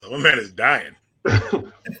The man is dying.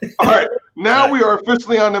 All right, now we are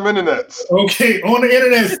officially on the internets. Okay, on the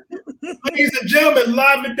internet, ladies and gentlemen,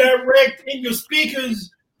 live and direct in your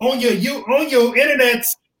speakers, on your internets,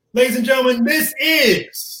 ladies and gentlemen. This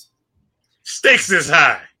is Stakes is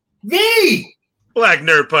High, the Black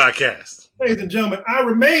Nerd Podcast. Ladies and gentlemen, I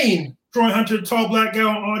remain Troy Hunter, the tall black guy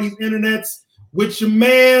on all these internets, with your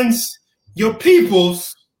mans, your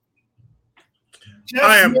peoples.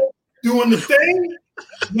 I am doing the thing.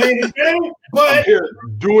 But I'm here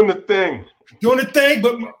doing the thing.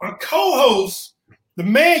 But my co-host, the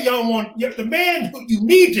man y'all want, the man who you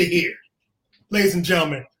need to hear, ladies and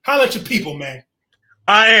gentlemen, holla at your people, man.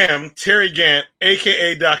 I am Terry Gant,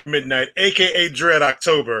 aka Doc Midnight, aka Dread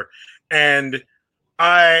October, and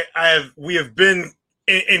we have been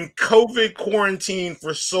in COVID quarantine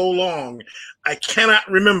for so long. I cannot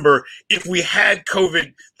remember if we had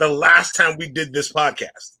COVID the last time we did this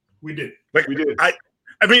podcast. We did. We did.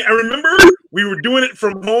 I mean, I remember we were doing it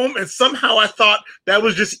from home, and somehow I thought that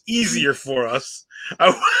was just easier for us.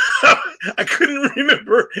 I couldn't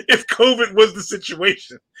remember if COVID was the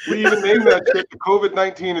situation. We even named that shit the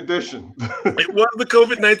COVID-19 edition. It was the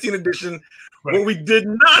COVID-19 edition. Right. What we did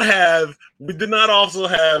not also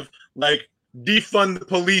have like defund the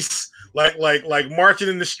police, like marching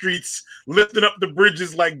in the streets, lifting up the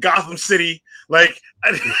bridges like Gotham City. Like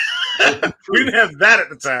we didn't have that at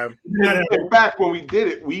the time. In fact, when we did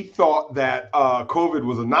it, we thought that COVID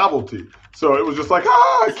was a novelty. So it was just like,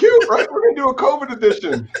 cute, right? We're going to do a COVID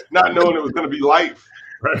edition, not knowing it was going to be life.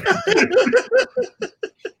 Right?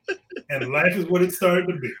 And life is what it started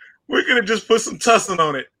to be. We're going to just put some tussin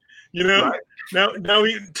on it, you know? Right. Now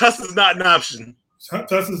tussin's not an option.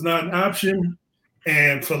 Tussin's not an option.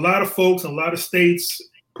 And for a lot of folks, a lot of states,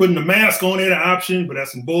 putting the mask on ain't an option, but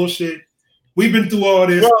that's some bullshit. We've been through all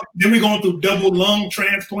this. Well, then we're going through double lung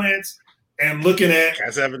transplants and looking at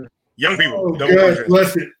young people. Oh, God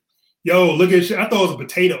bless it. Yo, look at shit. I thought it was a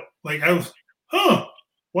potato. Like I was,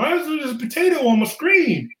 why is there this potato on my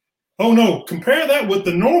screen? Oh no, compare that with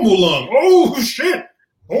the normal lung. Oh shit.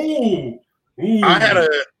 Oh. Ooh.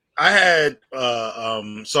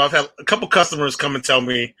 So I've had a couple customers come and tell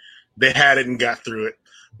me they had it and got through it.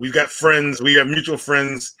 We have mutual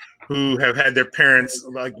friends who have had their parents,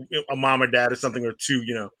 like a mom or dad or something or two,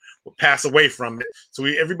 pass away from it. So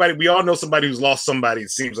we all know somebody who's lost somebody. It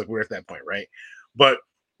seems like we're at that point, right? But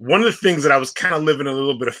one of the things that I was kind of living a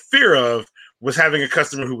little bit of fear of was having a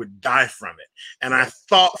customer who would die from it. And I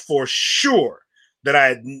thought for sure that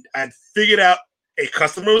I'd figured out a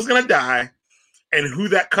customer was going to die and who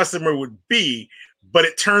that customer would be. But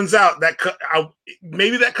it turns out that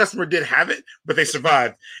maybe that customer did have it, but they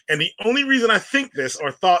survived. And the only reason I think this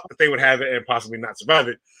or thought that they would have it and possibly not survive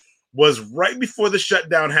it was right before the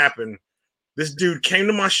shutdown happened. This dude came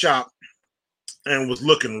to my shop and was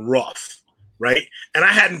looking rough. Right. And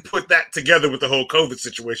I hadn't put that together with the whole COVID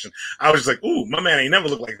situation. I was just like, ooh, my man ain't never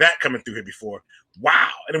looked like that coming through here before.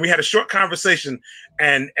 Wow. And then we had a short conversation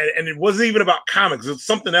and it wasn't even about comics. It was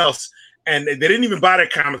something else. And they didn't even buy their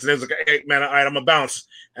comics. And they was like, hey, man, all right, I'm going to bounce.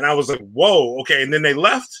 And I was like, whoa, okay. And then they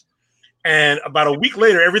left. And about a week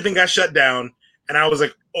later, everything got shut down. And I was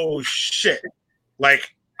like, oh, shit.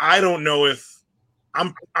 Like, I don't know if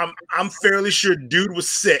I'm fairly sure dude was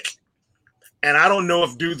sick. And I don't know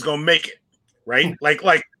if dude's going to make it. Right?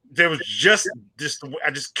 Like there was just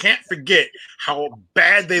I just can't forget how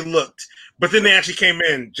bad they looked. But then they actually came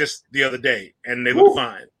in just the other day and they looked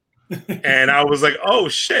fine. And I was like, oh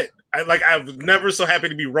shit. I was never so happy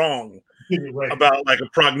to be wrong about like a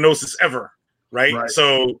prognosis ever. Right?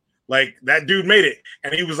 So like that dude made it.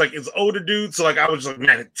 And he was like, it's older dude. So like I was like,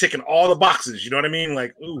 man, ticking all the boxes. You know what I mean?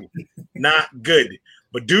 Like, ooh, not good.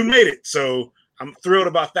 But dude made it. So I'm thrilled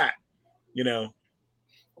about that, Did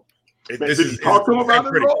you talk to him about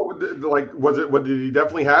it at all? Like, did he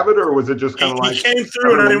definitely have it, or was it just kind of like he came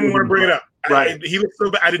through and I didn't want to bring it up? Right. He looked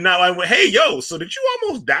so bad. I did not like. Hey, yo! So did you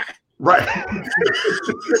almost die? Right. That's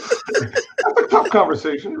a tough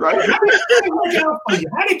conversation, right? How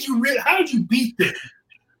did you beat this?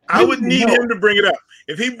 I would need him to bring it up.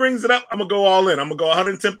 If he brings it up, I'm gonna go all in. I'm gonna go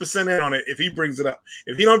 110% in on it. If he brings it up,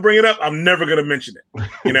 if he don't bring it up, I'm never gonna mention it.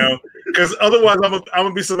 Because otherwise, I'm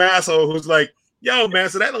gonna be some asshole who's like, yo, man,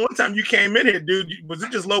 so that one time you came in here, dude, was it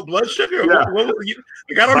just low blood sugar? Or yeah. what was it?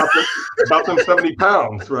 Like, I don't know. About them 70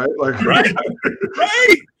 pounds, right? Like, right.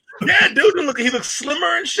 Yeah, dude, he looked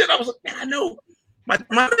slimmer and shit. I was like, man, I know. My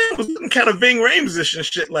man was looking kind of Ving Rhames-ish and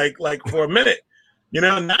shit, like for a minute.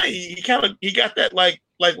 Now he got that like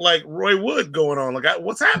Roy Wood going on. Like,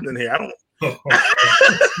 what's happening here? I don't.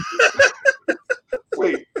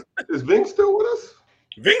 Wait, is Ving still with us?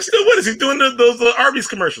 Ving's still with us. He's doing those Arby's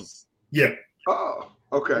commercials. Yeah. Oh,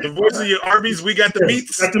 Okay. The voice of your Arby's, we got the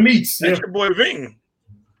meats. Got the meats. That's Yeah. your boy Ving.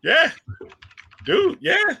 Yeah. Dude,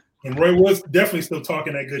 yeah. And Roy was definitely still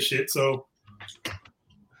talking that good shit. So.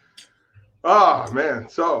 Oh, man.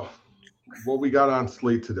 So, what we got on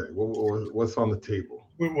slate today? What's on the table?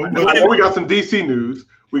 What- We got some DC news.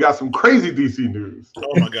 We got some crazy DC news.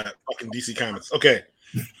 Oh my God, fucking DC Comics. Okay.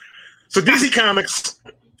 So DC Comics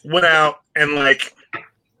went out and like,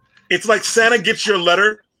 it's like Santa gets your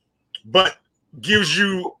letter, but gives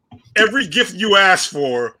you every gift you asked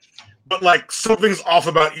for, but like something's off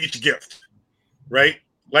about each gift, right?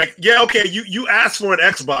 Like, yeah, okay, you asked for an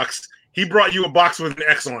Xbox, he brought you a box with an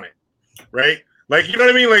X on it, right? Like, you know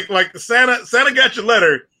what I mean? Like Santa got your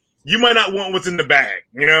letter, you might not want what's in the bag,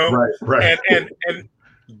 you know? Right. And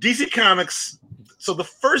DC Comics, so the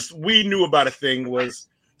first we knew about a thing was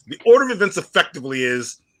the order of events effectively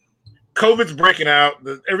is COVID's breaking out,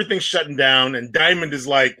 everything's shutting down, and Diamond is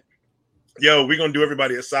like, yo, we're going to do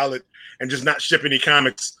everybody a solid and just not ship any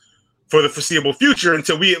comics for the foreseeable future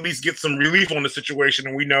until we at least get some relief on the situation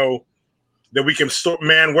and we know that we can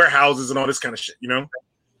man warehouses and all this kind of shit, you know?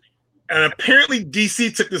 And apparently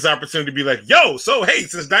DC took this opportunity to be like, yo, so hey,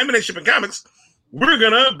 since Diamond ain't shipping comics, we're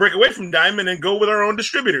going to break away from Diamond and go with our own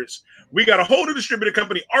distributors. We got a whole new distributor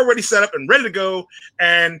company already set up and ready to go.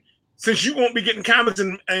 And since you won't be getting comics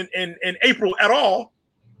in April at all,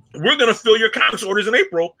 we're going to fill your comics orders in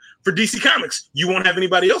April for DC Comics. You won't have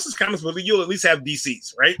anybody else's comics, but you'll at least have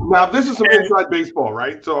DC's, right? Now, this is some inside baseball,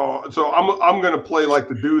 right? So I'm going to play like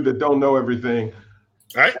the dude that don't know everything.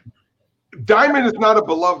 All right. Diamond is not a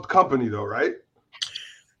beloved company, though, right?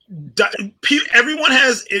 Everyone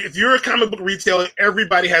has, if you're a comic book retailer,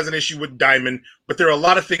 everybody has an issue with Diamond, but there are a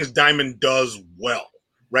lot of things Diamond does well,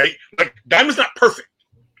 right? Like, Diamond's not perfect,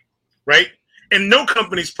 right? And no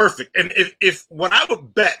company's perfect. And if what I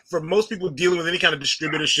would bet for most people dealing with any kind of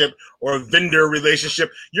distributorship or a vendor relationship,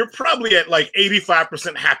 you're probably at like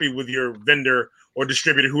 85% happy with your vendor or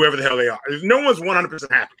distributor, whoever the hell they are. No one's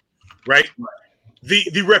 100% happy, right?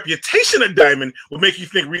 The reputation of Diamond will make you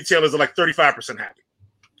think retailers are like 35% happy,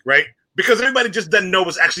 right? Because everybody just doesn't know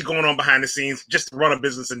what's actually going on behind the scenes just to run a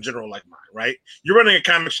business in general like mine, right? You're running a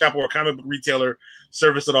comic shop or a comic book retailer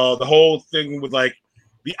service at all. The whole thing with like,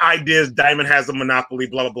 the idea is Diamond has a monopoly,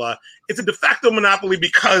 blah, blah, blah. It's a de facto monopoly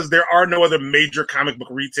because there are no other major comic book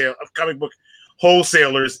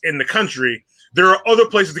wholesalers in the country. There are other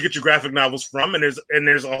places to get your graphic novels from, and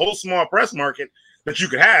there's a whole small press market that you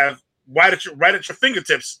could have right at your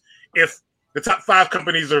fingertips if the top 5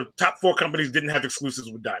 companies or top 4 companies didn't have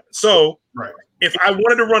exclusives with Diamond. So if I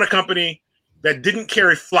wanted to run a company that didn't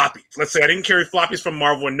carry floppies, let's say I didn't carry floppies from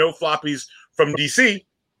Marvel and no floppies from DC,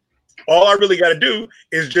 all I really got to do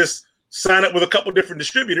is just sign up with a couple different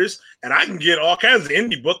distributors, and I can get all kinds of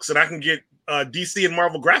indie books, and I can get DC and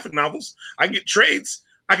Marvel graphic novels. I can get trades.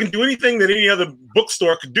 I can do anything that any other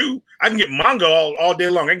bookstore could do. I can get manga all day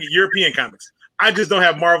long. I can get European comics. I just don't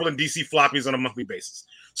have Marvel and DC floppies on a monthly basis.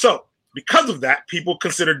 So because of that, people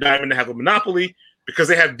consider Diamond to have a monopoly because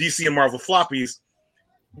they have DC and Marvel floppies.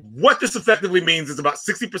 What this effectively means is about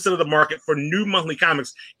 60% of the market for new monthly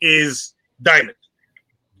comics is Diamond.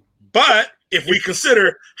 But if we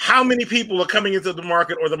consider how many people are coming into the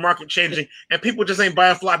market or the market changing and people just ain't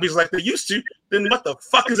buying floppies like they used to, then what the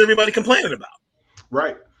fuck is everybody complaining about?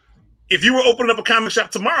 Right. If you were opening up a comic shop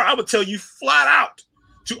tomorrow, I would tell you flat out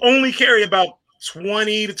to only carry about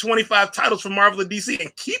 20 to 25 titles from Marvel and DC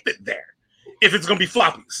and keep it there if it's going to be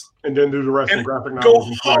floppies. And then do the rest in graphic novels.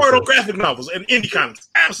 Go hard on graphic novels and indie comics.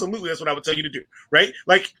 Absolutely, that's what I would tell you to do, right?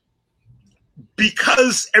 Like,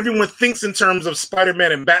 because everyone thinks in terms of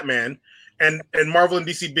Spider-Man and Batman and Marvel and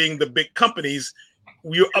DC being the big companies,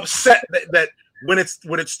 we're upset that when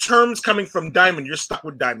it's terms coming from Diamond, you're stuck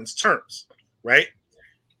with Diamond's terms, right?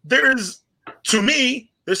 There's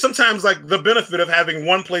sometimes like the benefit of having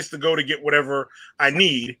one place to go to get whatever I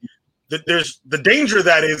need. There's the danger of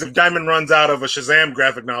that is if Diamond runs out of a Shazam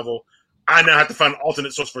graphic novel, I now have to find an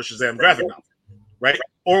alternate source for a Shazam graphic novel, right?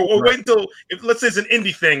 Or wait until, let's say it's an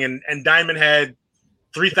indie thing and Diamond had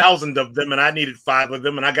 3,000 of them and I needed 5 of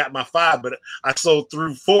them and I got my 5, but I sold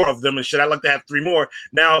through 4 of them and shit, I'd like to have 3 more.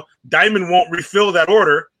 Now, Diamond won't refill that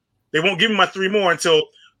order. They won't give me my 3 more until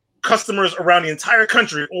customers around the entire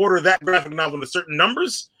country order that graphic novel in certain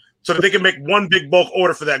numbers so that they can make one big bulk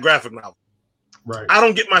order for that graphic novel. Right. I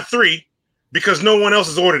don't get my 3 because no one else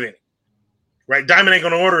has ordered any. Right? Diamond ain't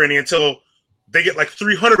going to order any until they get like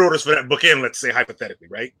 300 orders for that book in, let's say, hypothetically,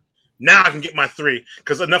 right? Now I can get my 3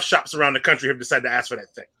 because enough shops around the country have decided to ask for that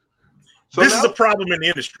thing. So this is a problem in the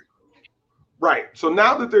industry. Right. So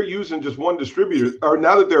now that they're using just one distributor, or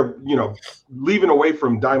now that they're, leaving away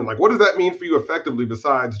from Diamond, like what does that mean for you effectively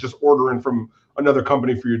besides just ordering from another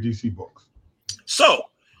company for your DC books. So,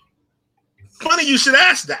 funny you should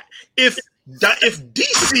ask that. If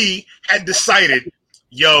DC had decided,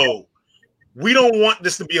 yo, we don't want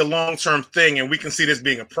this to be a long-term thing and we can see this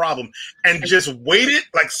being a problem, and just waited,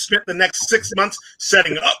 like spent the next 6 months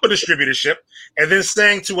setting up a distributorship and then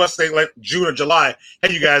saying to us, say like June or July,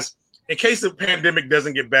 hey, you guys, in case the pandemic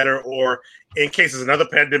doesn't get better or in case there's another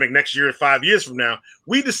pandemic next year or 5 years from now,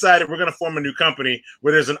 we decided we're going to form a new company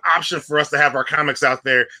where there's an option for us to have our comics out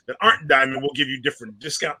there that aren't Diamond. We'll give you different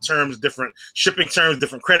discount terms, different shipping terms,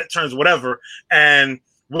 different credit terms, whatever. And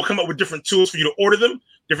we'll come up with different tools for you to order them,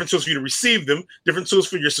 different tools for you to receive them, different tools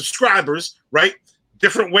for your subscribers, right?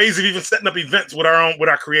 Different ways of even setting up events with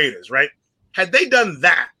our creators, right? Had they done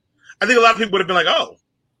that, I think a lot of people would have been like, oh,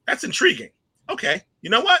 that's intriguing. Okay, you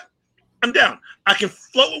know what? I'm down. I can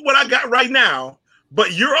float with what I got right now,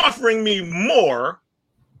 but you're offering me more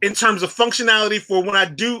in terms of functionality for when I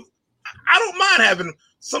do. I don't mind having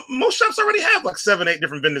most shops already have like 7, 8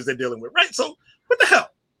 different vendors they're dealing with, right? So what the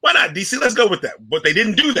hell? Why not, DC? Let's go with that. But they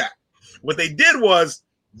didn't do that. What they did was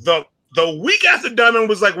the week after Diamond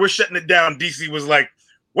was like, we're shutting it down, DC was like,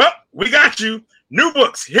 well, we got you. New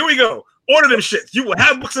books. Here we go. Order them shit. You will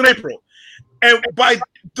have books in April. And by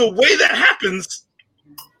the way that happens,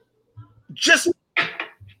 just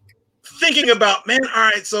thinking about, man, all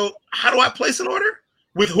right, so how do I place an order?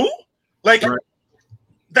 With who? Like, right.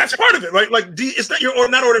 That's part of it, right? Like, it's not you're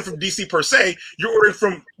not ordering from DC per se. You're ordering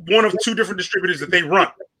from one of 2 different distributors that they run,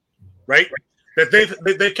 right? That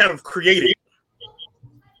they've kind of created.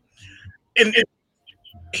 And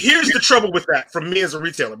here's the trouble with that from me as a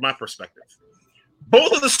retailer, my perspective.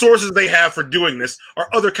 Both of the sources they have for doing this are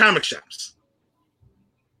other comic shops,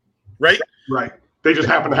 right? Right. They just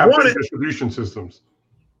happen to have distribution systems.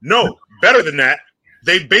 No, better than that.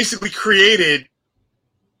 They basically created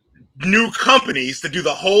new companies to do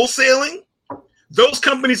the wholesaling. Those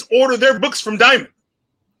companies order their books from Diamond,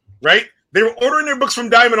 right? They were ordering their books from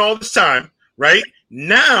Diamond all this time, right?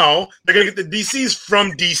 Now they're going to get the DCs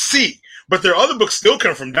from DC, but their other books still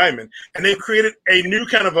come from Diamond. And they've created a new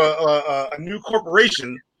kind of a new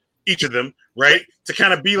corporation, each of them, right? To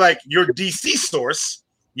kind of be like your DC source,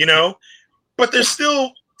 you know? But they're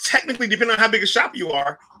still technically, depending on how big a shop you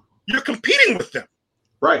are, you're competing with them.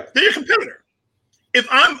 Right. They're your competitor. If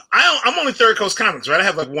I'm only Third Coast Comics, right? I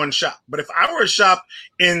have like one shop. But if I were a shop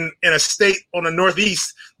in a state on the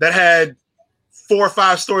Northeast that had 4 or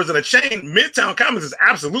 5 stores in a chain, Midtown Comics is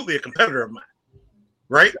absolutely a competitor of mine,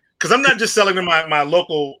 right? Because I'm not just selling to my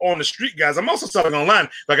local on the street guys. I'm also selling online.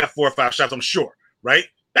 If I got 4 or 5 shops, I'm sure, right?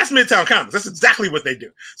 That's Midtown Comics. That's exactly what they do.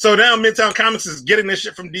 So now Midtown Comics is getting this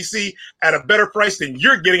shit from DC at a better price than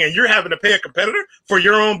you're getting, and you're having to pay a competitor for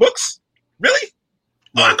your own books? Really?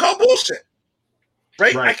 Right. Oh, I call bullshit.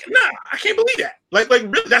 Right? I can't believe that. Like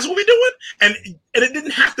really, that's what we're doing? And it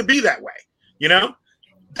didn't have to be that way. You know?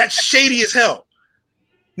 That's shady as hell.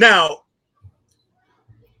 Now,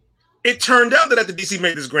 it turned out that after DC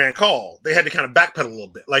made this grand call, they had to kind of backpedal a little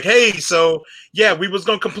bit. Like, hey, so yeah, we was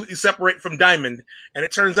going to completely separate from Diamond, and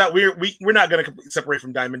it turns out we're not going to completely separate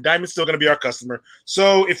from Diamond. Diamond's still going to be our customer.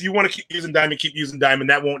 So if you want to keep using Diamond.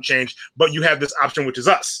 That won't change. But you have this option, which is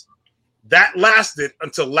us. That lasted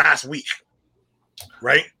until last week,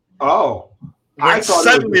 right? Oh, I thought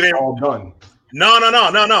it was all done.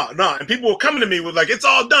 No. And people were coming to me with like, it's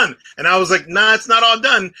all done. And I was like, nah, it's not all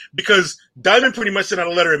done, because Diamond pretty much sent out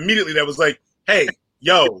a letter immediately that was like, hey,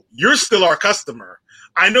 yo, you're still our customer.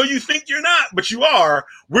 I know you think you're not, but you are.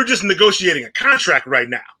 We're just negotiating a contract right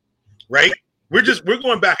now, right? We're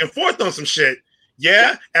going back and forth on some shit.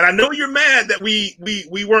 Yeah. And I know you're mad that we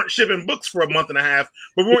weren't shipping books for a month and a half,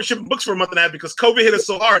 but we weren't shipping books for a month and a half because COVID hit us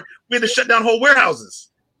so hard, we had to shut down whole warehouses.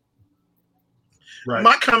 Right.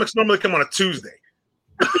 My comics normally come on a Tuesday.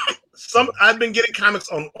 I've been getting comics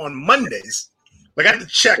on Mondays. Like I have to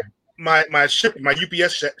check my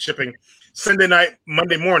UPS shipping Sunday night,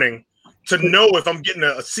 Monday morning to know if I'm getting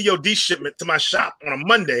a COD shipment to my shop on a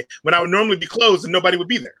Monday when I would normally be closed and nobody would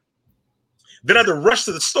be there. Then I had to rush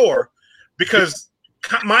to the store because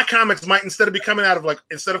my comics might instead of coming out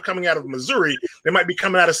of Missouri, they might be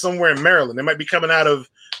coming out of somewhere in Maryland. They might be coming out of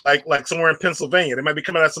like somewhere in Pennsylvania. They might be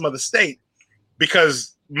coming out of some other state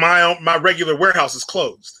because my regular warehouse is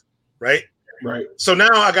closed, right? Right. So now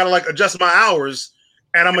I got to like adjust my hours,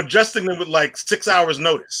 and I'm adjusting them with like 6 hours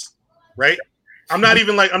notice, right? It's not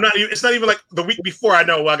even like the week before I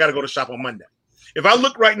know, well, I got to go to shop on Monday. If I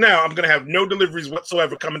look right now, I'm going to have no deliveries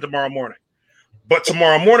whatsoever coming tomorrow morning. But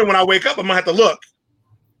tomorrow morning when I wake up, I'm going to have to look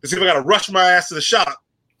to see if I got to rush my ass to the shop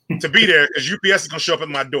to be there because UPS is going to show up at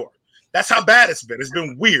my door. That's how bad it's been. It's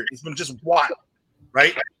been weird. It's been just wild,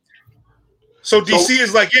 right? So DC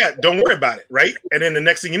is like, yeah, don't worry about it, right? And then the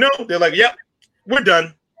next thing you know, they're like, yep, we're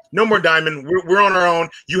done. No more Diamond. We're on our own.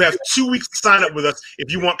 You have 2 weeks to sign up with us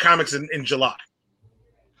if you want comics in July.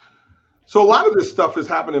 So a lot of this stuff is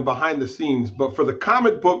happening behind the scenes, but for the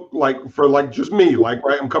comic book, just me, right,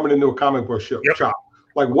 I'm coming into a comic book shop.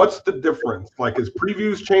 Like, what's the difference? Like, is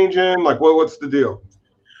previews changing? Like, what's the deal?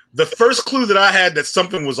 The first clue that I had that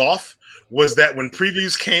something was off was that when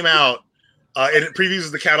previews came out, and previews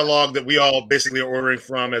is the catalog that we all basically are ordering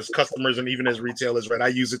from as customers and even as retailers, right? I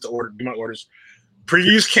use it to do my orders.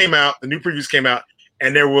 Previews came out, the new previews came out,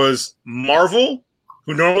 and there was Marvel,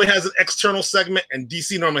 who normally has an external segment, and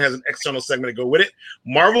DC normally has an external segment to go with it.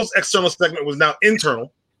 Marvel's external segment was now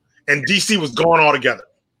internal, and DC was going all together,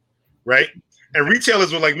 right? And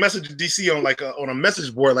retailers would like message DC on a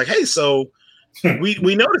message board, like, "Hey, so we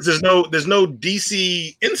noticed there's no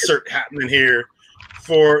DC insert happening here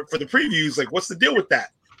for the previews. Like, what's the deal with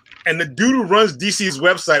that?" And the dude who runs DC's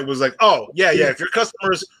website was like, "Oh, yeah. If your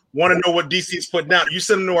customers want to know what DC is putting out, you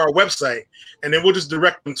send them to our website, and then we'll just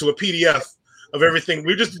direct them to a PDF of everything.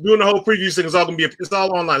 We're just doing the whole preview thing. It's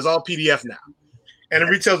all online. It's all PDF now." And the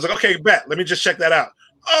retailer's like, "Okay, bet. Let me just check that out."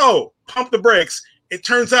 Oh, pump the brakes. It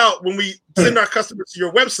turns out when we send our customers to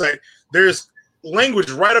your website, there's language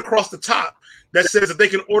right across the top that says that they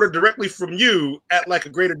can order directly from you at like a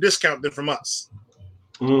greater discount than from us.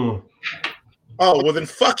 Oh, well then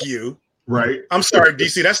fuck you. Right. I'm sorry,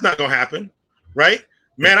 DC. That's not going to happen. Right?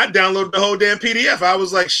 Man, I downloaded the whole damn PDF. I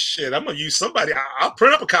was like, shit, I'm going to use somebody. I'll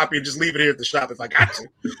print up a copy and just leave it here at the shop if I got to.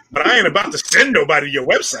 But I ain't about to send nobody to your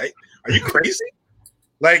website. Are you crazy?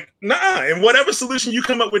 Like, nah. And whatever solution you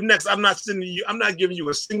come up with next, I'm not giving you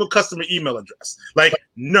a single customer email address. Like,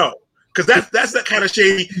 no. Because that's that kind of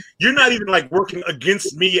shady. You're not even like working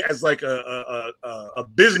against me as like a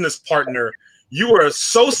business partner. You are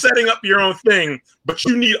so setting up your own thing, but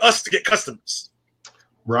you need us to get customers.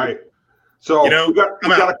 Right. So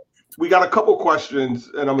we got a couple questions,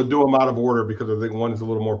 and I'm gonna do them out of order because I think one is a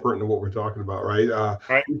little more pertinent to what we're talking about. Right.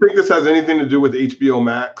 Right. You think this has anything to do with HBO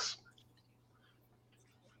Max?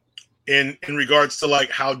 In regards to like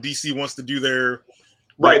how DC wants to do their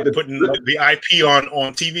right, putting the IP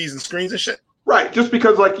on TVs and screens and shit. Right, just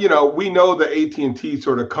because we know that AT&T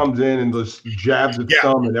sort of comes in and just jabs its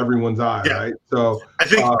thumb in everyone's eye, right? So I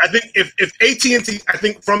think if AT&T, I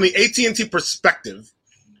think from the AT&T perspective,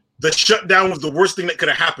 the shutdown was the worst thing that could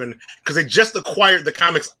have happened because they just acquired the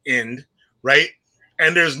comics end, right?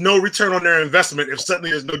 And there's no return on their investment if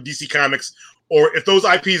suddenly there's no DC Comics or if those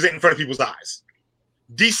IPs ain't in front of people's eyes.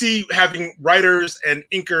 DC having writers and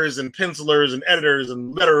inkers and pencilers and editors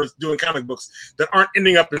and letterers doing comic books that aren't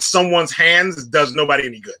ending up in someone's hands does nobody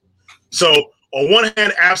any good. So on one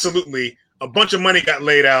hand, absolutely, a bunch of money got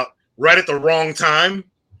laid out right at the wrong time,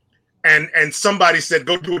 and somebody said,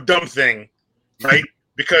 "Go do a dumb thing," right?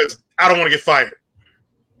 Because I don't want to get fired.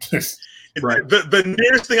 Right. The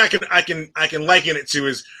nearest thing I can liken it to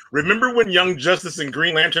is, remember when Young Justice and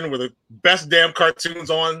Green Lantern were the best damn cartoons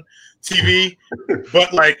on TV,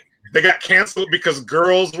 but like they got canceled because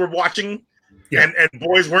girls were watching and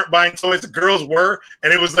boys weren't buying toys. The girls were,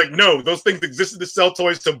 and it was like, no, those things existed to sell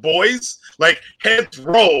toys to boys. Like heads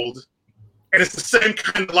rolled, and it's the same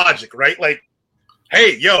kind of logic, right? Like,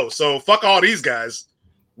 hey, yo, so fuck all these guys.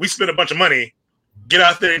 We spent a bunch of money. Get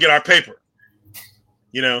out there and get our paper.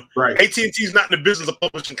 Right. AT&T's not in the business of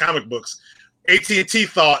publishing comic books. AT&T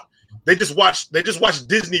thought they just watched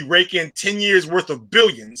Disney rake in 10 years worth of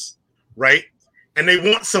billions, right? And they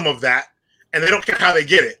want some of that, and they don't care how they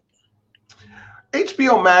get it.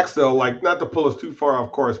 HBO Max, though, like, not to pull us too far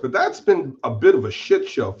off course, but that's been a bit of a shit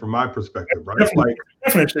show from my perspective, right? Definitely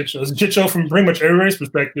a shit show. It's a shit show from pretty much everybody's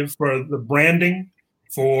perspective, for the branding,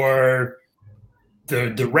 for the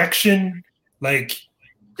direction. Like,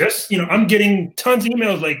 just, I'm getting tons of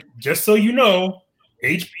emails like, just so you know,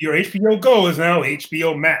 your HBO Go is now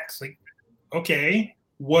HBO Max. Like, okay,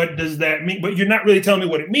 what does that mean? But you're not really telling me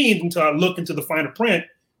what it means until I look into the finer print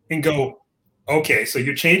and go, okay, so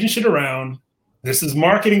you're changing shit around. This is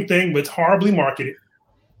marketing thing, but it's horribly marketed.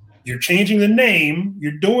 You're changing the name.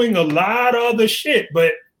 You're doing a lot of other shit.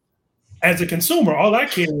 But as a consumer, all I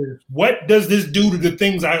care is, what does this do to the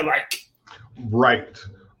things I like? Right.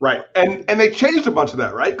 And they changed a bunch of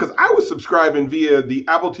that, right? Because I was subscribing via the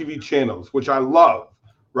Apple TV channels, which I love,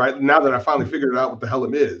 right? Now that I finally figured out what the hell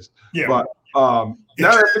it is. Yeah. But now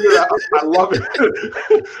that I figured it out, I love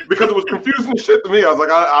it because it was confusing shit to me. I was like,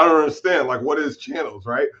 I don't understand. Like, what is channels,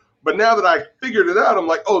 right? But now that I figured it out, I'm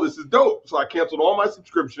like, oh, this is dope. So I canceled all my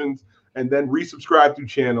subscriptions and then resubscribed to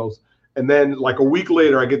channels. And then like a week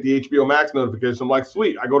later, I get the HBO Max notification. I'm like,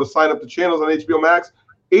 sweet. I go to sign up to channels on HBO Max.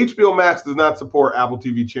 HBO Max does not support Apple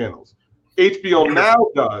TV channels. HBO Now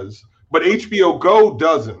does, but HBO Go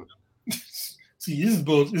doesn't. See, this is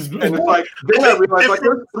bullshit. And it's like, then I realized like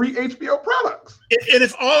there's 3 HBO products. And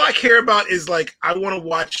if all I care about is like I want to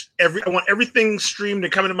watch I want everything streamed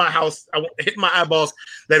and coming to my house, I want hit my eyeballs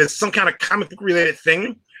that is some kind of comic book related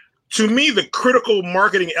thing. To me, the critical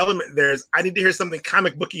marketing element there is I need to hear something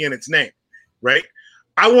comic booky in its name, right?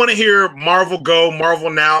 I want to hear Marvel Go, Marvel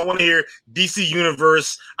Now. I want to hear DC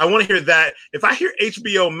Universe. I want to hear that. If I hear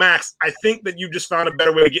HBO Max, I think that you just found a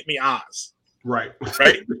better way to get me Oz. Right.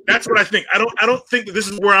 That's what I think. I don't think that this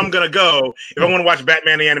is where I'm gonna go if I want to watch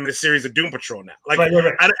Batman the Animated Series or Doom Patrol now. Like,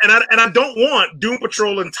 right. I don't want Doom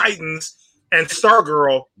Patrol and Titans and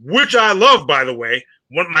Stargirl, which I love, by the way.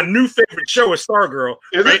 My new favorite show is Stargirl.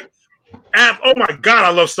 Right? Oh my god,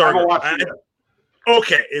 I love Stargirl.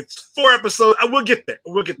 Okay, it's 4 episodes. I will get there.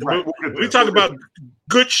 Right, we talk about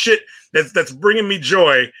good shit that's bringing me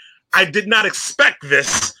joy. I did not expect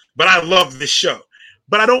this, but I love this show.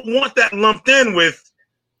 But I don't want that lumped in with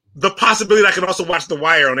the possibility that I can also watch The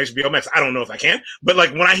Wire on HBO Max. I don't know if I can, but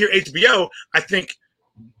like when I hear HBO, I think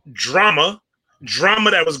drama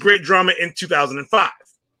that was great drama in 2005.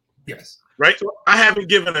 Yes. Right? So I haven't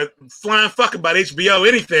given a flying fuck about HBO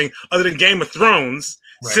anything other than Game of Thrones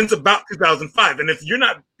since about 2005. And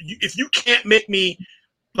if you can't make me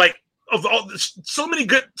like of all so many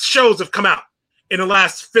good shows have come out in the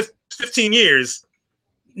last 15 years.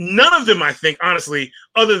 None of them, I think, honestly,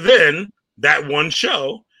 other than that one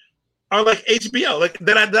show, are like HBO, like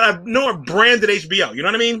that I know are branded HBO. You know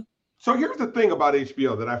what I mean? So here's the thing about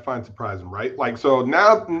HBO that I find surprising, right? Like, so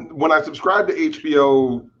now when I subscribe to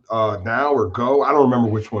HBO Now or Go, I don't remember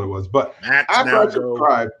which one it was, but after I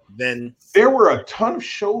subscribed, then there were a ton of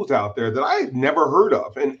shows out there that I had never heard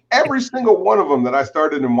of, and every single one of them that I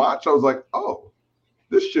started and watched, I was like, oh,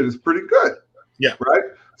 this shit is pretty good. Yeah. Right.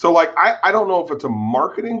 So like, I don't know if it's a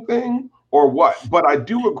marketing thing or what, but I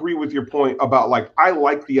do agree with your point about like, I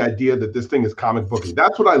like the idea that this thing is comic booky.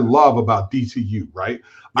 That's what I love about DCU, right?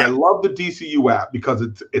 Yeah. I love the DCU app because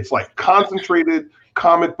it's like concentrated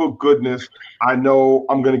comic book goodness. I know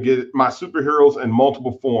I'm going to get my superheroes in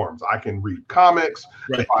multiple forms. I can read comics.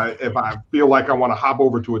 Right. If I feel like I want to hop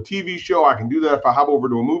over to a TV show, I can do that. If I hop over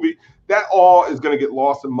to a movie, that all is going to get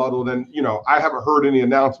lost and muddled. And, you know, I haven't heard any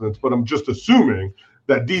announcements, but I'm just assuming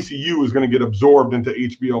that DCU is going to get absorbed into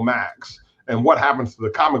HBO Max. And what happens to the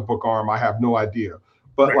comic book arm, I have no idea.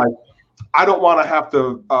 But like, I don't want to have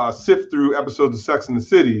to sift through episodes of Sex and the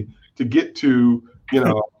City to get to, you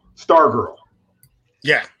know, Stargirl.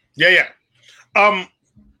 Yeah. I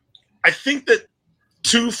think that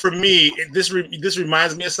too, for me, this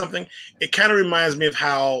reminds me of something. It kind of reminds me of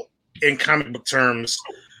how, in comic book terms,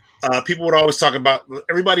 people would always talk about.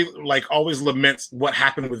 Everybody like always laments what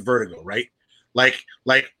happened with Vertigo, right? Like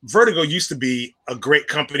Vertigo used to be a great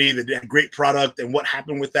company that had great product, and what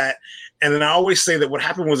happened with that? And then I always say that what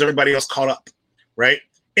happened was everybody else caught up, right?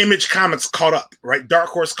 Image Comics caught up, right? Dark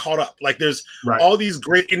Horse caught up. Like there's all these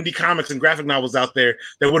great indie comics and graphic novels out there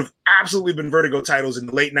that would have absolutely been Vertigo titles in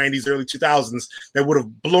the late 90s, early 2000s that would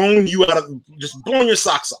have blown you out of, just blown your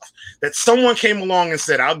socks off. That someone came along and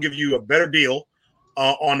said, I'll give you a better deal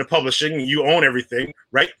on the publishing and you own everything,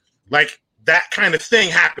 right? Like that kind of thing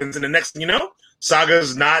happens, and the next thing you know, Saga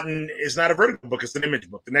is not a Vertigo book; it's an Image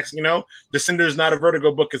book. The next thing you know, Descender is not a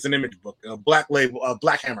Vertigo book; it's an Image book. Black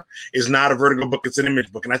Hammer is not a Vertigo book; it's an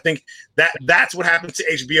Image book. And I think that's what happened to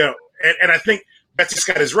HBO. And I think Betsy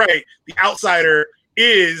Scott is right. The Outsider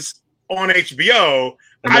is on HBO.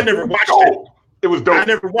 I never watched it. It was dope. I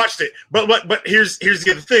never watched it. But here's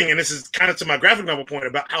the other thing, and this is kind of to my graphic novel point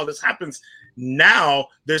about how this happens. Now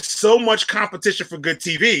there's so much competition for good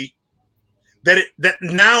TV that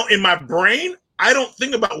now in my brain, I don't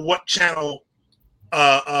think about what channel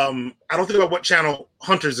Hunters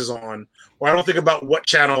is on, or I don't think about what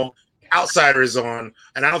channel Outsider is on,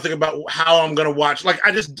 and I don't think about how I'm gonna watch. Like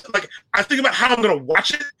I think about how I'm gonna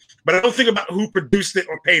watch it, but I don't think about who produced it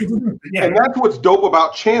or paid for it. Yeah. And that's what's dope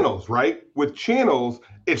about channels, right? With channels,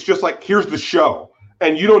 it's just like, here's the show,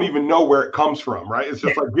 and you don't even know where it comes from, right? It's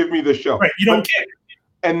just like, give me the show. Right. You don't care.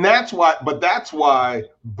 And that's why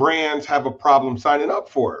brands have a problem signing up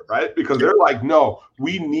for it, right? Because they're like, no,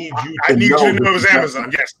 we need you to know. I need you to know it was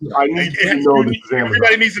Amazon. Yes. I need you to know this is Amazon.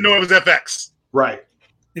 Everybody needs to know it was FX. Right.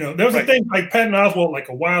 You know, there was a thing like Patton Oswalt, like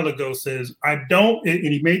a while ago, says, and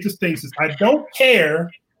he made this thing, says, I don't care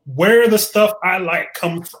where the stuff I like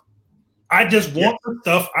comes from. I just want the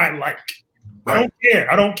stuff I like. Right. I don't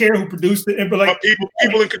care. I don't care who produced it. But like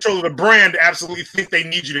people in control of the brand absolutely think they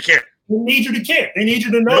need you to care. They need you to care. They need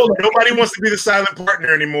you to know. Nobody wants to be the silent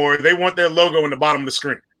partner anymore. They want their logo in the bottom of the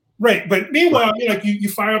screen. Right, but meanwhile, you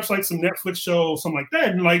fire up like some Netflix show, something like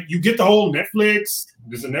that, and like you get the whole Netflix.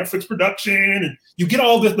 There's a Netflix production, and you get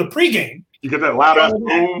all the pregame. You get that loud ass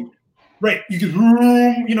boom. Right, you get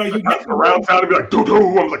room. You get around town and be like, doo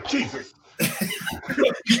doo. I'm like, Jesus.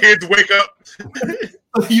 Kids wake up.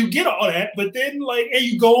 You get all that, but then and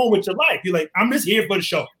you go on with your life. You're like, I'm just here for the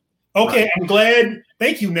show. Okay, right. I'm glad.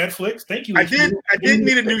 Thank you, Netflix. Thank you. I did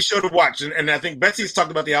need a new show to watch, and I think Betsy's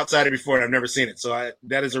talked about The Outsider before, and I've never seen it. So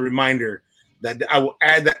that is a reminder that I will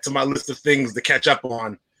add that to my list of things to catch up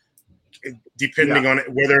on, depending on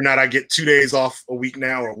whether or not I get 2 days off a week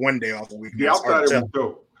now or 1 day off a week. The Outsider was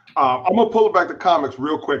dope. I'm gonna pull it back to comics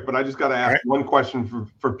real quick, but I just got to ask one question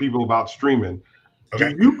for people about streaming.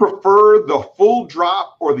 Okay. Do you prefer the full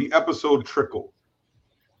drop or the episode trickle?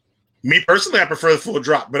 Me personally, I prefer the full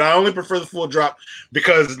drop, but I only prefer the full drop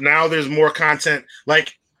because now there's more content.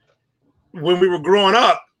 Like when we were growing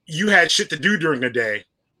up, you had shit to do during the day.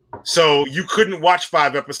 So you couldn't watch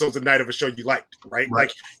 5 episodes a night of a show you liked, right?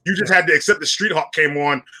 Like you just had to accept the Street Hawk came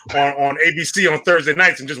on ABC on Thursday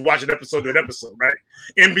nights and just watch an episode to an episode, right?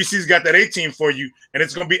 NBC's got that 18 for you, and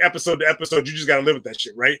it's going to be episode to episode. You just got to live with that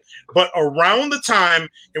shit, right? But around the time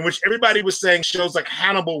in which everybody was saying shows like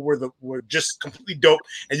Hannibal were just completely dope,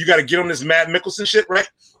 and you got to get on this Matt Mikkelsen shit, right?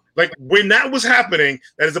 Like when that was happening,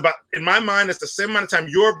 that is about, in my mind, it's the same amount of time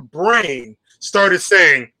your brain started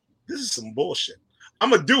saying, this is some bullshit. I'm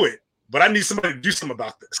going to do it, but I need somebody to do something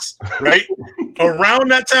about this, right? Around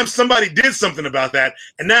that time, somebody did something about that.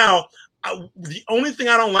 And now the only thing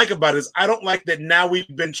I don't like about it is I don't like that now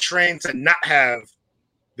we've been trained to not have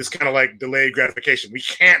this kind of like delayed gratification. We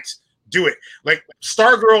can't do it. Like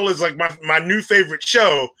Stargirl is like my new favorite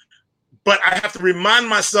show, but I have to remind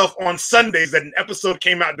myself on Sundays that an episode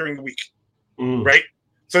came out during the week, right?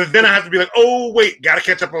 So then I have to be like, oh, wait, got to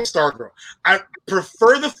catch up on Stargirl. I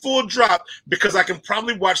prefer the full drop because I can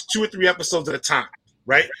probably watch 2 or 3 episodes at a time,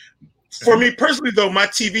 right? For me personally, though, my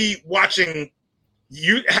TV watching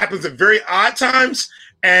happens at very odd times,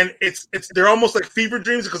 and they're almost like fever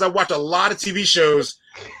dreams because I watch a lot of TV shows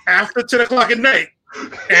after 10 o'clock at night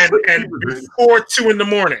and before 2 in the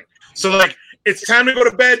morning. So, like, it's time to go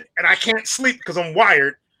to bed, and I can't sleep because I'm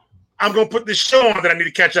wired. I'm going to put this show on that I need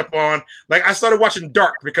to catch up on. Like, I started watching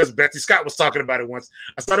Dark because Betsy Scott was talking about it once.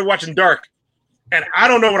 I started watching Dark, and I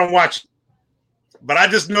don't know what I'm watching. But I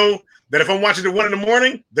just know that if I'm watching at 1 in the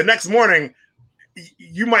morning, the next morning,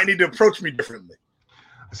 you might need to approach me differently.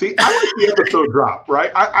 See, I like the episode drop, right?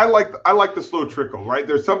 I like the slow trickle, right?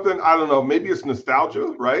 There's something, I don't know, maybe it's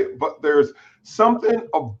nostalgia, right? But there's something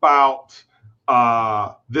about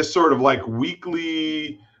this sort of like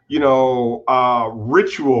weekly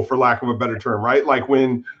ritual, for lack of a better term, right? Like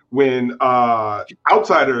when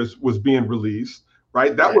Outsiders was being released,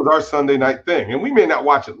 right? That was our Sunday night thing. And we may not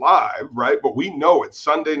watch it live, right? But we know it's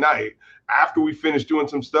Sunday night. After we finish doing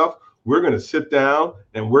some stuff, we're going to sit down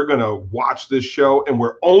and we're going to watch this show, and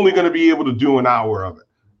we're only going to be able to do an hour of it.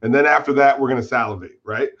 And then after that, we're going to salivate,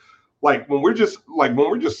 right? Like when we're just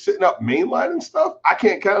sitting up mainlining stuff, I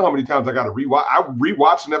can't count how many times I got to rewatch. I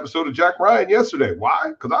rewatched an episode of Jack Ryan yesterday. Why?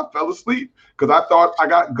 Because I fell asleep. Because I thought I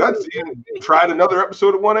got gutsy and tried another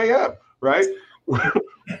episode at 1 a.m. Right? What's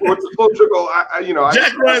the full trickle?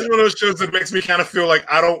 Jack Ryan's one of those shows that makes me kind of feel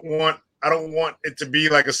like I don't want it to be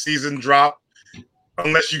like a season drop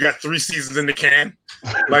unless you got 3 seasons in the can.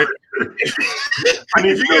 Like I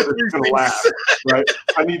need to know that it's going to last, right?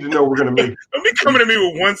 I need to know we're going to make it. Don't be coming to me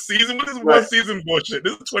with 1 season. What is 1 season bullshit?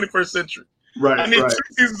 This is the 21st century. Right. I need 2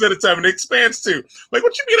 seasons at a time, and it expands too. Like,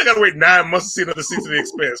 what you mean I got to wait 9 months to see another season of The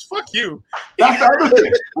Expanse? Fuck you. That's the other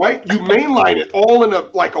thing, right? You mainline it all in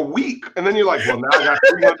a week, and then you're like, well, now I got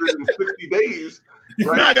 360 days.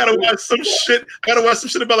 Right? Now I gotta watch some shit. I gotta watch some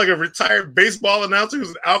shit about like a retired baseball announcer who's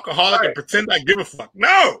an alcoholic and pretend I give a fuck. No,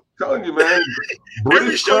 I'm telling you, man.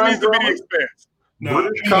 Every show needs to be The Expanse.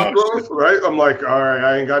 British Congress, right? I'm like, all right,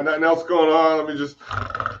 I ain't got nothing else going on. Let me just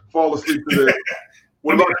fall asleep today.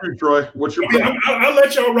 What about you, Troy? What's your plan? I'll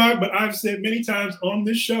let y'all rock, but I've said many times on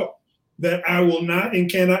this show that I will not and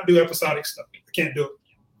cannot do episodic stuff. I can't do it.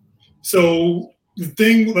 So the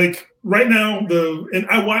thing, like right now,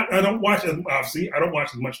 I don't watch as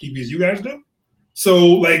much TV as you guys do. So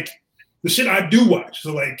like the shit I do watch,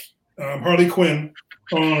 so like Harley Quinn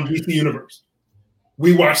on DC Universe.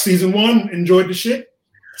 We watched season 1, enjoyed the shit.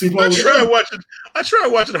 I tried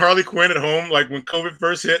watching Harley Quinn at home, like when COVID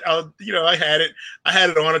first hit. I had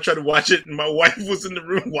it on. I tried to watch it, and my wife was in the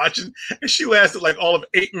room watching, and she lasted like all of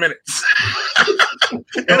 8 minutes.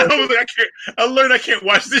 And I was like, I learned I can't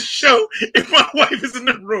watch this show if my wife is in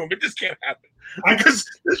the room. It just can't happen because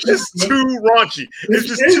it's just too raunchy. It's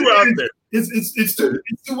just too out there. It's too.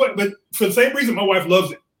 But for the same reason, my wife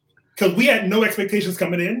loves it. because we had no expectations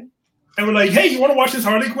coming in. And we're like, hey, you want to watch this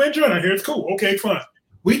Harley Quinn joint? I hear it's cool. Okay, fine.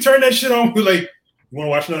 We turned that shit on. We're like, you want to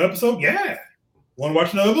watch another episode? Yeah. Want to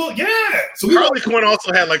watch another episode? Yeah. So Harley Quinn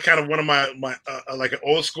also had like kind of one of my like an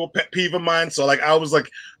old school pet peeve of mine. So like I was like,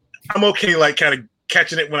 I'm okay like kind of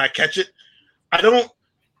catching it when I catch it. I'm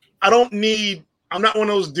not one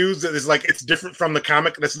of those dudes that is like it's different from the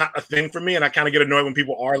comic. That's not a thing for me, and I kind of get annoyed when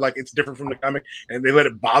people are like it's different from the comic and they let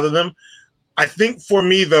it bother them. I think for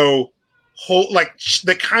me though,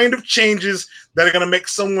 the kind of changes that are going to make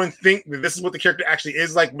someone think that this is what the character actually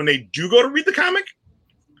is like when they do go to read the comic.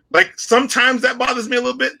 Like sometimes that bothers me a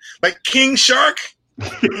little bit. Like King Shark.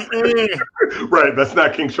 Right, that's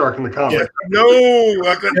not King Shark in the comic. Yeah, no,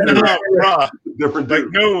 different dude.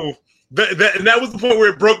 Like no. And that was the point where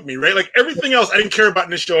it broke me, right? Like everything else, I didn't care about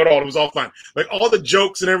in this show at all. It was all fine. Like all the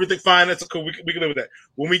jokes and everything, fine. That's cool. We can live with that.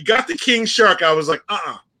 When we got to King Shark, I was like,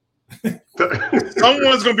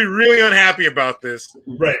 someone's gonna be really unhappy about this,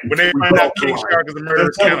 right? When they find out King Shark is the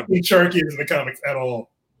murderous cannibal. King Shark is in the comics at all.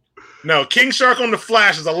 No, King Shark on the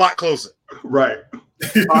Flash is a lot closer. Right.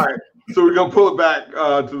 All right. So we're gonna pull it back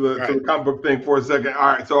to the comic book thing for a second.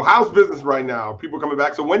 All right. So how's business right now? People coming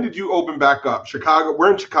back. So when did you open back up? Chicago.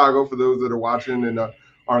 We're in Chicago for those that are watching and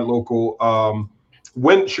are local.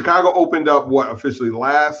 When Chicago opened up, what officially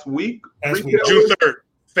last week? June 3rd.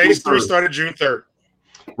 Phase 3 started June 3rd.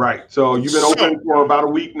 Right. So you've been open for about a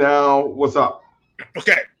week now. What's up?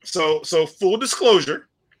 Okay. So full disclosure,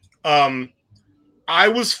 I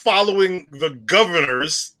was following the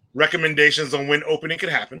governor's recommendations on when opening could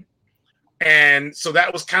happen. And so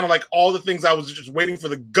that was kind of like all the things I was just waiting for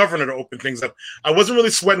the governor to open things up. I wasn't really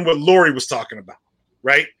sweating what Lori was talking about,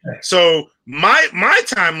 right? So my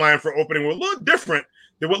timeline for opening was a little different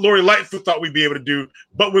than what Lori Lightfoot thought we'd be able to do.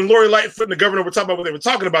 But when Lori Lightfoot and the governor were talking about what they were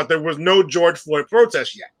talking about, there was no George Floyd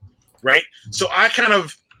protest yet, right? So I kind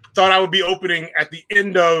of thought I would be opening at the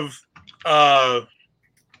end of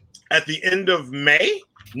May,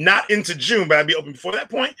 not into June, but I'd be open before that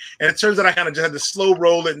point. And it turns out I kind of just had to slow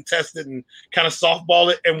roll it and test it and kind of softball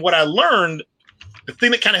it. And what I learned, the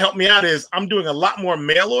thing that kind of helped me out is I'm doing a lot more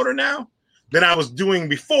mail order now than I was doing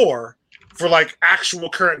before for like actual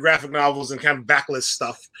current graphic novels and kind of backlist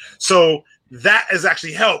stuff. So that has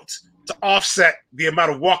actually helped to offset the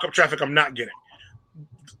amount of walk-up traffic I'm not getting.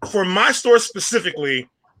 For my store specifically,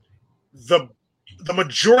 the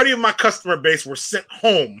majority of my customer base were sent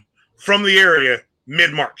home from the area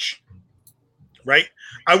mid-March, right?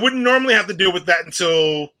 I wouldn't normally have to deal with that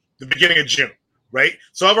until the beginning of June, right?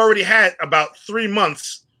 So I've already had about 3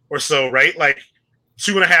 months or so, right? Like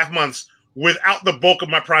 2.5 months without the bulk of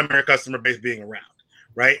my primary customer base being around,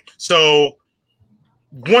 right? So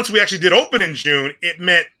once we actually did open in June, it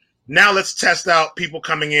meant now let's test out people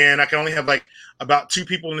coming in. I can only have like about 2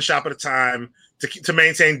 people in the shop at a time to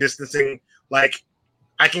maintain distancing. Like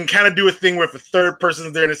I can kind of do a thing where if a third person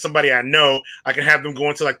is there and it's somebody I know, I can have them go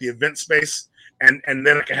into like the event space and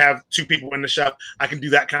then I can have 2 people in the shop. I can do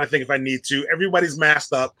that kind of thing if I need to. Everybody's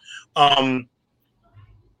masked up.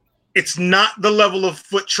 It's not the level of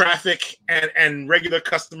foot traffic and regular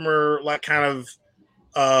customer like kind of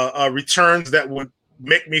returns that would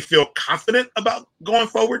make me feel confident about going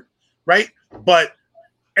forward, right? But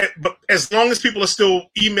as long as people are still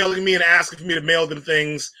emailing me and asking for me to mail them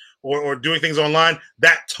things or doing things online,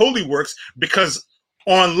 that totally works because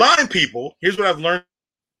online people, here's what I've learned,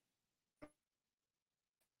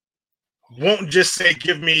 won't just say,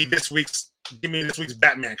 give me this week's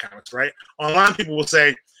Batman comics, right? Online people will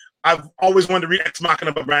say, I've always wanted to read Ex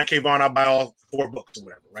Machina by Brian K. Vaughan. I'll buy all 4 books or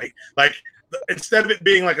whatever, right? Like instead of it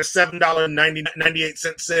being like a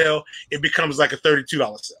 $7.98 sale, it becomes like a $32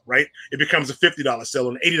 sale, right? It becomes a $50 sale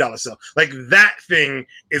or an $80 sale. Like that thing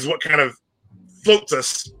is what kind of floats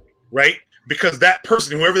us, right? Because that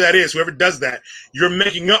person, whoever that is, whoever does that, you're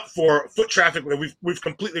making up for foot traffic that we've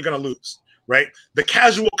completely going to lose, right? The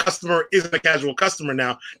casual customer isn't a casual customer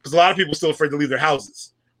now because a lot of people are still afraid to leave their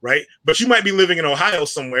houses, right? But you might be living in Ohio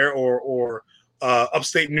somewhere or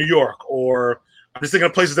upstate New York, or I'm just thinking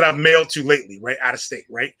of places that I've mailed to lately, right? Out of state,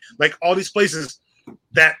 right? Like all these places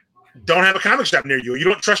that don't have a comic shop near you. You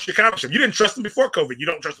don't trust your comic shop. You didn't trust them before COVID. You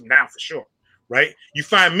don't trust them now for sure, right? You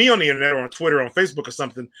find me on the internet or on Twitter or on Facebook or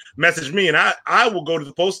something, message me, and I will go to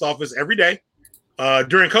the post office every day.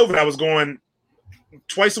 During COVID, I was going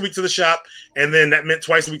twice a week to the shop, and then that meant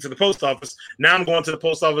twice a week to the post office. Now I'm going to the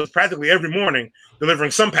post office practically every morning,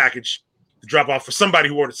 delivering some package to drop off for somebody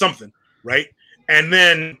who ordered something, right? And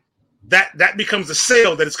then that becomes a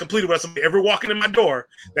sale that is completed with somebody ever walking in my door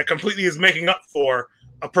that completely is making up for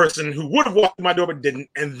a person who would have walked in my door but didn't,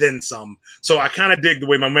 and then some. So I kind of dig the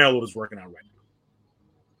way my mail order is working out right now.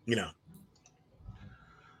 You know.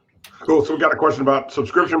 Cool. So we got a question about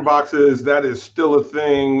subscription boxes. That is still a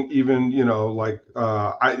thing, even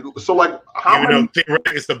how many?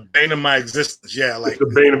 It's the bane of my existence. Yeah, like it's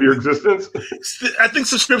the bane of your existence. I think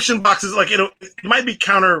subscription boxes, like it might be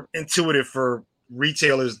counterintuitive for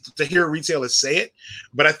retailers to hear retailers say it,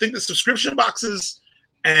 but I think the subscription boxes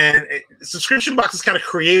kind of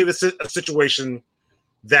created a situation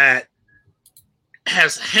that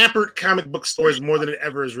has hampered comic book stores more than it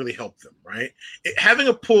ever has really helped them, right? Having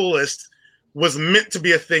a pull list was meant to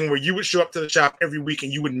be a thing where you would show up to the shop every week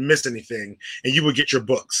and you wouldn't miss anything and you would get your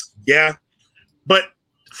books. Yeah. But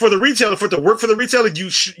for the retailer, for it to work for the retailer,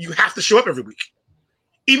 you have to show up every week.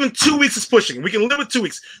 Even 2 weeks is pushing. We can live with 2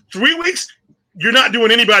 weeks. 3 weeks, you're not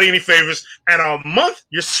doing anybody any favors. And a month,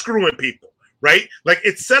 you're screwing people, right? Like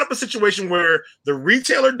it's set up a situation where the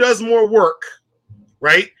retailer does more work,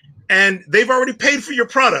 right? And they've already paid for your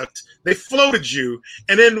product. They floated you.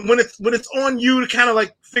 And then when it's on you to kind of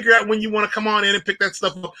like figure out when you want to come on in and pick that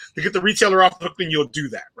stuff up to get the retailer off the hook, then you'll do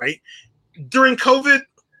that, right? During COVID,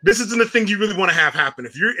 this isn't the thing you really want to have happen.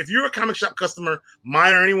 If you're a comic shop customer,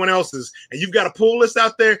 mine or anyone else's, and you've got a pull list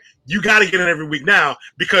out there, you got to get it every week now,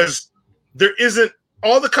 because there isn't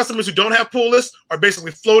all the customers who don't have pull lists are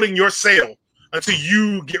basically floating your sale until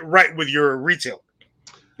you get right with your retailer.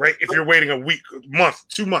 Right, if you're waiting a week, month,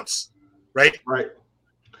 2 months, right? Right.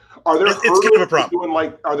 Are there it's kind of a problem.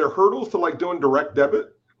 Are there hurdles to like doing direct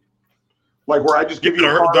debit? Like where I just give you the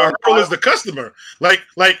hurdle is the customer. Like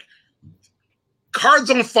cards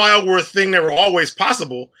on file were a thing that were always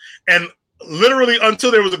possible, and literally until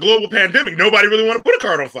there was a global pandemic, nobody really wanted to put a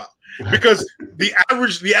card on file because the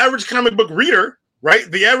average comic book reader.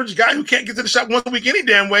 Right, the average guy who can't get to the shop once a week any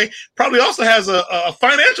damn way probably also has a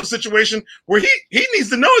financial situation where he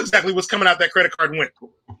needs to know exactly what's coming out that credit card when.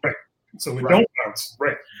 Right. So we don't bounce.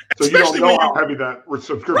 Right. So especially you don't know how heavy that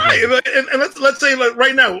subscription. Right, and let's say like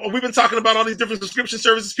right now we've been talking about all these different subscription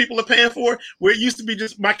services people are paying for. Where it used to be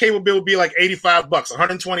just my cable bill would be like $85,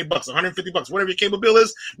 $120, $150, whatever your cable bill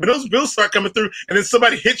is. When those bills start coming through, and then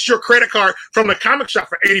somebody hits your credit card from the comic shop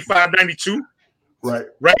for $85.92. Right.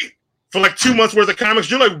 Right. For like 2 months worth of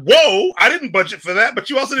comics, you're like, whoa, I didn't budget for that, but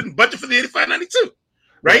you also didn't budget for the $85.92,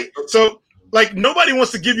 right? So like nobody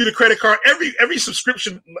wants to give you the credit card. Every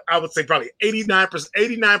subscription, I would say probably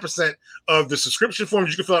 89% of the subscription forms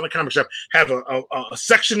you can fill out in a comic shop have a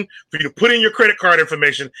section for you to put in your credit card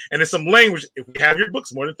information, and there's some language. If we have your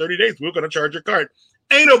books more than 30 days, we're going to charge your card.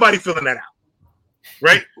 Ain't nobody filling that out,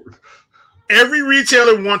 right? Every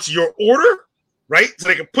retailer wants your order. Right? So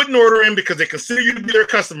they can put an order in because they consider you to be their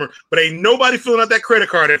customer, but ain't nobody filling out that credit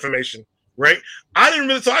card information. Right? I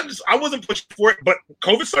wasn't pushing for it, but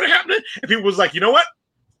COVID started happening and people was like, you know what?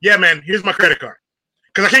 Yeah, man, here's my credit card.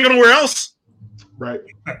 Because I can't go nowhere else. Right.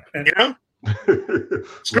 You know?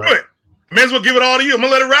 Screw it. May as well give it all to you. I'm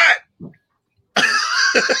gonna let it ride.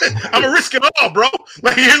 I'm gonna risk it all, bro.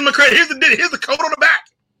 Like here's my credit, here's the code on the back.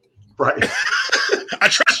 Right. I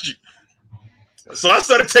trust you. So I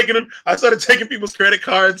started taking people's credit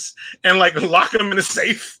cards and like locking them in a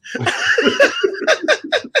safe. And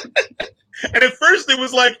at first it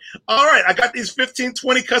was like, all right, I got these 15,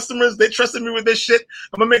 20 customers. They trusted me with this shit.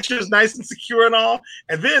 I'm going to make sure it's nice and secure and all.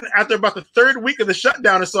 And then after about the third week of the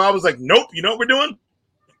shutdown or so, I was like, nope, you know what we're doing?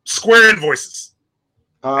 Square invoices.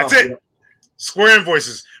 That's it. Yeah. Square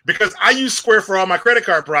invoices. Because I use Square for all my credit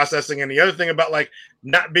card processing. And the other thing about like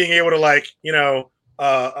not being able to like,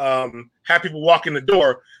 have people walk in the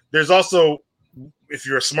door, there's also, if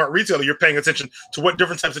you're a smart retailer, you're paying attention to what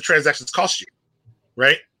different types of transactions cost you,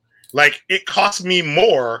 right? Like it costs me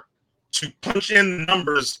more to punch in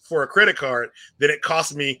numbers for a credit card than it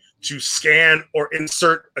costs me to scan or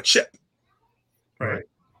insert a chip, right?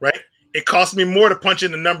 It costs me more to punch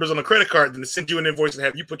in the numbers on a credit card than to send you an invoice and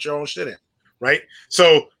have you put your own shit in, right?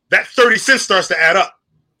 So that 30 cents starts to add up,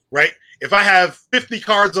 right? If I have 50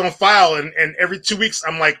 cards on file and every 2 weeks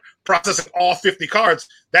I'm like processing all 50 cards,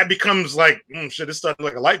 that becomes like, shit, it's starting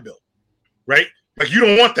like a light bill, right? Like you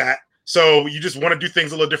don't want that. So you just want to do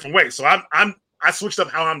things a little different way. So I switched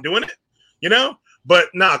up how I'm doing it,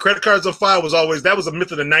 but credit cards on file was a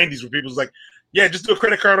myth of the 90s where people was like, yeah, just do a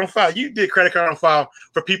credit card on file. You did credit card on file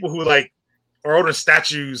for people who like are ordering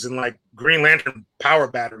statues and like Green Lantern power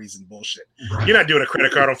batteries and bullshit. Right. You're not doing a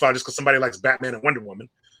credit card on file just because somebody likes Batman and Wonder Woman.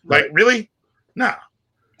 Like, really? Nah.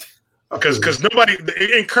 Because nobody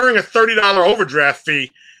incurring a $30 overdraft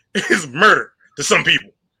fee is murder to some people,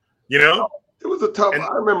 It was a tough.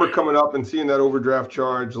 I remember coming up and seeing that overdraft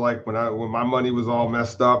charge, like when my money was all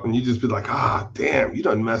messed up, and you just be like, damn, you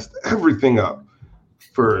done messed everything up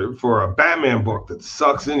for a Batman book that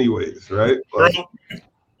sucks anyways, right? Like,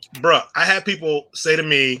 bro, I had people say to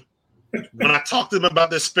me, when I talk to them about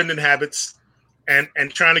their spending habits and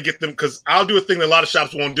trying to get them, because I'll do a thing that a lot of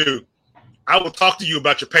shops won't do. I will talk to you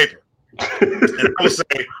about your paper. And I will say,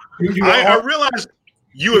 I realize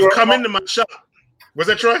you have come into my shop. Was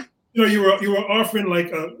that Troy? You were offering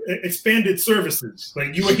like expanded services.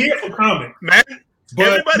 Like you were here for comics. Man,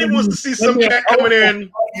 everybody wants to see some cat coming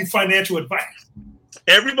in. Financial advice.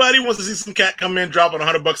 Everybody wants to see some cat come in dropping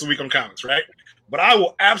 $100 a week on comics, right? But I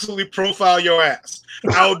will absolutely profile your ass.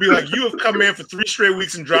 I will be like, you have come in for 3 straight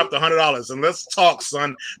weeks and dropped $100, and let's talk,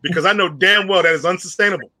 son, because I know damn well that is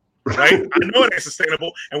unsustainable. Right? I know it ain't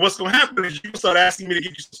sustainable. And what's gonna happen is you start asking me to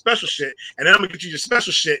get you some special shit, and then I'm gonna get you your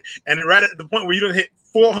special shit, and then right at the point where you don't hit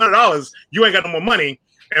 $400, you ain't got no more money,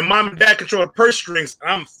 and mom and dad control the purse strings,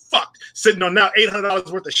 and I'm fucked sitting on now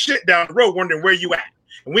 $800 worth of shit down the road wondering where you at.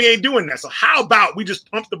 And we ain't doing that. So how about we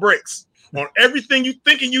just pump the brakes on everything you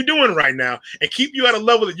thinking you doing right now and keep you at a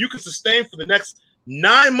level that you can sustain for the next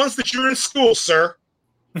 9 months that you're in school, sir.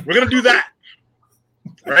 We're gonna do that.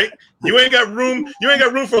 Right? You ain't got room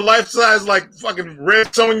for life-size like fucking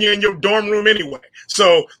Red Sonja in your dorm room anyway.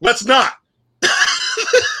 So let's not.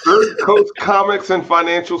 Third Coast Comics and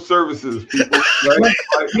Financial Services, people. Right?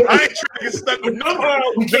 I ain't trying to get stuck with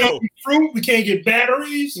we can't get fruit, we can't get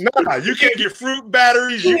batteries. Nah, you can't get fruit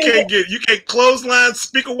batteries, you can't clothesline,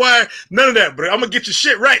 speaker wire, none of that. But I'm gonna get your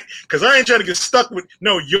shit right because I ain't trying to get stuck with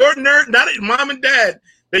your nerd, not mom and dad.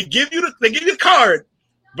 They give you the card.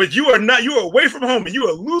 But you are away from home and you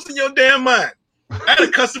are losing your damn mind. I had a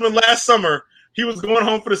customer last summer. He was going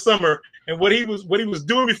home for the summer, and what he was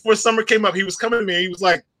doing before summer came up, he was coming to me and he was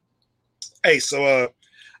like, "Hey, so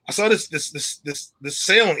I saw this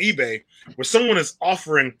sale on eBay where someone is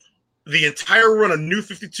offering the entire run of New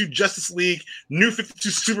 52 Justice League, New 52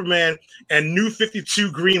 Superman, and New 52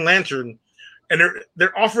 Green Lantern, and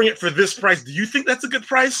they're offering it for this price. Do you think that's a good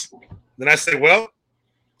price?" Then I said, "Well,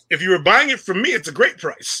 if you were buying it from me, it's a great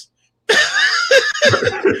price.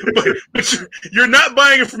 but you're not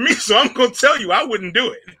buying it from me, so I'm going to tell you I wouldn't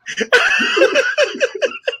do it."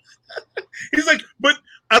 He's like, "But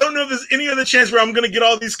I don't know if there's any other chance where I'm going to get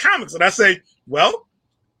all these comics." And I say, "Well,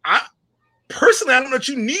 I don't know that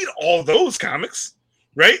you need all those comics,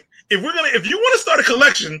 right? If you want to start a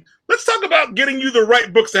collection, let's talk about getting you the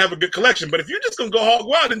right books to have a good collection. But if you're just gonna go hog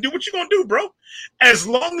wild and do what you're gonna do, bro, as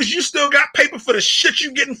long as you still got paper for the shit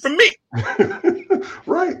you're getting from me."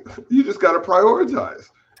 Right. You just gotta prioritize.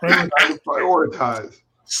 Prioritize.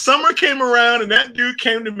 Summer came around and that dude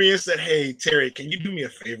came to me and said, "Hey Terry, can you do me a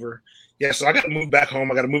favor?" Yeah, so I got to move back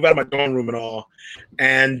home. I got to move out of my dorm room and all.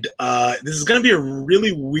 And this is gonna be a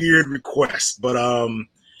really weird request, but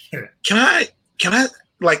can I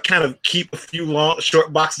like kind of keep a few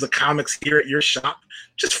short boxes of comics here at your shop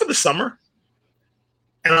just for the summer?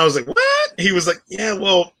 And I was like, "What?" He was like, "Yeah,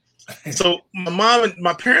 well, so my mom and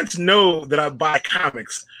my parents know that I buy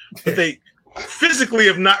comics, but they physically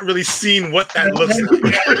have not really seen what that looks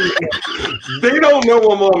like." They don't know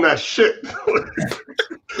I'm on that shit.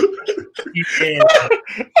 Yeah.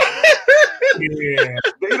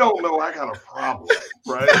 They don't know I got a problem,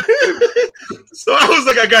 right? So I was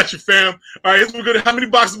like, "I got you, fam. All right, we're good. How many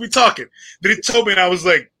boxes are we talking?" Then he told me, and I was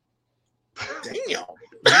like, "Damn,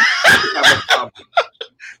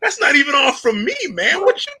 that's not even all from me, man.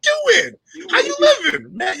 What you doing? How you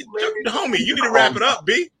living, man? Homie, you need to wrap it up,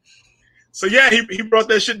 B." So yeah, he brought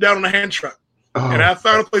that shit down on the hand truck, and I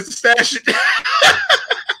found a place to stash it.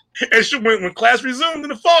 And when class resumed in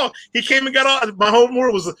the fall, he came and got all. My whole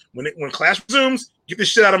word was when class resumes, get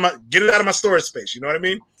it out of my storage space. You know what I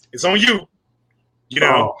mean? It's on you. You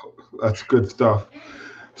know. Oh, that's good stuff.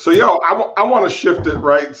 So I want to shift it,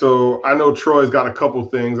 right? So I know Troy's got a couple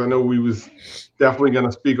things. I know we was definitely going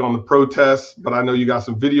to speak on the protests, but I know you got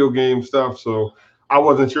some video game stuff. So I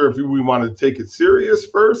wasn't sure if we wanted to take it serious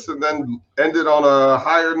first and then end it on a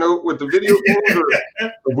higher note with the video games, or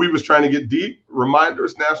if we was trying to get deep.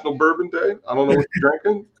 Reminders, National Bourbon Day. I don't know what you're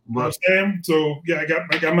drinking, but so yeah,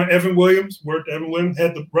 I got my Evan Williams. Worked Evan Williams,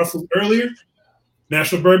 had the Russell earlier.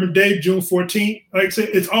 National Bourbon Day, June 14th. Like I said,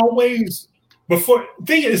 it's always before.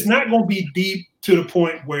 Thing is, it's not going to be deep to the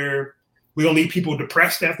point where we're gonna leave people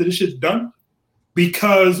depressed after this shit's done.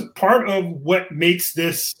 Because part of what makes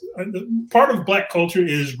this, part of Black culture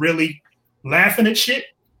is really laughing at shit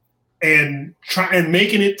and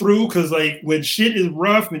making it through. Because like when shit is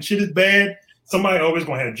rough, when shit is bad, somebody always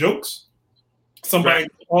gonna have jokes. Somebody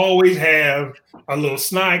always have a little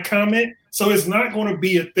snide comment. So it's not going to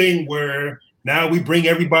be a thing where now we bring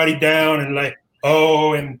everybody down and like,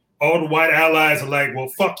 oh, and all the white allies are like, well,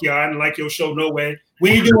 fuck y'all, I didn't like your show, no way.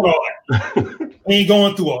 We ain't doing all that. We ain't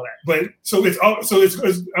going through all that. But so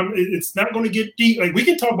it's not going to get deep. Like we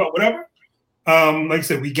can talk about whatever, Like I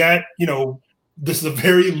said, we got, this is a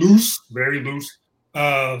very loose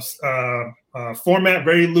format,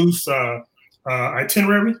 very loose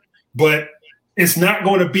itinerary, but it's not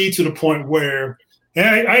going to be to the point where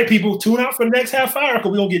I had people tune out for the next half hour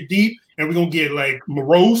because we're going to get deep and we're going to get like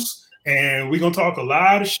morose and we're going to talk a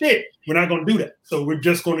lot of shit. We're not going to do that. So we're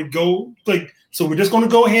just going to go we're just going to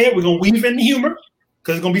go ahead. We're going to weave in the humor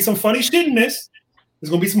because there's going to be some funny shit in this. There's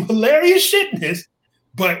going to be some hilarious shit in this,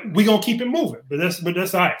 but we're going to keep it moving. But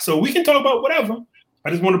that's all right. So we can talk about whatever. I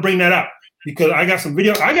just want to bring that out because I got some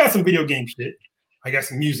video game shit. I got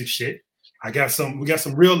some music shit. we got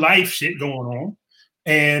some real life shit going on,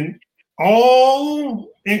 and all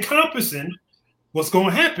encompassing what's going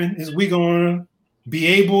to happen is we're going to be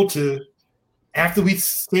able to, after we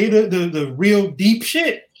say the real deep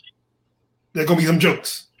shit, there's going to be some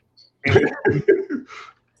jokes.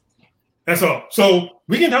 That's all. So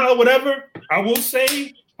we can talk whatever. I will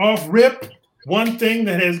say off rip, one thing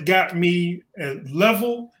that has got me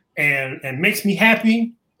level and makes me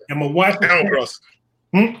happy, and my wife. Animal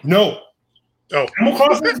Crossing. No. Oh. Animal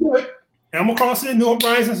Crossing is good. Animal Crossing and New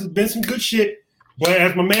Horizons has been some good shit. But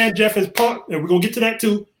as my man Jeff has talked, and we're going to get to that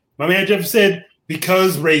too, my man Jeff said,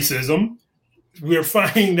 because racism, we're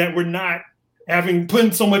finding that we're not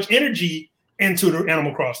putting so much energy into the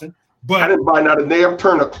Animal Crossing. But I didn't buy not a damn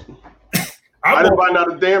turnip. I didn't buy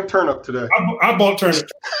not a damn turnip today. I bought turnips.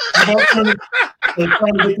 Trying to get this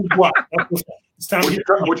guap. It's time to get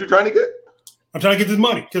what you trying to get? I'm trying to get this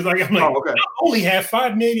money because I'm like, okay. I only have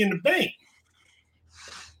 $5 million in the bank.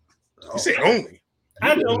 You say only?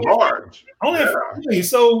 I know. Large. Only have $5 million.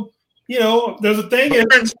 So, there's a thing.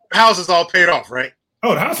 The house is all paid off, right?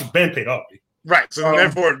 Oh, the house has been paid off. Right. So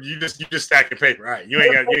therefore, you just stack your paper. Right. You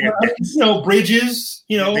ain't got bridges.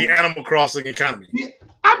 The Animal Crossing economy. Yeah,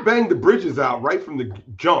 I banged the bridges out right from the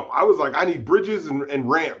jump. I was like, I need bridges and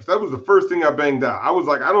ramps. That was the first thing I banged out. I was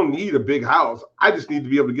like, I don't need a big house. I just need to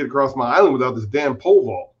be able to get across my island without this damn pole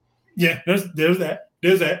vault. Yeah, there's that.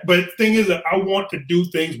 There's that. But the thing is that I want to do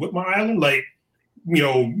things with my island, like,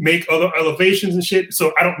 make other elevations and shit.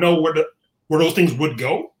 So I don't know where those things would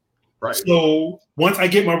go. Right. So once I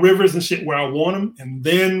get my rivers and shit where I want them, and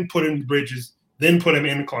then put in bridges, then put them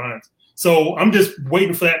in inclines. So I'm just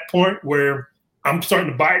waiting for that point where I'm starting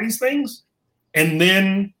to buy these things, and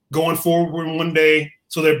then going forward one day,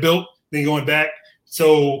 so they're built, then going back.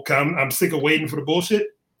 So I'm sick of waiting for the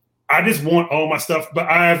bullshit. I just want all my stuff, but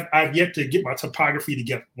I've yet to get my topography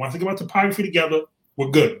together. Once I get my topography together, we're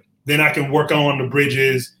good. Then I can work on the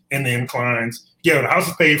bridges and the inclines. Yeah, the house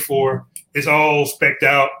is paid for. It's all specced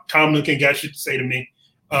out. Tom Nook ain't got shit to say to me.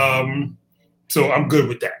 So I'm good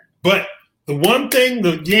with that. But the one thing,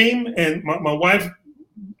 the game, and my wife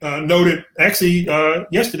noted actually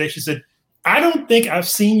yesterday, she said, I don't think I've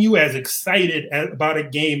seen you as excited about a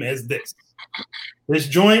game as this. This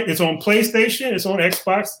joint, it's on PlayStation, it's on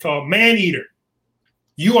Xbox, it's called Maneater.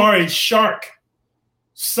 You are a shark.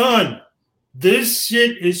 Son, this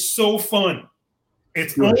shit is so fun.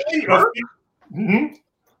 It's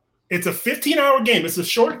it's a 15-hour game. It's a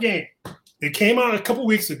short game. It came out a couple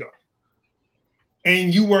weeks ago.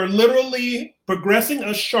 And you were literally progressing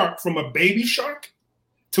a shark from a baby shark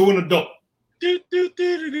to an adult. And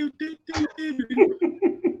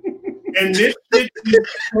this shit is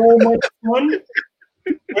so much fun.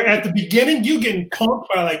 At the beginning, you getting punked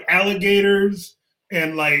by like alligators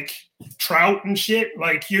and like trout and shit.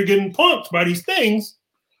 Like you're getting punked by these things.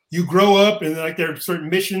 You grow up and like there are certain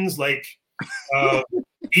missions like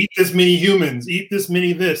eat this many humans, eat this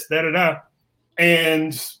many this, da-da-da.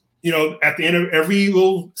 And, at the end of every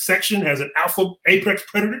little section has an alpha apex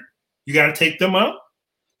predator. You got to take them out.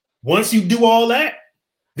 Once you do all that,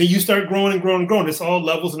 then you start growing and growing and growing. It's all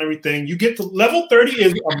levels and everything. You get to level 30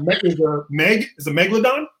 is a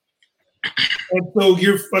megalodon. And so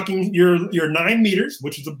you're 9 meters,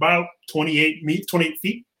 which is about 28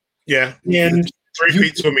 feet. Yeah. And 3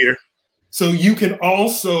 feet to a meter. So you can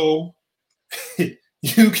also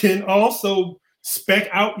spec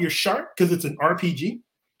out your shark because it's an RPG.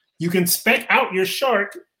 You can spec out your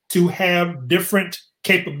shark to have different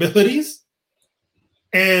capabilities.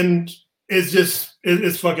 And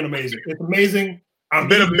it's fucking amazing. It's amazing. A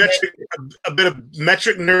bit of metric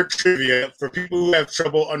nerd trivia for people who have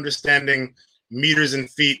trouble understanding meters and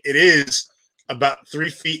feet. It is about 3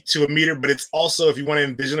 feet to a meter, but it's also, if you want to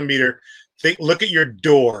envision a meter, look at your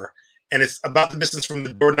door, and it's about the distance from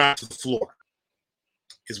the doorknob to the floor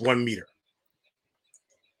is 1 meter.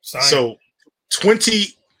 Science.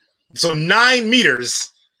 So 9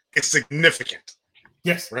 meters is significant.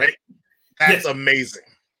 Yes. Right? That's amazing.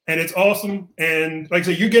 And it's awesome. And like I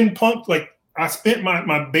said, you're getting pumped. Like I spent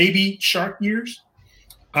my baby shark years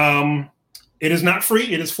It is not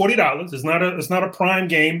free. It is $40. It's not a Prime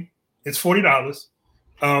game. It's $40.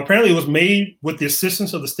 Apparently, it was made with the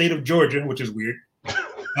assistance of the state of Georgia, which is weird.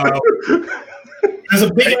 There's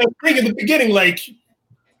a big thing in the beginning, like,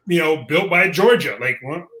 built by Georgia. Like,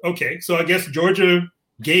 well, okay, so I guess Georgia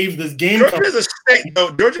gave this game. Georgia's a state,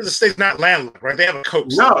 though. Georgia's a state not landlocked, right? They have a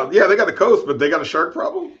coast. No, yeah, they got a coast, but they got a shark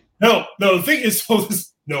problem. No. The thing is,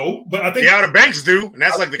 no, but I think the Outer Banks do, and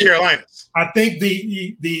that's like the Carolinas. I think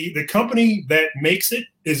the company that makes it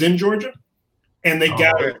is in Georgia, and they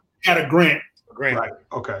got a grant. Right.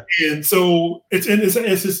 Okay. And so it's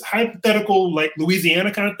this hypothetical like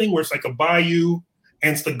Louisiana kind of thing where it's like a bayou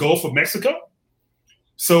and it's the Gulf of Mexico.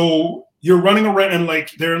 So you're running around and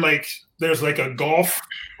there's like a golf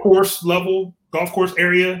course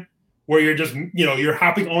area where you're just you're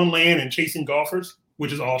hopping on land and chasing golfers,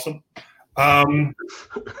 which is awesome. My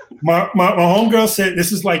homegirl said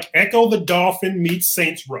this is like Echo the Dolphin meets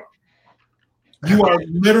Saints Row. You are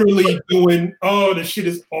literally doing, this shit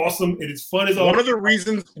is awesome. It is fun as all. One of the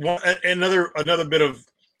reasons, another bit of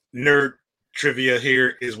nerd trivia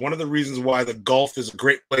here is one of the reasons why the Gulf is a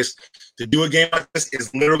great place to do a game like this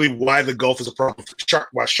is literally why the Gulf is a problem for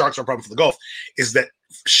why sharks are a problem for the Gulf is that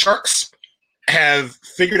sharks have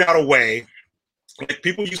figured out a way. Like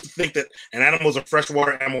people used to think that an animal is a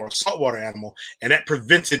freshwater animal or a saltwater animal, and that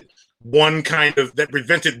prevented one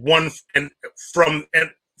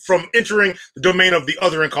from entering the domain of the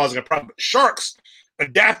other and causing a problem. But sharks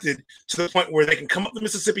adapted to the point where they can come up the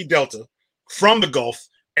Mississippi Delta from the Gulf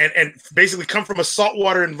and basically come from a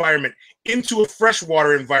saltwater environment into a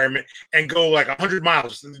freshwater environment and go like 100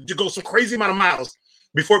 miles, to go some crazy amount of miles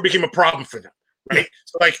before it became a problem for them, right?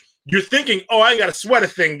 So like you're thinking, I got to sweat a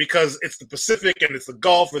thing because it's the Pacific and it's the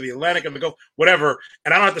Gulf or the Atlantic and the Gulf, whatever,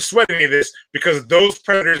 and I don't have to sweat any of this because those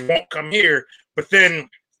predators won't come here. But then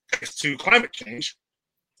thanks to climate change,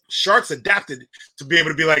 sharks adapted to be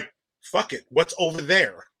able to be like, fuck it, what's over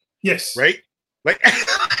there? Yes. Right? Like,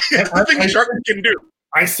 I think a shark can do.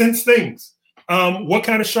 I sense things. What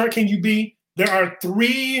kind of shark can you be? There are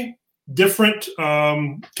 3 different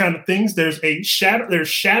kind of things. There's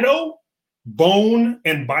shadow, bone,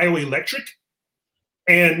 and bioelectric.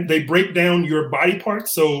 And they break down your body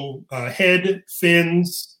parts. So head,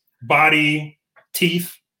 fins, body,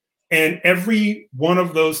 teeth. And every one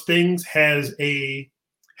of those things has a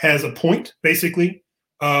point, basically.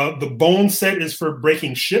 The bone set is for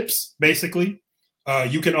breaking ships, basically.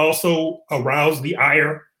 You can also arouse the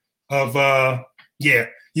ire of the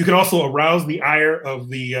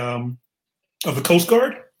Coast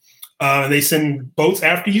Guard. They send boats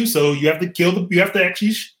after you, so you have to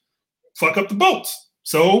actually fuck up the boats.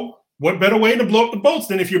 So what better way to blow up the boats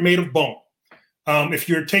than if you're made of bone? If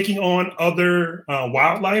you're taking on other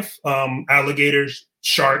wildlife, alligators,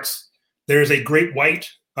 sharks, there's a great white,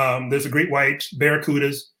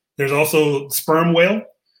 barracudas. There's also sperm whale.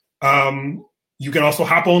 You can also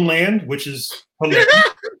hop on land, which is hilarious.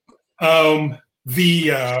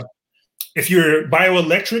 If you're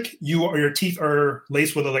bioelectric, your teeth are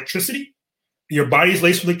laced with electricity. Your body's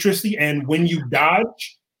laced with electricity, and when you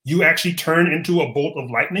dodge, you actually turn into a bolt of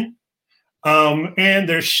lightning. And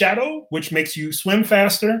there's shadow, which makes you swim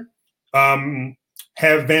faster.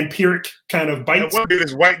 Have vampiric kind of bites. That one dude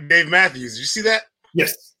is White Dave Matthews. You see that?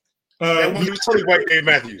 Yes. That one dude is totally White Dave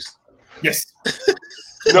Matthews. Yes.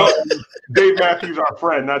 No, Dave Matthews, our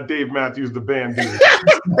friend, not Dave Matthews, the band dude.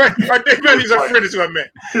 Right, Dave Matthews, our friend, is who I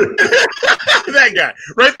meant. That guy,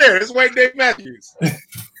 right there. It's White Dave Matthews.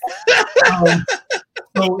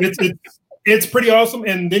 So it's pretty awesome,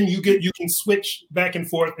 and then you can switch back and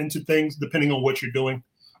forth into things depending on what you're doing.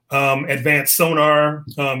 Advanced sonar,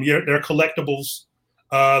 there are collectibles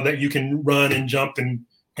that you can run and jump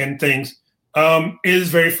and things. It is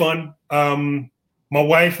very fun. My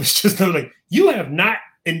wife was just like, "You have not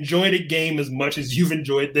enjoyed a game as much as you've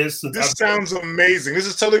enjoyed this." This sounds amazing. This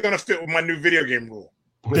is totally going to fit with my new video game rule.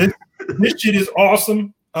 This shit is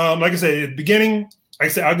awesome. Like I said, at the beginning, I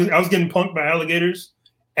was getting punked by alligators.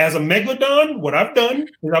 As a megalodon, what I've done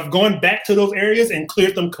is I've gone back to those areas and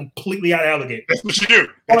cleared them completely out of alligators. That's what you do.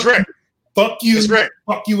 That's right. Fuck you. That's right.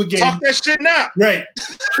 Fuck you again. Talk that shit now. Right.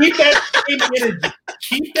 Keep that same energy.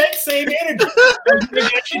 Keep that same energy.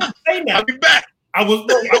 I'll be back. I was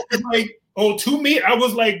like 2 meters. I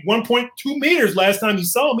was like 1.2 meters last time you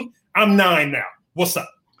saw me. I'm 9 now. What's up?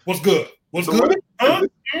 What's good? What's So good? what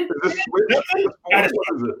is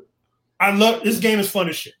it? I love this game. Is fun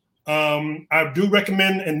as shit. I do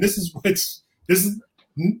recommend, and this has been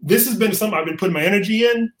something I've been putting my energy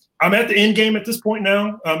in. I'm at the end game at this point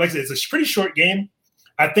now. Like I said, it's a pretty short game.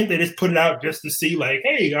 I think they just put it out just to see, like,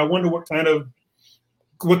 hey, I wonder what kind of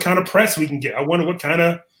press we can get. I wonder what kind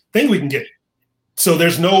of thing we can get. So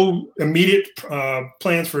there's no immediate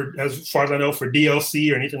plans for, as far as I know, for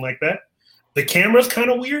DLC or anything like that. The camera's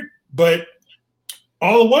kind of weird, but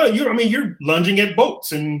all the while you're lunging at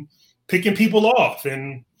boats and picking people off,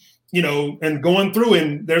 and and going through.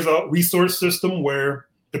 And there's a resource system where,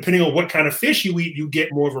 depending on what kind of fish you eat, you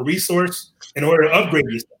get more of a resource in order to upgrade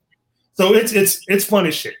yourself. So it's fun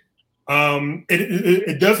as shit.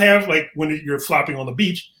 It does have, like, when you're flopping on the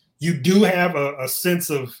beach, you do have a sense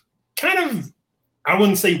of kind of, I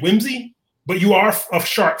wouldn't say whimsy, but you are a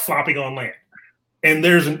shark flopping on land. And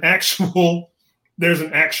there's an actual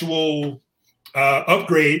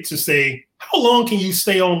upgrade to say, how long can you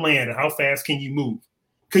stay on land and how fast can you move?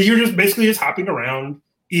 Because you're just hopping around,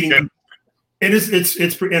 eating. Yeah. And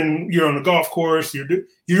and you're on the golf course, you're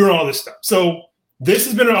doing all this stuff. So this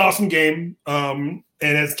has been an awesome game. And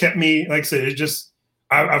it's kept me, like I said, it's just,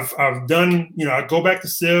 I've done, I go back to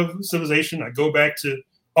Civilization, I go back to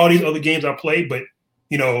all these other games I play, but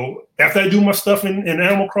after I do my stuff in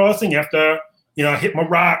Animal Crossing, after I hit my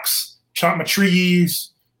rocks, chop my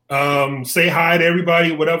trees, say hi to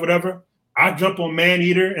everybody, whatever, I jump on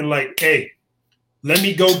Maneater and like, hey, let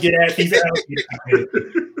me go get at these alligators.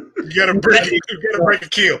 You gotta break a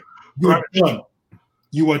kill.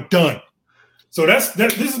 You are done. So this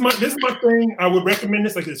is my thing. I would recommend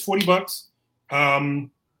this. Like, it's $40.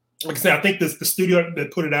 Like I said, I think the studio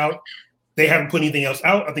that put it out, they haven't put anything else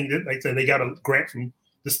out. I think like I said, they got a grant from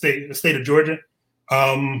the state of Georgia.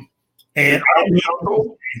 And I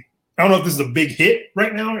don't know if this is a big hit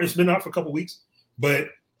right now. It's been out for a couple of weeks, but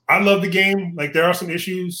I love the game. Like, there are some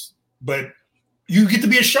issues, but you get to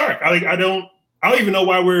be a shark. I don't even know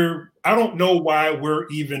why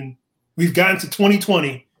we've gotten to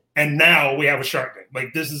 2020 and now we have a shark game.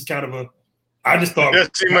 Like, this is kind of I just thought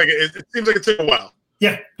it seems like it took a while.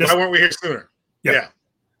 Yeah. Why weren't we here sooner? Yeah.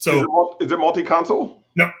 So is it multi-console?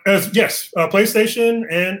 No. Yes. PlayStation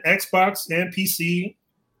and Xbox and PC,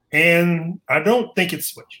 and I don't think it's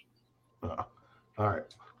Switch. All right.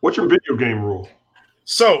 What's your video game rule?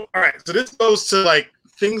 So, all right. So this goes to like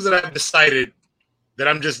things that I've decided that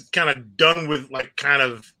I'm just kind of done with, like, kind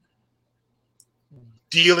of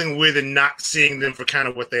dealing with and not seeing them for kind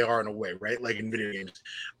of what they are in a way, right? Like in video games.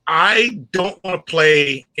 I don't want to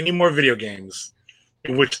play any more video games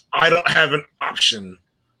in which I don't have an option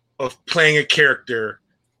of playing a character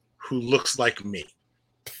who looks like me.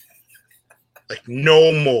 Like,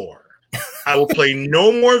 no more. I will play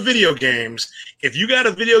no more video games. If you got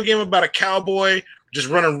a video game about a cowboy just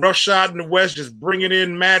running roughshod in the West, just bringing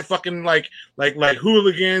in mad fucking like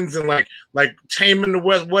hooligans and like taming the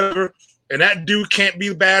West, whatever, and that dude can't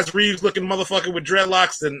be Baz Reeves looking motherfucker with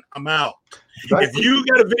dreadlocks, then I'm out. If you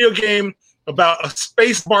got a video game about a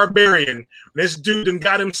space barbarian, this dude done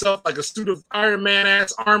got himself like a suit of Iron Man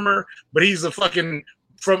ass armor, but he's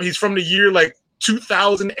he's from the year like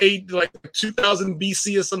 2008, like 2000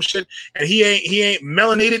 BC or some shit, and he ain't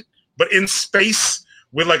melanated, but in space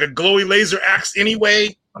with like a glowy laser axe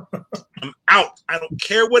anyway, I'm out. I don't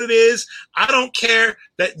care what it is. I don't care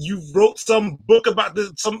that you wrote some book about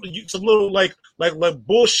this, some little like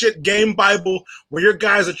bullshit game Bible where your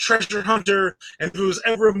guy's a treasure hunter, and if it was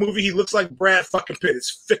ever a movie, he looks like Brad fucking Pitt.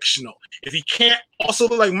 It's fictional. If he can't also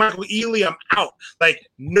look like Michael Ealy, I'm out. Like,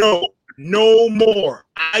 no more.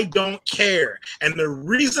 I don't care. And the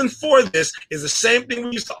reason for this is the same thing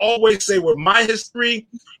we used to always say, where my history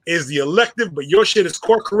is the elective, but your shit is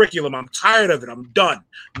core curriculum. I'm tired of it. I'm done.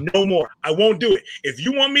 No more. I won't do it. If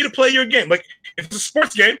you want me to play your game, like if it's a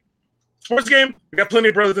sports game, we got plenty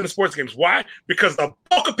of brothers in the sports games. Why? Because the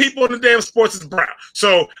bulk of people in the damn sports is brown.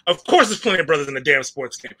 So, of course, there's plenty of brothers in the damn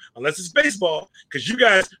sports game. Unless it's baseball, because you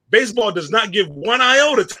guys, baseball does not give one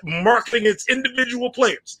iota to marketing its individual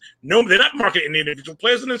players. No, they're not marketing the individual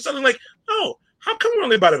players. And then suddenly like, oh, how come we're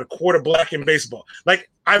only about a quarter black in baseball? Like,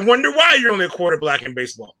 I wonder why you're only a quarter black in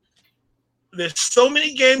baseball. There's so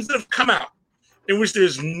many games that have come out in which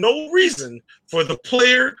there's no reason for the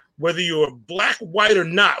player, whether you're black, white, or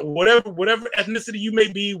not, whatever ethnicity you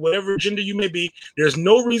may be, whatever gender you may be, there's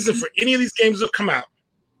no reason for any of these games to come out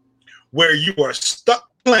where you are stuck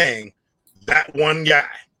playing that one guy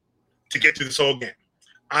to get through this whole game.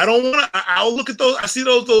 I don't want to. I'll look at those. I see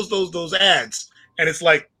those ads, and it's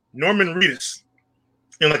like Norman Reedus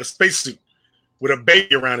in like a spacesuit with a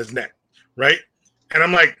baby around his neck, right? And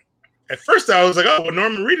I'm like, at first I was like, oh, well,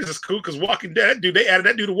 Norman Reedus is cool because Walking Dead, dude, they added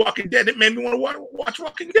that dude to Walking Dead. It made me want to watch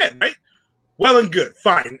Walking Dead, right? Well and good,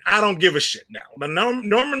 fine. I don't give a shit now. But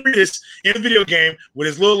Norman Reedus in a video game with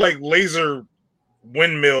his little like laser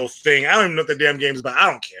windmill thing. I don't even know what the damn game is about.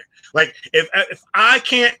 I don't care. Like if I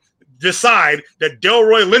can't decide that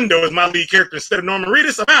Delroy Lindo is my lead character instead of Norman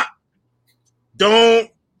Reedus, I'm out.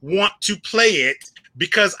 Don't want to play it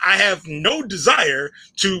because I have no desire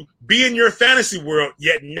to be in your fantasy world,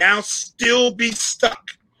 yet now still be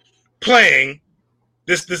stuck playing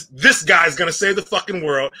this guy's gonna save the fucking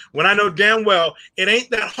world when I know damn well it ain't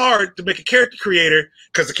that hard to make a character creator,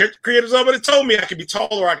 because the character creator's already told me I can be tall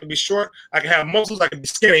or I can be short, I can have muscles, I can be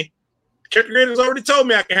skinny. The character creator's already told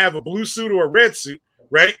me I can have a blue suit or a red suit,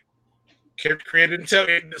 right? Character creator didn't tell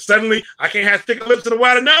me suddenly I can't have thicker lips and a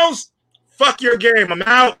wider nose. Fuck your game, I'm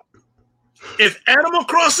out. If Animal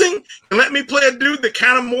Crossing can let me play a dude that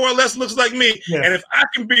kind of more or less looks like me, and if I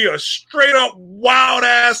can be a straight up wild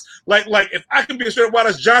ass, like if I can be a straight up wild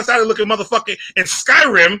ass John Snyder looking motherfucker in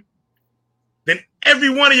Skyrim, then every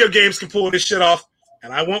one of your games can pull this shit off,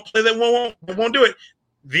 and I won't play that one. I won't do it.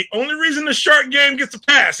 The only reason the shark game gets a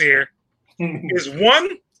pass here is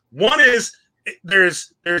one is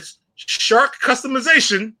there's shark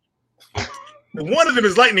customization. One of them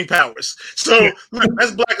is lightning powers. So look,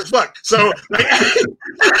 that's black as fuck. So like,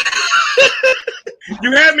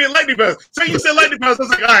 you had me at lightning powers. So you said lightning powers. I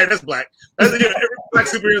was like, all right, that's black. That's, every black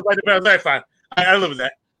superhero is lightning powers. That's fine. I live with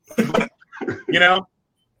that. You know?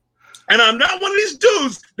 And I'm not one of these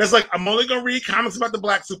dudes that's like, I'm only going to read comics about the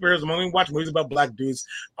black superheroes. I'm only going to watch movies about black dudes.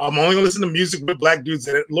 I'm only going to listen to music with black dudes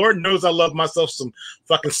in it. Lord knows I love myself some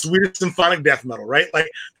fucking Swedish symphonic death metal, right? Like,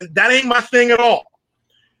 that ain't my thing at all.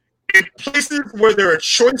 In places where there are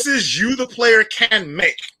choices you, the player, can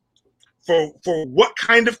make for what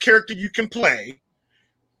kind of character you can play,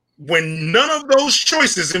 when none of those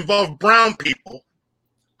choices involve brown people,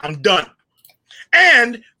 I'm done.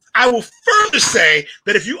 And I will further say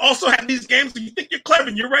that if you also have these games where you think you're clever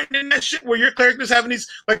and you're writing in that shit where your character's having these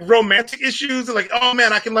like romantic issues and like, oh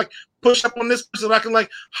man, I can like push up on this person, I can like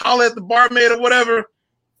holler at the barmaid or whatever,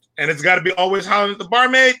 and it's got to be always hollering at the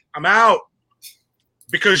barmaid, I'm out.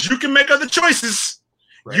 Because you can make other choices.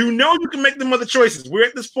 Right. You know you can make them other choices. We're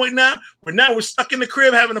at this point now where we're stuck in the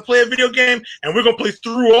crib having to play a video game, and we're going to play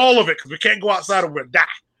through all of it because we can't go outside or we'll die,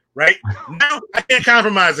 right? Now I can't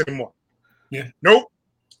compromise anymore. Yeah. Nope.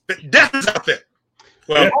 Death is out there.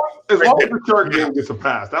 Well, as long as the shark game gets a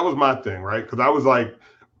pass, that was my thing, right? Because I was like,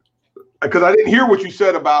 because I didn't hear what you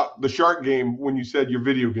said about the shark game when you said your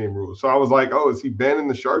video game rules. So I was like, oh, is he banning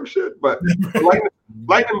the shark shit? But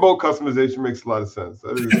lightning bolt customization makes a lot of sense.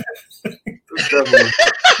 That is,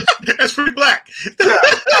 that's pretty black. Yeah,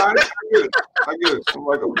 I get it. I'm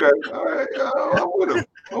like, okay, all right, I'm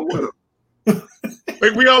with him.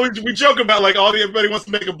 Like we joke about like everybody wants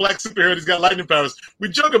to make a black superhero who's got lightning powers. We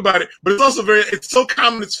joke about it, but it's also it's so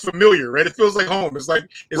common, it's familiar, right? It feels like home. It's like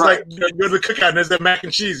like you go to the cookout and there's that mac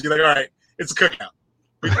and cheese. You're like, all right, it's a cookout.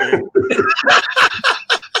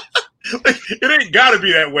 Like, it ain't gotta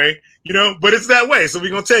be that way, you know, but it's that way, so we're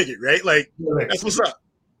gonna take it, right? Like that's what's up,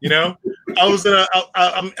 you know.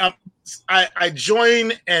 I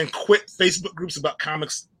join and quit Facebook groups about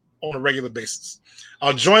comics on a regular basis.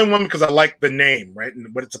 I'll join one because I like the name, right,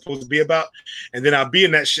 and what it's supposed to be about, and then I'll be in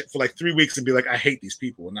that shit for like 3 weeks and be like, I hate these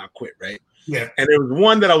people, and I'll quit, right? Yeah. And there was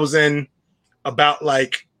one that I was in about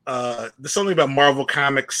like there's something about Marvel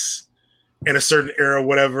comics in a certain era, or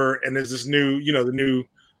whatever, and there's this new, you know, the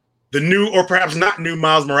new or perhaps not new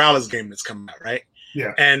Miles Morales game that's coming out, right?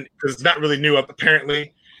 Yeah. And because it's not really new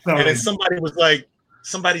apparently, and then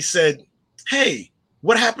somebody said, hey,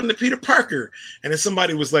 what happened to Peter Parker? And then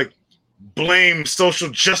somebody was like, blame social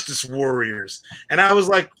justice warriors. And I was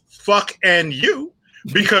like, fuck and you,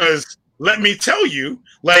 because let me tell you,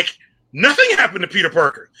 like, nothing happened to Peter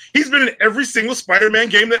Parker. He's been in every single Spider-Man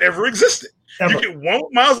game that ever existed. You get one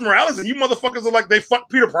with Miles Morales and you motherfuckers are like, they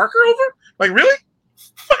fucked Peter Parker over? Like, really?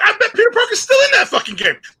 Fuck, I bet Peter Parker's still in that fucking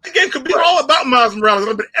game. The game could be all about Miles Morales,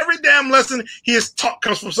 but every damn lesson he has taught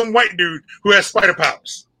comes from some white dude who has spider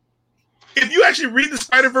powers. If you actually read the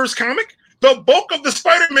Spider-Verse comic, the bulk of the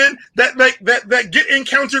Spider-Men that get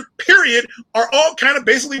encountered, period, are all kind of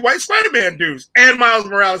basically white Spider-Man dudes, and Miles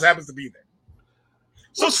Morales happens to be there.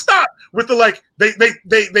 So stop with the like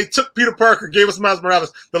they took Peter Parker, gave us Miles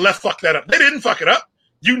Morales. The left fucked that up. They didn't fuck it up.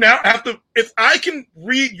 You now have to. If I can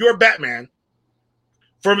read your Batman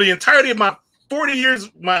for the entirety of my 40 years,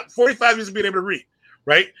 my 45 years of being able to read,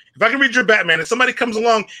 right? If I can read your Batman and somebody comes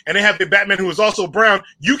along and they have the Batman who is also brown,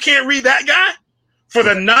 you can't read that guy? For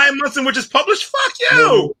the 9 months in which it's published, fuck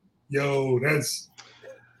you. Yo, that's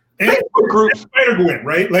Spider-Gwen,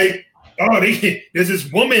 right? Like, there's this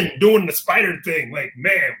woman doing the spider thing. Like,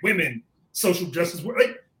 man, women, social justice.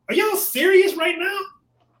 Like, are y'all serious right now?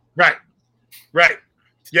 Right.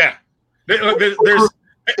 Yeah. There's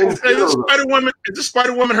Spider-Woman. The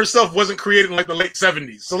Spider-Woman herself wasn't created in like the late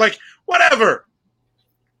 70s. So, like, whatever.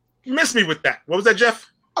 You missed me with that. What was that, Jeff?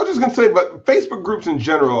 I was just gonna say, but Facebook groups in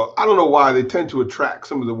general, I don't know why they tend to attract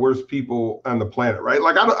some of the worst people on the planet, right?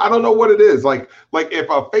 Like I don't know what it is. Like if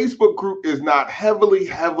a Facebook group is not heavily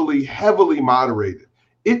moderated,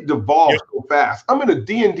 it devolves so fast. I'm in a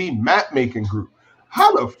D&D map making group.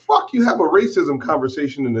 How the fuck you have a racism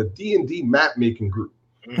conversation in a D&D map making group?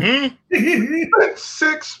 Mm-hmm. Spent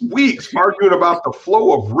 6 weeks arguing about the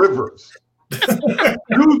flow of rivers.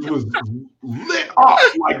 Dude was lit up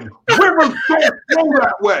like rivers don't flow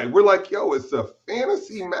that way. We're like, yo, it's a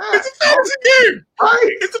fantasy map. It's a fantasy game,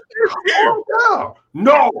 right? It's a fantasy game.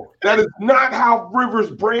 No, that is not how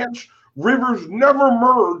rivers branch. Rivers never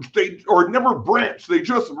merge. They never branch. They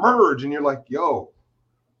just merge, and you're like, yo,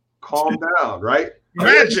 calm down, right?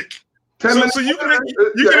 Magic. So you can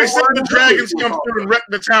accept the dragons come through and wreck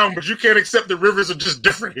the town, but you can't accept the rivers are just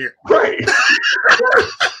different here. Right.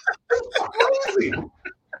 It's crazy.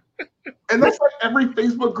 And that's like every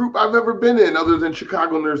Facebook group I've ever been in other than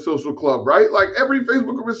Chicago Nerd Social Club, right? Like every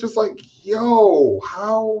Facebook group is just like, yo,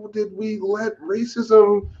 how did we let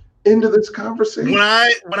racism into this conversation? When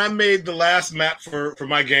I made the last map for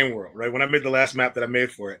my game world, right? When I made the last map that I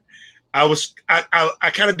made for it, I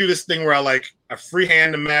kind of do this thing where I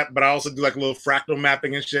freehand the map, but I also do like a little fractal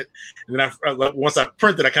mapping and shit. And then once I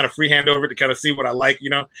print it, I kind of freehand over it to kind of see what I like, you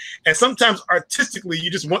know. And sometimes artistically,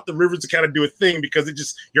 you just want the rivers to kind of do a thing because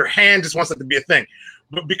your hand just wants it to be a thing.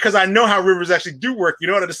 But because I know how rivers actually do work, you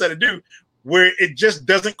know what I decided to do? Where it just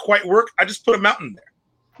doesn't quite work, I just put a mountain there.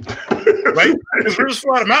 Right? Because rivers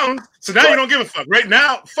flow out of mountains, so now you don't give a fuck. Right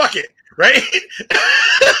now, fuck it. Right?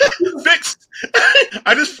 Fixed.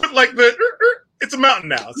 I just put like it's a mountain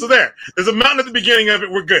now. So there's a mountain at the beginning of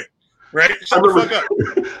it. We're good. Right? Shut the fuck up.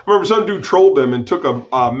 I remember some dude trolled them and took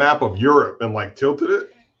a map of Europe and like tilted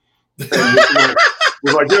it. And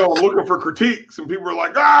was like, yo, I'm looking for critiques. And people were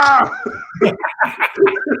like, ah!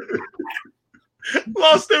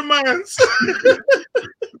 Lost their minds.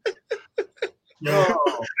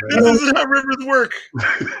 This is how rivers work.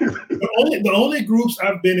 The only groups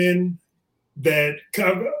I've been in that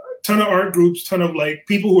ton of art groups, ton of like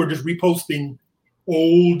people who are just reposting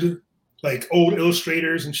old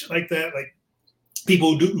illustrators and shit like that, like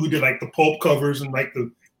people who did like the pulp covers in like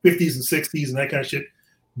the 50s and 60s and that kind of shit.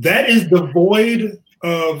 That is devoid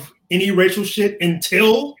of any racial shit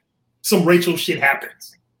until some racial shit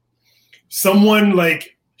happens. Someone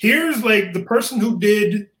like, here's like the person who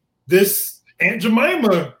did this Aunt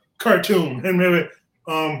Jemima cartoon,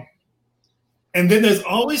 and then there's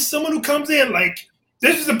always someone who comes in like,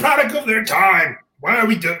 this is a product of their time. Why are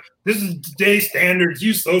we doing this? Is today's standards,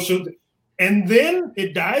 use social, and then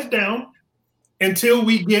it dies down until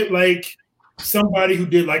we get like somebody who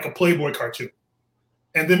did like a Playboy cartoon,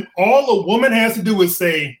 and then all a woman has to do is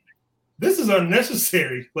say, this is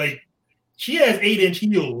unnecessary. Like, she has 8-inch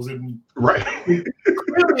heels and right,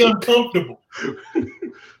 really uncomfortable.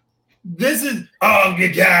 This is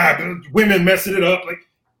women messing it up, like,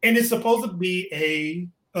 and it's supposed to be a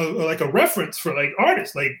reference for like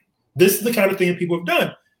artists. Like, this is the kind of thing that people have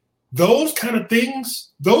done. Those kind of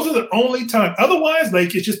things, those are the only time. Otherwise,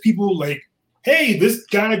 like, it's just people like, hey, this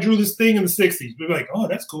guy drew this thing in the 60s. They're like, oh,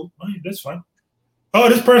 that's cool. Oh, yeah, that's fine. Oh,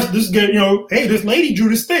 this guy, hey, this lady drew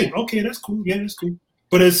this thing. Okay, that's cool. Yeah, that's cool.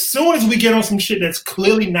 But as soon as we get on some shit that's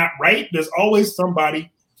clearly not right, there's always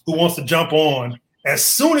somebody who wants to jump on. As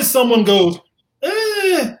soon as someone goes,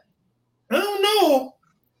 I don't know,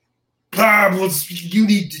 Bob, you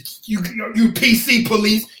PC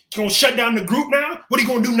police, you gonna shut down the group now? What are you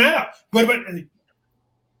gonna do now? But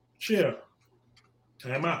chill,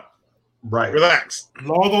 time out, right? Relax,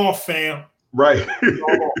 log off, fam. Right,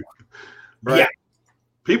 right. Yeah.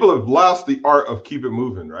 People have lost the art of keep it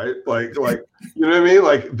moving, right? Like you know what I mean?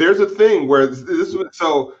 Like, there's a thing where this.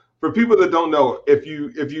 So for people that don't know, if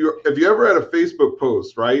you ever had a Facebook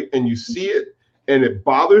post, right, and you see it and it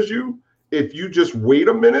bothers you, if you just wait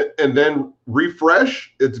a minute and then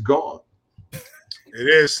refresh, it's gone. It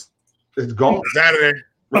is. It's gone. It's out of there.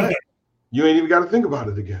 Right. You ain't even got to think about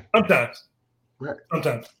it again. Sometimes. Right.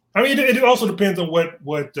 Sometimes. I mean, it also depends on what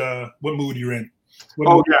mood you're in.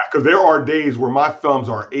 Yeah, because there are days where my thumbs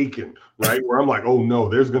are aching, right? Where I'm like, oh no,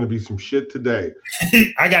 there's going to be some shit today.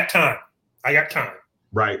 I got time.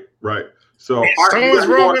 Right. So someone's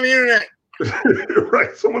wrong on the internet.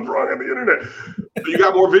 Right, someone's wrong on the internet. You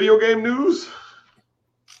got more video game news?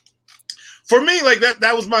 For me, like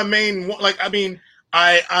that was my main one. Like, I mean,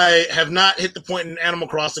 I have not hit the point in Animal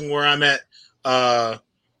Crossing where I'm at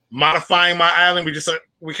modifying my island.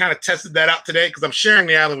 We kind of tested that out today because I'm sharing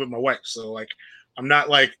the island with my wife. So like, I'm not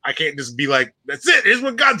like, I can't just be like, that's it. Here's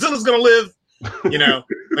where Godzilla's gonna live. You know,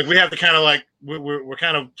 like we have to kind of like we're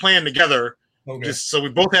kind of playing together Okay. Just so we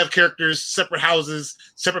both have characters, separate houses,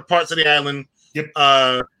 separate parts of the island.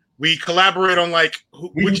 Yep. We collaborate on like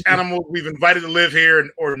which animal we've invited to live here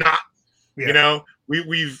or not. Yeah. You know,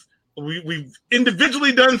 we've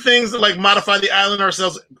individually done things that like modify the island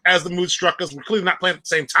ourselves as the mood struck us. We're clearly not playing at the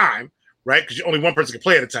same time, right? Because only one person can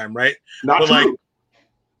play at a time, right? Not true.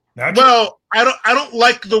 I don't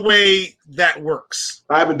like the way that works.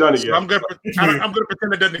 I haven't done it yet. I'm gonna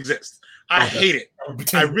pretend it doesn't exist. I hate it.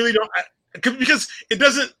 I really don't, because it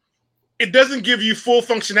doesn't give you full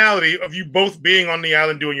functionality of you both being on the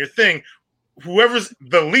island doing your thing. Whoever's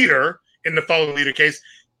the leader in the follow the leader case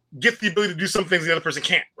gets the ability to do some things the other person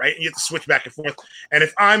can't, right? And you have to switch back and forth. And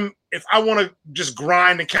if I want to just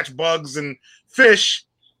grind and catch bugs and fish,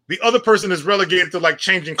 the other person is relegated to like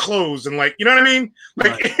changing clothes and like, you know what I mean?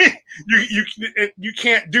 Like right. you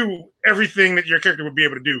can't do everything that your character would be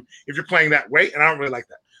able to do if you're playing that way. And I don't really like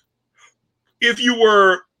that. If you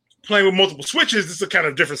were playing with multiple switches, this is a kind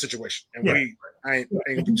of different situation. And I ain't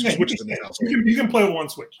gonna do switches in the house. You can play with one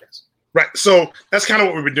switch, yes. Right. So that's kind of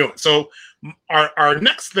what we've been doing. So our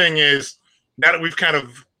next thing is, now that we've kind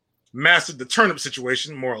of mastered the turnip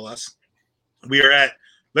situation, more or less, we are at,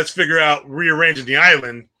 let's figure out rearranging the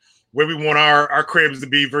island where we want our cribs to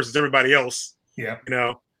be versus everybody else. Yeah. You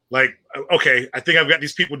know, like, okay, I think I've got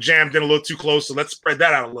these people jammed in a little too close, so let's spread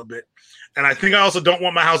that out a little bit. And I think I also don't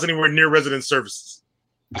want my house anywhere near resident services.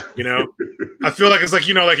 You know, I feel like it's like,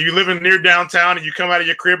 you know, like you live in near downtown and you come out of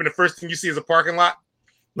your crib and the first thing you see is a parking lot.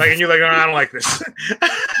 Like, and you're like, oh, I don't like this.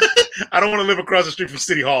 I don't want to live across the street from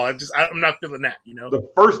City Hall. I'm not feeling that, you know? The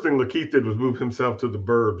first thing Lakeith did was move himself to the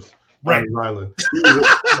burbs right. on the island.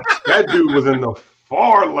 That dude was in the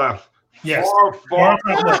far left. Yes. Far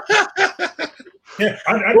left. Yeah,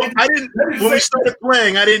 I didn't. When we started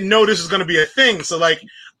playing, I didn't know this was going to be a thing. So, like,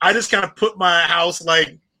 I just kind of put my house,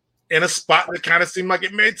 like, in a spot that kind of seemed like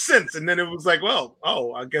it made sense. And then it was like, well,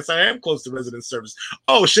 I guess I am close to resident service.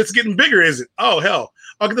 Oh, shit's getting bigger, is it? Oh, hell.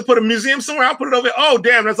 I'll get to put a museum somewhere. I'll put it over there. Oh,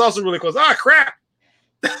 damn, that's also really close. Ah, crap.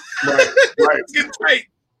 Right. It's getting tight.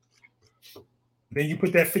 Then you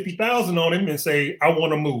put that 50,000 on him and say, I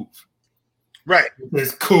want to move. Right.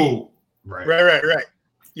 It's cool. Right.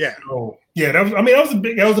 Yeah. Oh, yeah. That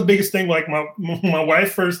was the biggest thing. Like my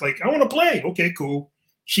wife first, like, I want to play. Okay, cool.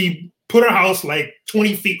 She put her house like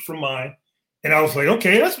 20 feet from mine. And I was like,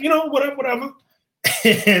 okay, that's, you know, whatever.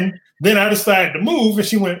 And then I decided to move. And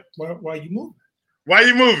she went, why you moving? Why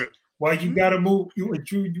you moving? Why you got to move? You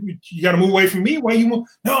got to move away from me? Why you move?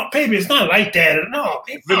 No, baby, it's not like that. No.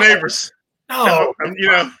 Baby, the neighbors. No. You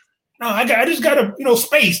know. No, I just got to, you know,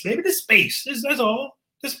 space, baby. This space. That's all.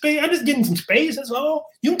 This space. I'm just getting some space. That's all.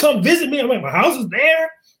 You can come visit me. I'm like, my house is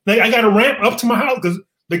there. Like, I got to ramp up to my house because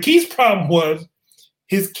the Keith's problem was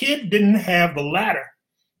his kid didn't have the ladder.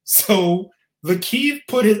 So the Keith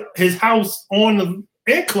put his house on the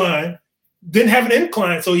incline, didn't have an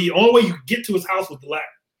incline. So the only way you could get to his house was the ladder.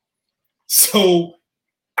 So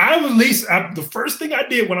the first thing I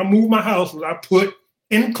did when I moved my house was I put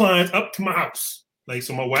inclines up to my house. Like,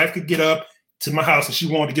 so my wife could get up to my house if she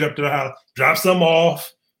wanted to get up to the house, drop some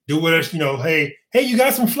off, do whatever, you know, hey, you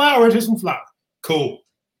got some flowers? Here's some flowers. Cool.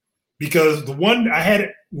 Because I had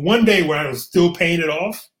it one day where I was still paying it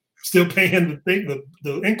off, still paying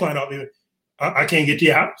the incline off. I can't get to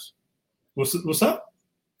your house. What's up?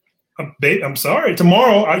 I'm sorry.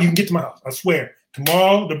 Tomorrow you can get to my house. I swear.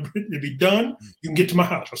 Tomorrow it'll be done. You can get to my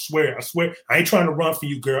house. I swear. I ain't trying to run for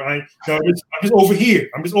you, girl. I'm just over here.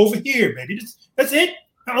 I'm just over here, baby. That's it.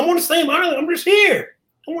 I'm on the same island. I'm just here.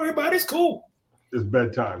 Don't worry about it. It's cool. It's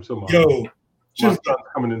bedtime. So my son's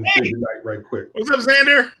coming in to say goodnight right quick. What's up,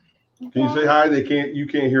 Xander? Can you say hi? You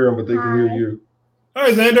can't hear them, but they can hear you.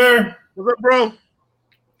 Hi, Xander. What's up, bro?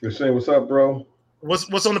 They're saying, what's up, bro?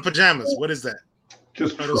 What's on the pajamas? What is that?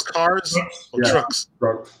 Just are those cars or trucks?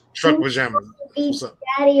 Truck pajamas. What's up?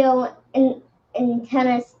 Daddy in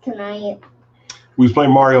tennis tonight. We was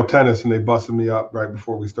playing Mario Tennis and they busted me up right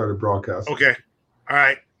before we started broadcasting. Okay. All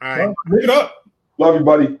right. Well, make it up. Love you,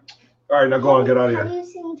 buddy. All right, now go on, get out of here. Have you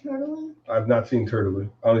seen Turtley? I've not seen Turtley.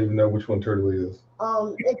 I don't even know which one Turtley is.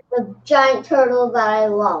 It's the giant turtle that I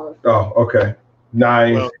love. Oh, okay.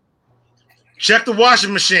 Nice. Well, check the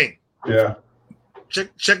washing machine. Yeah.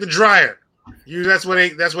 Check the dryer. That's where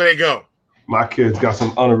they go. My kids got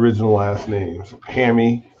some unoriginal ass names.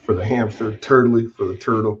 Hammy for the hamster, Turtley for the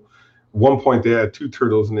turtle. At one point they had two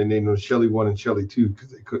turtles and they named them Shelly 1 and Shelly 2 because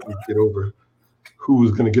they couldn't get over who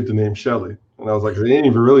was going to get the name Shelly. And I was like, it ain't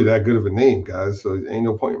even really that good of a name, guys. So ain't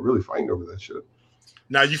no point in really fighting over that shit.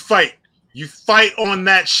 Now you fight. You fight on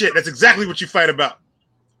that shit. That's exactly what you fight about.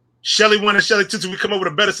 Shelly 1 and Shelly 2 till we come up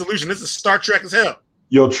with a better solution. This is Star Trek as hell.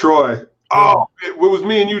 Yo, Troy, Oh, it was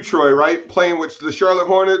me and you, Troy, right? Playing with the Charlotte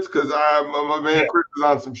Hornets because my man Chris is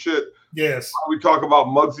on some shit. Yes. We talk about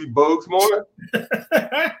Muggsy Bogues more.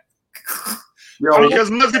 Because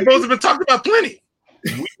Muggsy Bogues have been talked about plenty.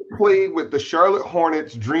 We played with the Charlotte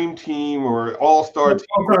Hornets Dream Team or All-Star team.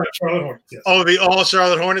 Charlotte Hornets, yes. Oh, the All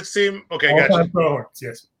Charlotte Hornets team? Okay, gotcha. Charlotte Hornets,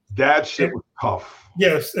 yes. That shit was tough.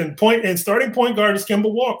 Yes, and starting point guard is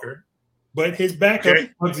Kemba Walker, but his backup is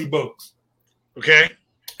Muggsy Bogues. Okay.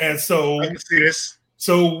 And so I can see this.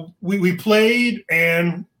 So we played,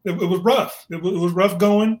 and it was rough. It was rough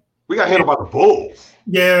going. We got handled by the Bulls.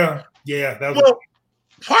 Yeah. That was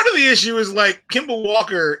part of the issue is like Kemba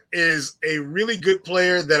Walker is a really good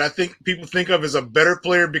player that I think people think of as a better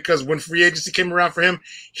player because when free agency came around for him,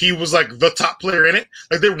 he was like the top player in it.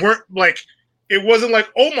 Like it wasn't like,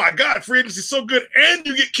 oh my God, free agency is so good, and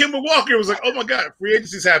you get Kemba Walker. It was like, oh my God, free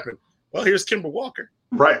agency's happened. Well, here's Kemba Walker.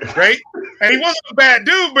 Right. And he wasn't a bad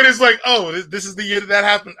dude, but it's like, oh, this is the year that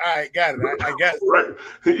happened. I got it. I got it. Right.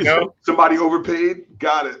 You know? Somebody overpaid.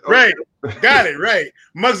 Got it. Okay. Right. Got it. Right.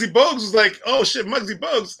 Muggsy Bogues was like, oh shit, Muggsy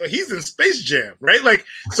Bogues, he's in Space Jam, right? Like,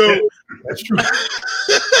 so that's true.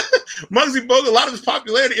 Muggsy Bogues, a lot of his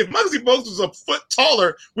popularity. If Muggsy Bogues was a foot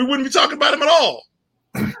taller, we wouldn't be talking about him at all.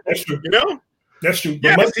 That's true. You know? That's true.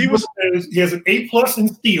 Yeah, but he has an A+ in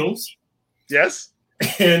steals. Yes.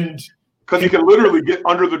 And because he can literally get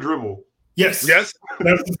under the dribble. Yes. Yes.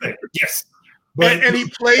 That's the thing. Yes. But, and he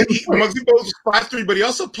played, Muggsy Bogues was 5'3", but he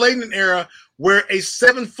also played in an era where a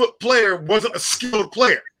 7-foot player wasn't a skilled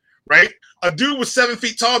player, right? A dude was 7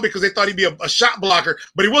 feet tall because they thought he'd be a shot blocker,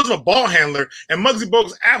 but he wasn't a ball handler. And Muggsy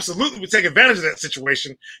Bogues absolutely would take advantage of that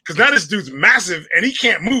situation because now this dude's massive and he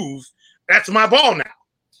can't move. That's my ball now,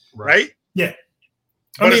 right? Yeah.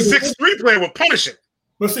 But a 6'3" player would punish him.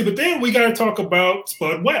 Let's see, but then we got to talk about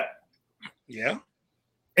Spud Webb. Yeah.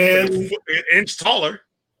 And an inch taller.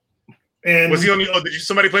 And was he on the? Did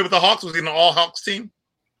somebody play with the Hawks? Was he in the All Hawks team?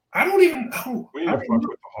 I don't even. We didn't fuck with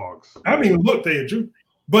the Hawks. I haven't even looked there, Drew.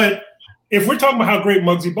 But if we're talking about how great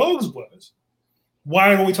Muggsy Bogues was,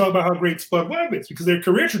 why don't we talk about how great Spud Webb is? Because their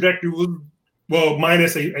career trajectory was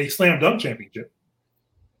minus a slam dunk championship.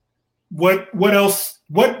 What else?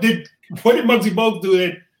 What did Muggsy Bogues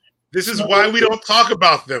do? This is why we don't talk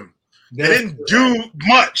about them. They didn't do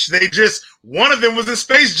much. They just one of them was in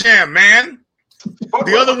Space Jam, man.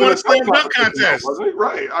 The other one is slam dunk contest, wasn't it?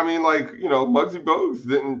 Right. I mean, Muggsy Bogues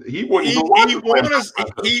didn't. He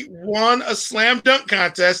won a slam dunk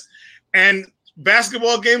contest, and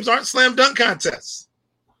basketball games aren't slam dunk contests.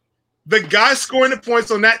 The guy scoring the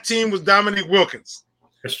points on that team was Dominique Wilkins.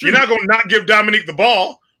 That's true. You're not going to not give Dominique the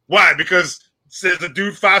ball. Why? Because there's a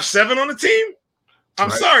dude 5'7" on the team. I'm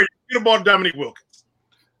sorry, you get the ball to Dominique Wilkins.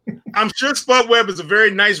 I'm sure Spud Webb is a very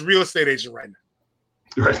nice real estate agent right now.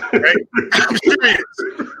 Right? I'm sure he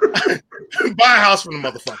is. Buy a house from the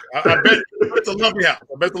motherfucker. I bet it's a lovely house.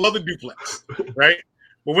 I bet it's a lovely duplex. Right?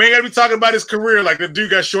 But we ain't got to be talking about his career like the dude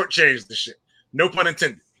got shortchanged and shit. No pun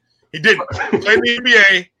intended. He didn't. He played in the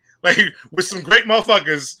NBA with some great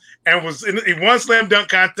motherfuckers and he won slam dunk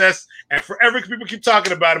contest. And forever people keep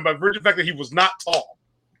talking about him by virtue of the fact that he was not tall.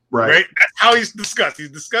 Right. That's how he's discussed.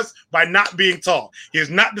 He's discussed by not being tall. He is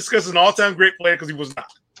not discussed as an all-time great player because he was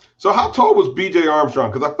not. So how tall was B.J.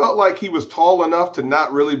 Armstrong? Because I felt like he was tall enough to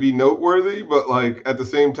not really be noteworthy, but at the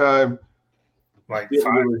same time,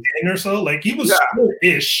 5'10" or so. He was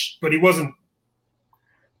short-ish, but he wasn't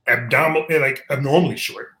abnormally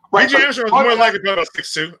short. Right. B.J. Armstrong was more likely about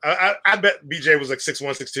 6'2". I bet B.J. was 6'1",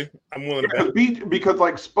 6'2". I'm willing to bet.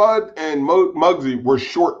 Because Spud and Muggsy were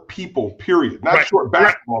short people, period. Not short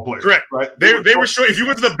basketball players. Correct. Right. They were short. If you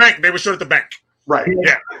went to the bank, they were short at the bank. Right.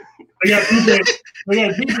 Yeah. They got BJ.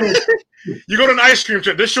 You go to an ice cream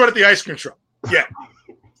truck. They're short at the ice cream truck. Yeah.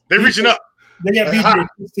 They're reaching up. They got BJ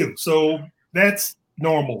too. So that's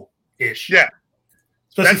normal-ish. Yeah.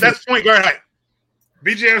 That's point guard height.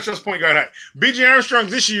 B.J. Armstrong's point guard height. B.J.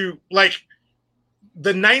 Armstrong's issue,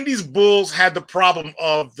 the 90s Bulls had the problem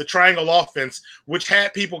of the triangle offense, which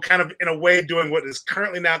had people kind of in a way doing what is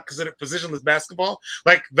currently now considered positionless basketball.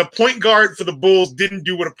 The point guard for the Bulls didn't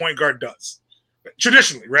do what a point guard does.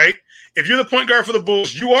 Traditionally, right? If you're the point guard for the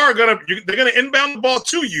Bulls, they're gonna inbound the ball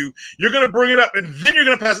to you. You're gonna bring it up, and then you're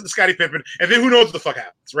gonna pass it to Scottie Pippen, and then who knows what the fuck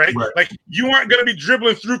happens, right? You aren't gonna be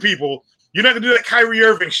dribbling through people. You're not gonna do that Kyrie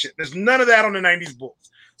Irving shit. There's none of that on the 90s Bulls.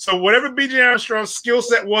 So whatever B.J. Armstrong's skill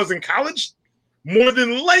set was in college, more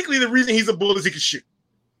than likely the reason he's a Bull is he could shoot.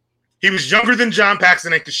 He was younger than John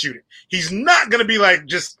Paxson and could shoot it. He's not gonna be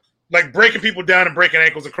just breaking people down and breaking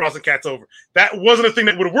ankles and crossing cats over. That wasn't a thing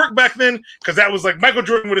that would have worked back then because that was Michael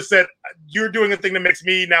Jordan would have said, "You're doing a thing that makes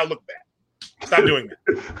me now look bad." Stop doing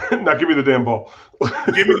that. Now give me the damn ball.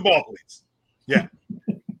 Give me the ball, please. Yeah.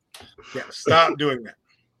 Yeah. Stop doing that.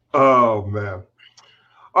 Oh man.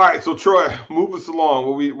 All right, so Troy, move us along.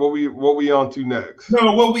 What we on to next?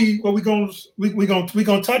 No, what we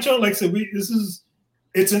gonna touch on? Like I said,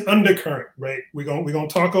 it's an undercurrent, right? We're gonna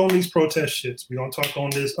talk on these protest shits. We're gonna talk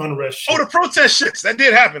on this unrest shit. Oh, the protest shits. That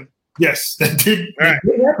did happen. Yes, that did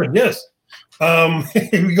happen. Yes.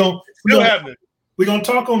 We're gonna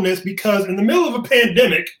talk on this because in the middle of a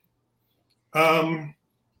pandemic,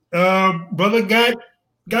 brother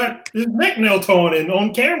got his neck nail torn and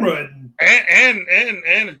on camera. And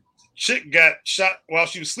a chick got shot while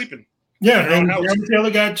she was sleeping. Yeah, and Breonna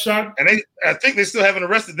Taylor got shot. And I think they still haven't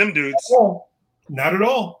arrested them dudes. Oh, not at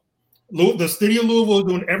all. The city of Louisville is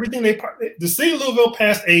doing everything the city of Louisville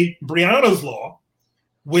passed a Breonna's law,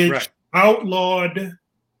 which outlawed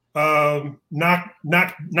knock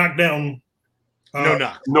down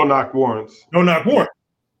no knock warrants. No knock warrant.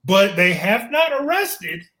 But they have not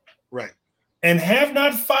arrested. Right. And have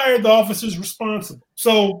not fired the officers responsible.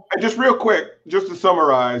 So, and just real quick, just to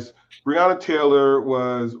summarize, Breonna Taylor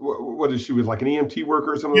was what is she was like an EMT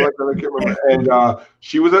worker or something like that. I can't remember. And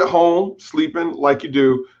she was at home sleeping like you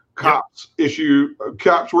do. Cops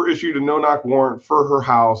were issued a no-knock warrant for her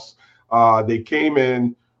house. They came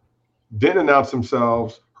in, didn't announce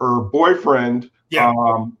themselves. Her boyfriend, let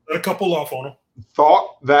a couple off on him.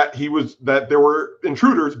 Thought that there were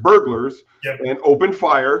intruders, burglars, and opened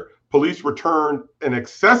fire. Police returned an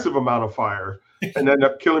excessive amount of fire and ended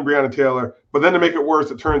up killing Breonna Taylor. But then to make it worse,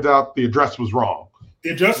 it turns out the address was wrong.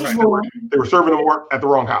 The address was wrong. They were serving the warrant at the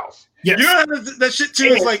wrong house. Yes. You know that shit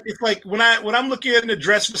too. It's like when I'm looking at an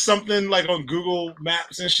address for something like on Google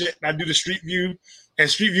Maps and shit, and I do the Street View, and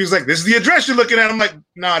Street View's like, "This is the address you're looking at." I'm like,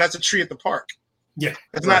 "No, that's a tree at the park. Yeah,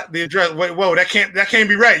 that's not the address." Wait, whoa, that can't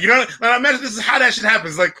be right. You know, I imagine this is how that shit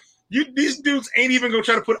happens. Like. These dudes ain't even gonna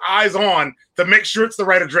try to put eyes on to make sure it's the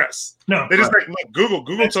right address. No, they're just like, look,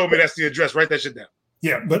 Google told me that's the address. Write that shit down.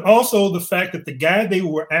 Yeah, but also the fact that the guy they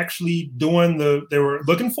were actually they were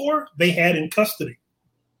looking for, they had in custody.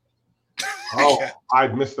 Oh, I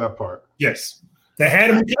missed that part. Yes, they had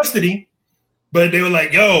him in custody, but they were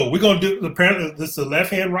like, "Yo, we're gonna do." Apparently, this is a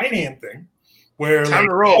left hand, right hand thing, where time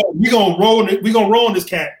to roll. Oh, we're gonna roll on this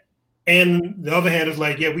cat. And the other hand is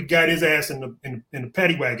like, yeah, we got his ass in the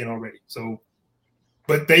paddy wagon already. So,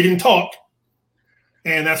 but they didn't talk,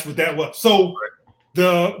 and that's what that was. So,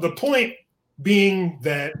 the point being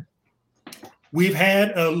that we've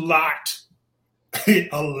had a lot.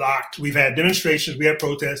 We've had demonstrations, we had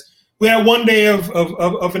protests, we had one day of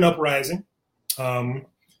an uprising,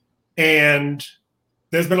 and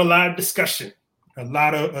there's been a lot of discussion, a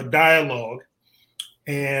lot of dialogue,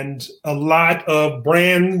 and a lot of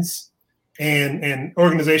brands. And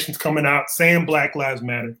organizations coming out saying Black Lives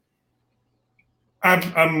Matter. I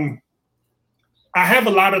have a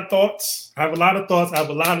lot of thoughts. I have a lot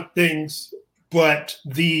of things. But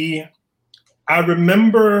I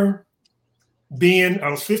remember I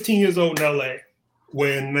was 15 years old in LA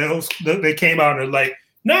when they came out and they're like,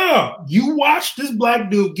 "No, you watched this black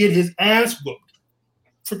dude get his ass whooped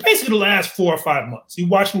for basically the last 4 or 5 months. You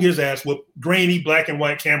watched him get his ass whooped, grainy black and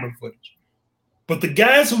white camera footage. But the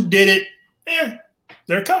guys who did it,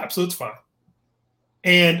 they're cops, so it's fine."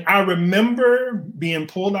 And I remember being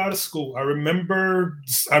pulled out of school. I remember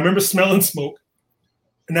smelling smoke.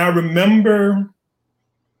 And I remember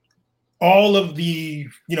all of the,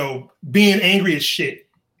 being angry as shit.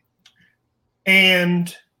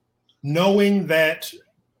 And knowing that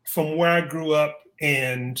from where I grew up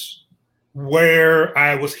and where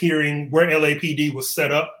I was hearing where LAPD was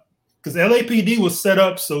set up, because LAPD was set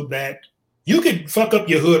up so that you could fuck up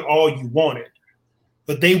your hood all you wanted,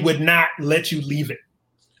 but they would not let you leave it.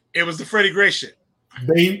 It was the Freddie Gray shit.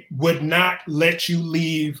 They would not let you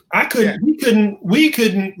leave. We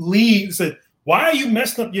couldn't leave. Said, "Why are you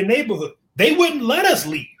messing up your neighborhood?" They wouldn't let us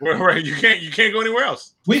leave. Right. You can't go anywhere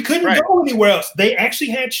else. We couldn't go anywhere else. They actually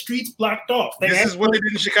had streets blocked off. This is what they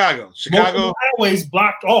did in Chicago. Highways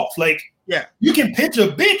blocked off. You can pitch a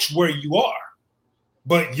bitch where you are,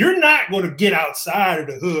 but you're not going to get outside of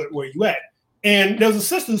the hood where you at. And there was a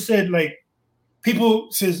sister who said,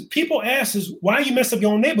 people ask us, "Why you mess up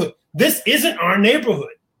your own neighborhood?" This isn't our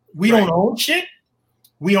neighborhood. We don't own shit.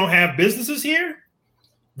 We don't have businesses here.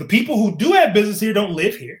 The people who do have business here don't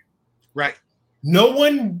live here. Right.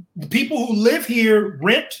 The people who live here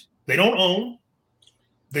rent. They don't own.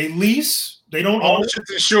 They lease. They don't own.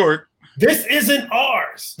 Shit's insured. This isn't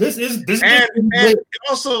ours. This and it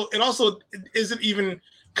also isn't even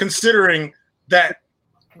considering that.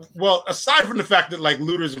 Well, aside from the fact that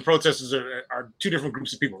looters and protesters are two different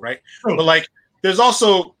groups of people, right? Oh. But there's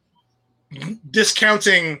also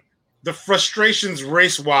discounting the frustrations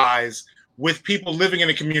race-wise with people living in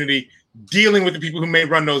a community, dealing with the people who may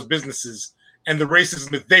run those businesses and the racism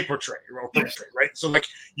that they portray, right? So like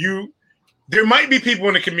there might be people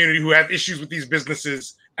in the community who have issues with these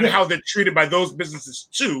businesses and how they're treated by those businesses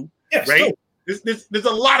too, right? There's a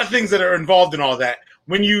lot of things that are involved in all that.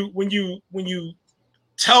 When you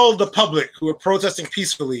tell the public who are protesting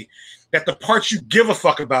peacefully that the parts you give a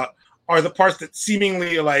fuck about are the parts that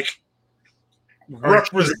seemingly like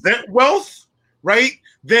represent wealth, right?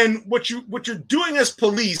 Then what you're doing as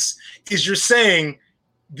police is you're saying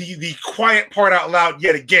the quiet part out loud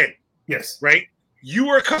yet again. Yes. Right? You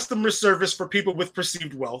are customer service for people with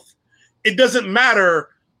perceived wealth. It doesn't matter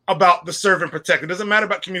about the serve and protect. It doesn't matter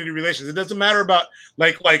about community relations. It doesn't matter about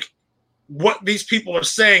like what these people are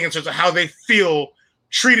saying in terms of how they feel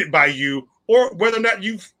treated by you, or whether or not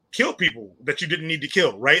you've killed people that you didn't need to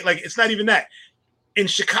kill, right? Like, it's not even that. In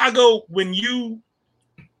Chicago, when you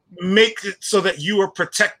make it so that you are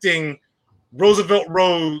protecting Roosevelt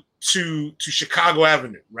Road to Chicago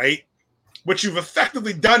Avenue, right? What you've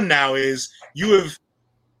effectively done now is you have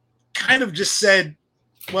kind of just said,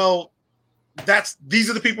 well, these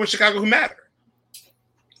are the people in Chicago who matter,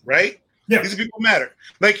 right? Yeah. These are people who matter.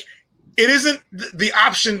 Like, it isn't the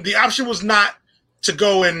option. The option was not to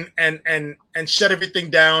go and shut everything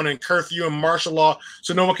down and curfew and martial law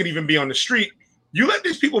so no one can even be on the street. You let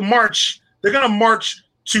these people march. They're going to march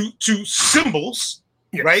to symbols,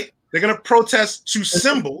 right? They're going to protest to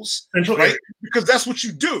symbols, right? Because that's what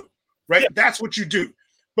you do, right? Yeah. That's what you do.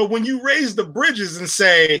 But when you raise the bridges and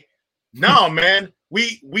say, no, man,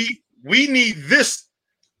 we need this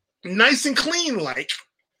nice and clean, like,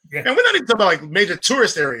 and we're not even talking about like major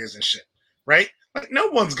tourist areas and shit, right? Like, no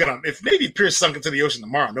one's gonna, if Navy Pier sunk into the ocean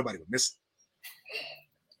tomorrow, nobody would miss it,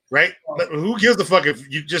 right? Like, who gives a fuck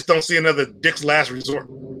if you just don't see another Dick's Last Resort?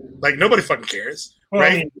 Like, nobody fucking cares,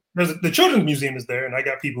 right? I mean, the Children's Museum is there, and I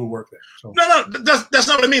got people who work there. So. No, that's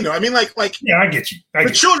not what I mean, though. I mean, like, yeah, I get you.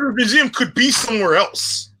 The Children's Museum could be somewhere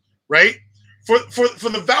else, right? For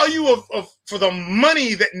the value of for the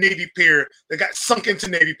money that Navy Pier that got sunk into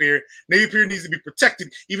Navy Pier needs to be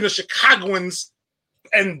protected, even though Chicagoans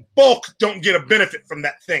and bulk don't get a benefit from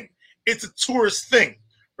that thing. It's a tourist thing,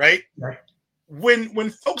 right? Right. When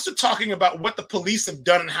folks are talking about what the police have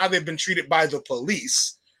done and how they've been treated by the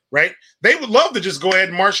police, right? They would love to just go ahead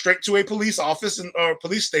and march straight to a police office or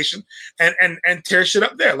police station and tear shit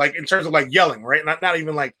up there, like in terms of like yelling, right? Not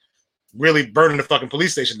even like really burning the fucking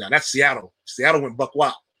police station down. That's Seattle. Seattle went buck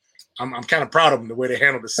wild. I'm kind of proud of them the way they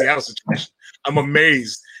handled the Seattle situation. I'm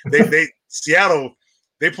amazed. Seattle,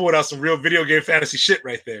 they pulled out some real video game fantasy shit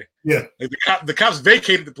right there. Yeah. Like the cops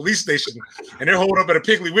vacated the police station and they're holding up at a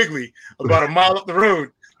Piggly Wiggly about a mile up the road.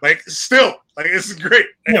 Like, still, like, it's great.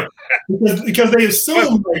 Yeah. Because they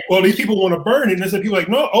assume, like, well, these people want to burn it. And then people like,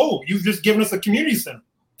 no, you've just given us a community center.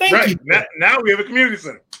 Thank you. Now we have a community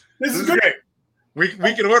center. This is great. We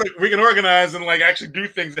can organize and like actually do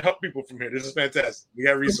things to help people from here. This is fantastic. We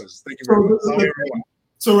got resources. Thank you very much.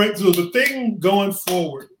 So the thing going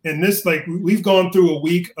forward, and this, like, we've gone through a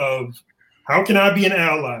week of how can I be an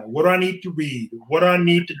ally? What do I need to read? What do I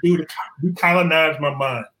need to do to decolonize my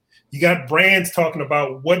mind? You got brands talking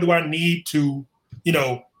about what do I need to,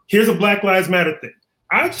 here's a Black Lives Matter thing.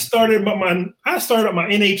 I started my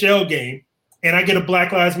NHL game and I get a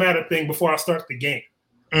Black Lives Matter thing before I start the game.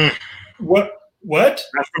 What?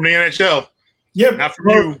 Not from the NHL. Yeah. Not from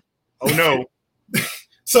you. Oh no.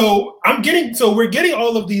 So we're getting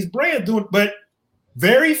all of these brands doing, but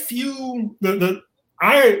very few.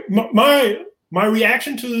 My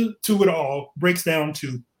reaction to it all breaks down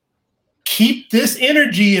to keep this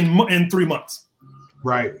energy in 3 months.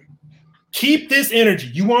 Right. Keep this energy.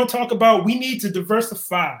 You want to talk about we need to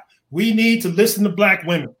diversify. We need to listen to Black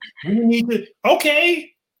women. We need to.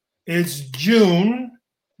 Okay, it's June.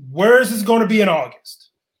 Where is this going to be in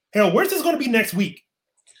August? Hell, where's this going to be next week?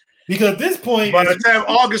 Because at this point, by the time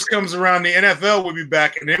August comes around, the NFL will be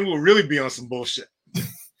back, and then we'll really be on some bullshit.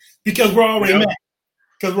 Because we're already mad.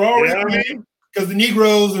 Because we're already mad. Because the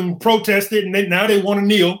Negroes and protested, and now they want to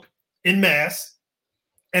kneel in mass,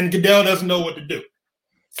 and Goodell doesn't know what to do.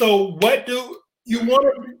 So, what do you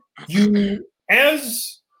want to? You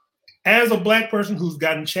as a Black person who's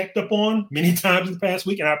gotten checked up on many times in the past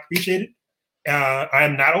week, and I appreciate it. I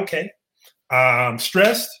am not okay. I'm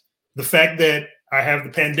stressed. The fact that I have the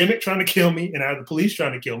pandemic trying to kill me and I have the police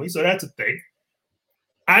trying to kill me. So that's a thing.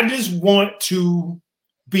 I just want to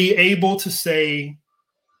be able to say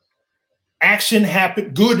action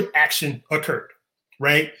happened, good action occurred,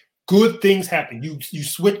 right? Good things happened.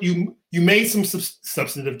 You made some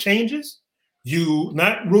substantive changes.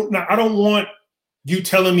 I don't want you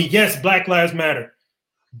telling me, yes, Black Lives Matter.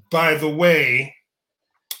 By the way,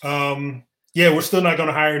 we're still not going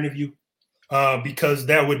to hire any of you because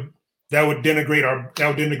that would denigrate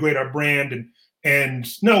our brand,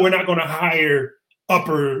 and no, we're not going to hire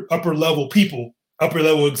upper level people, upper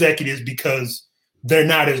level executives because they're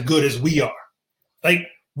not as good as we are. Like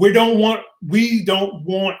we don't want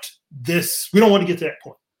this. We don't want to get to that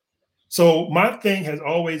point. So my thing has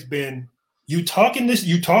always been, you talking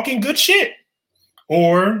good shit,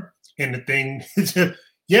 or and the thing.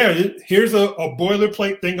 Yeah, here's a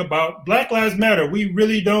boilerplate thing about Black Lives Matter. We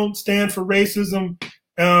really don't stand for racism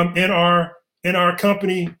in our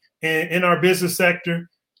company and in our business sector.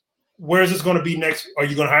 Where is this going to be next? Are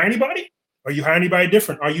you going to hire anybody? Are you hiring anybody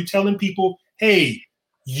different? Are you telling people, hey,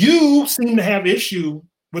 you seem to have issue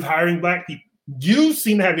with hiring Black people. You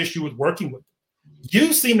seem to have issue with working with them.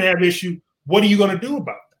 You seem to have issue. What are you going to do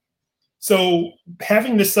about that? So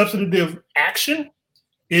having the substantive action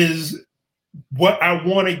is what I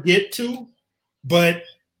want to get to, but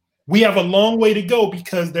we have a long way to go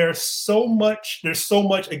because there's so much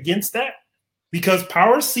against that, because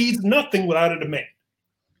power sees nothing without a demand.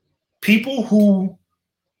 People who,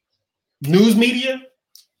 news media,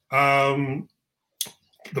 the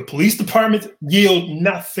police departments will yield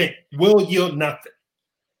nothing.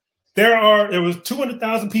 There was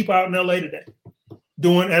 200,000 people out in LA today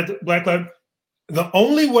doing at the Black Lives. The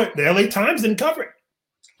LA Times didn't cover it.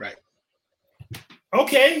 Right.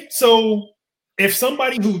 Okay, so if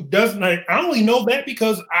somebody who doesn't, I only know that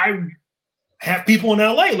because I have people in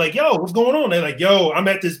LA like, yo, what's going on? They're like, yo, I'm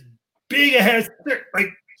at this big ass, like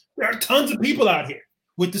there are tons of people out here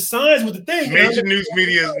with the signs, with the thing. Major news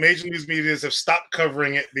media have stopped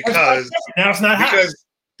covering it because now it's not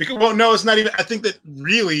because well, no, it's not even. I think that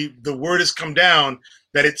really the word has come down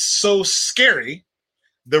that it's so scary.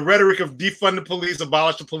 The rhetoric of defund the police,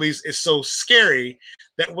 abolish the police is so scary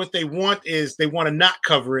that what they want is they want to not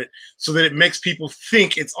cover it so that it makes people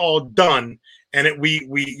think it's all done. And we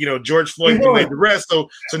George Floyd delayed the rest. So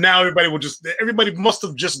now everybody must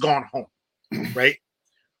have just gone home. Right.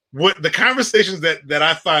 What the conversations that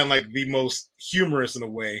I find like the most humorous in a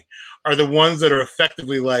way are the ones that are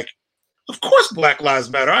effectively like, of course, Black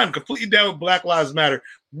Lives Matter. I'm completely down with Black Lives Matter.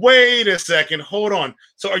 Wait a second. Hold on.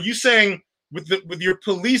 So are you saying with your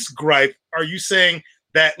police gripe, are you saying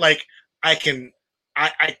that like I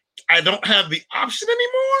don't have the option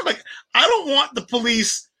anymore? Like I don't want the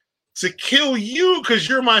police to kill you because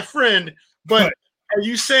you're my friend, but are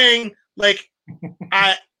you saying like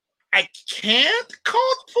I can't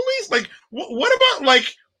call the police? Like what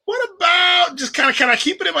about just kind of, can I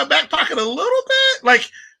keep it in my back pocket a little bit? Like,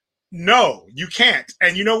 no, you can't.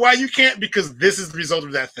 And you know why you can't? Because this is the result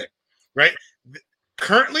of that thing, right?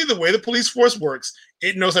 Currently, the way the police force works,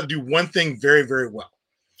 it knows how to do one thing very, very well.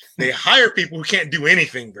 They hire people who can't do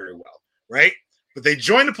anything very well, right? But they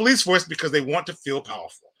join the police force because they want to feel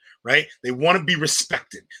powerful, right? They want to be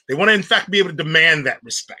respected. They want to, in fact, be able to demand that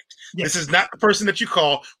respect. Yes. This is not the person that you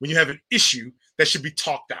call when you have an issue that should be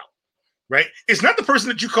talked out, right? It's not the person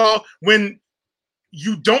that you call when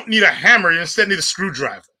you don't need a hammer, you instead need a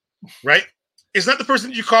screwdriver, right? It's not the person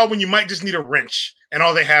that you call when you might just need a wrench and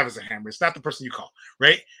all they have is a hammer. It's not the person you call,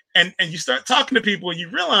 right? And you start talking to people and you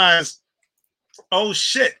realize, oh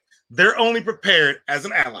shit, they're only prepared as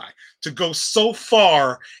an ally to go so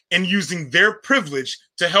far in using their privilege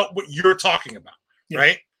to help what you're talking about,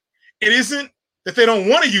 right? It isn't that they don't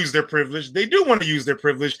want to use their privilege. They do want to use their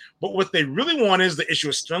privilege, but what they really want is to issue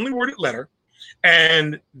a strongly worded letter,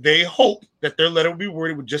 and they hope that their letter will be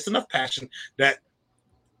worded with just enough passion that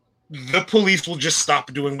the police will just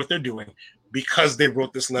stop doing what they're doing because they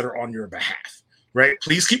wrote this letter on your behalf, right?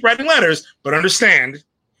 Please keep writing letters, but understand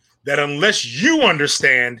that unless you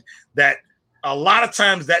understand that a lot of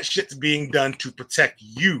times that shit's being done to protect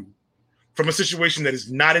you from a situation that is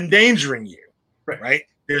not endangering you, right?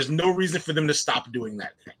 There's no reason for them to stop doing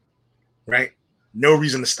that thing, right? No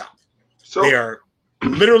reason to stop. So they are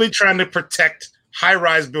literally trying to protect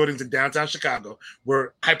high-rise buildings in downtown Chicago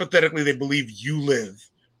where hypothetically they believe you live,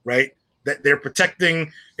 right? That they're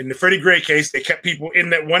protecting. In the Freddie Gray case, they kept people in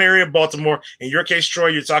that one area of Baltimore. In your case, Troy,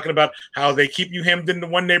 you're talking about how they keep you hemmed into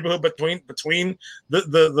one neighborhood between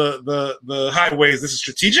the highways. This is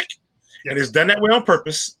strategic, and it's done that way on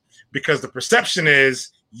purpose because the perception is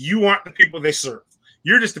you aren't the people they serve.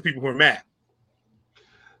 You're just the people who are mad.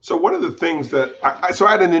 So one of the things that I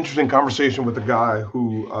had an interesting conversation with a guy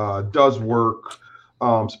who does work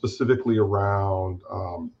specifically around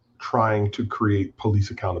trying to create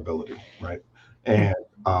police accountability, right? And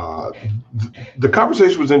the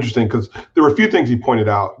conversation was interesting because there were a few things he pointed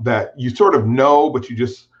out that you sort of know, but you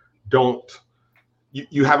just don't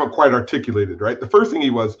you haven't quite articulated, right? The first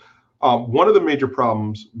thing was one of the major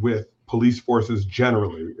problems with police forces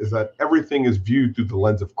generally is that everything is viewed through the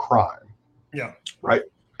lens of crime. Yeah. Right?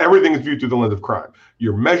 Everything is viewed through the lens of crime.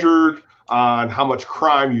 You're measured on how much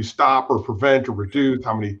crime you stop or prevent or reduce,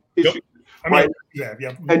 how many issues. Right?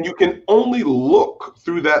 And you can only look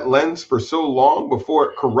through that lens for so long before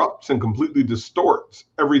it corrupts and completely distorts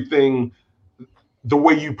everything, the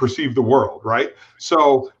way you perceive the world, right?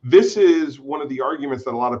 So this is one of the arguments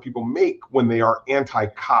that a lot of people make when they are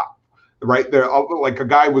anti-cop, right? They're like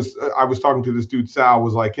I was talking to this dude, Sal,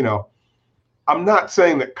 was like, I'm not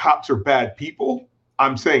saying that cops are bad people.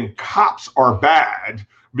 I'm saying cops are bad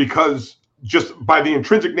because just by the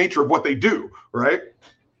intrinsic nature of what they do, right?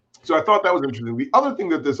 So I thought that was interesting. The other thing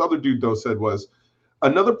that this other dude, though, said was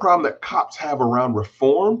another problem that cops have around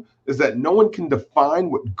reform is that no one can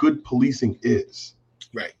define what good policing is.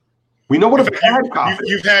 Right. We know what a bad cop is.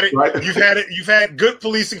 You've had it. Right? You've had good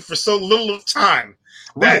policing for so little of time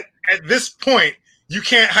that at this point you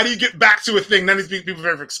can't. How do you get back to a thing none of these people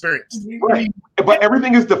have ever experienced? Right. But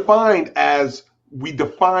everything is defined as we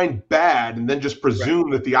define bad and then just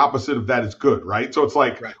presume that the opposite of that is good, right? So it's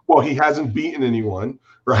like, well, he hasn't beaten anyone,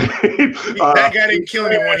 right? That guy didn't kill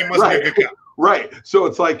anyone. He must be a good cop. Right. So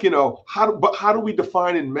it's like, how do we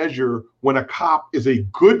define and measure when a cop is a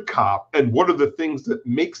good cop, and what are the things that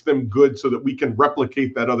makes them good so that we can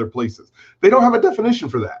replicate that other places? They don't have a definition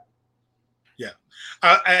for that. Yeah.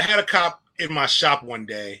 I had a cop in my shop one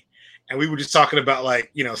day, and we were just talking about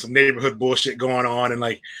some neighborhood bullshit going on, and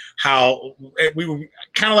like how we were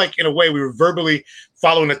kind of like, in a way, we were verbally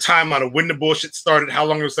following the timeline of when the bullshit started, how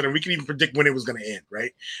long it was starting. We could even predict when it was going to end,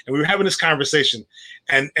 right? And we were having this conversation,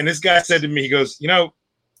 and this guy said to me, he goes,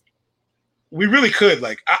 we really could,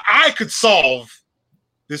 I could solve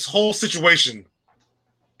this whole situation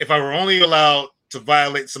if I were only allowed to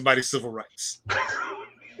violate somebody's civil rights.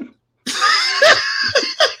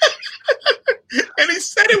 And he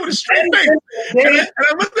said it with a straight face. And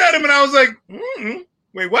I looked at him and I was like,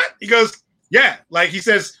 wait, what? He goes, yeah. Like he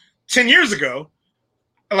says, 10 years ago,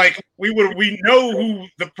 we know who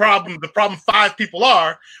the problem 5 people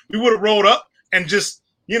are. We would have rolled up and just,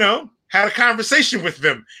 had a conversation with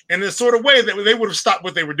them in the sort of way that they would have stopped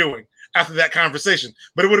what they were doing after that conversation.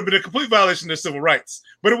 But it would have been a complete violation of their civil rights.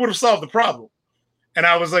 But it would have solved the problem. And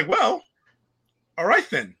I was like, well, all right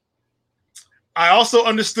then. I also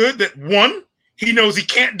understood that, one, he knows he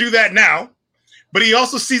can't do that now, but he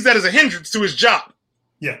also sees that as a hindrance to his job.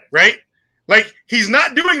 Yeah. Right? Like, he's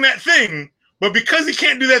not doing that thing, but because he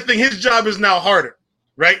can't do that thing, his job is now harder.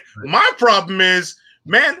 Right? My problem is,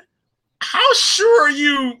 man, how sure are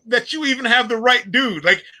you that you even have the right dude?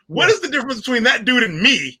 Like, what is the difference between that dude and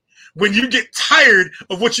me when you get tired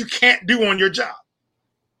of what you can't do on your job?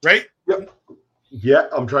 Right? Yep. Yeah,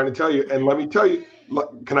 I'm trying to tell you. And let me tell you,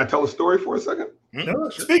 can I tell a story for a second? No,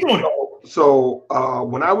 speak on it. So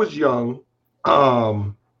when I was young,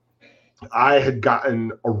 I had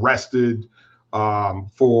gotten arrested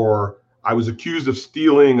I was accused of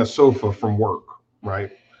stealing a sofa from work,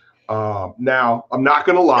 right? Now, I'm not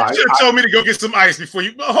going to lie. You should have told me to go get some ice before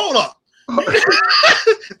you. Hold up.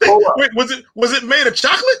 Wait, was it made of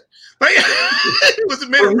chocolate? Like, was it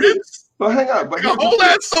made of ribs? Well, hang on. But like a whole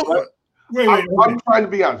ass sofa. Wait. I'm trying to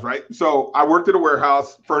be honest, right? So I worked at a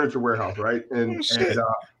warehouse, furniture warehouse, right? And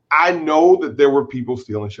I know that there were people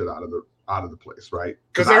stealing shit out of the place, right?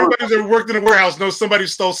 Because everybody who's ever worked in a warehouse knows somebody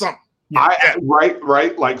stole something.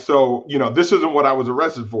 Right. Like, so, this isn't what I was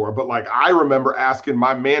arrested for, but like, I remember asking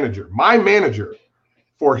my manager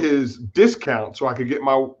for his discount so I could get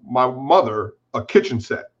my mother a kitchen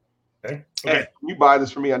set. Okay. Hey, can you buy this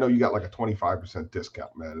for me? I know you got like a 25%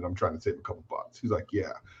 discount, man, and I'm trying to save a couple bucks. He's like,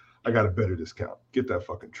 yeah, I got a better discount. Get that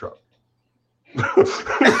fucking truck. Get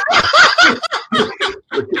that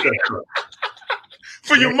truck.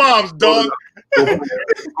 For your mom's, dog.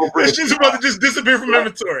 She's about to just disappear from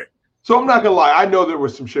inventory. So I'm not gonna lie, I know there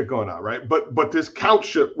was some shit going on, right? But this couch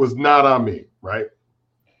shit was not on me, right?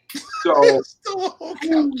 So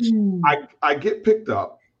I get picked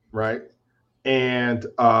up, right? And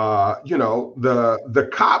the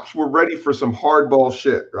cops were ready for some hardball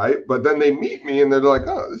shit, right? But then they meet me and they're like,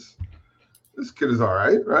 oh, this kid is all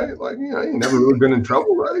right, right? Like, he never really been in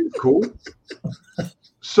trouble, right? He's cool.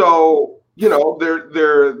 So,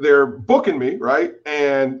 they're booking me, right?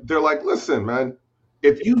 And they're like, listen, man,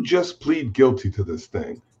 if you just plead guilty to this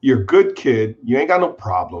thing, you're a good kid, you ain't got no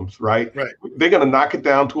problems, right? Right. They're gonna knock it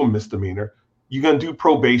down to a misdemeanor. You're gonna do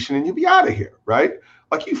probation and you'll be out of here, right?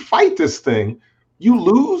 Like, you fight this thing, you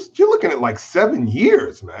lose, you're looking at like 7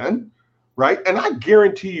 years, man. right? And I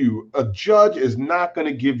guarantee you, a judge is not going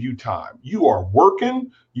to give you time. You are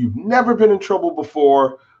working. You've never been in trouble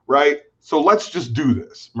before, right? So let's just do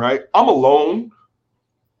this, right? I'm alone.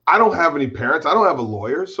 I don't have any parents. I don't have a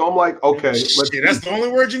lawyer. So I'm like, okay. That's the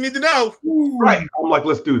only word you need to know. Right. I'm like,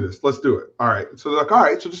 let's do this. Let's do it. All right. So they're like, all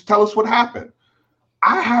right. So just tell us what happened.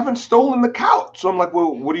 I haven't stolen the couch. So I'm like,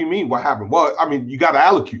 well, what do you mean? What happened? Well, I mean, you got to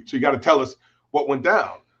allocute. So you got to tell us what went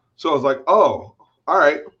down. So I was like, oh, all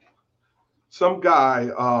right. Some guy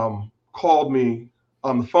called me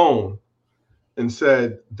on the phone and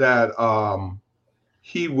said that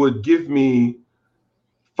he would give me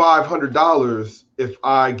 $500 if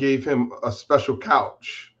I gave him a special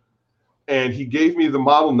couch. And he gave me the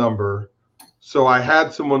model number. So I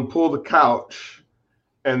had someone pull the couch.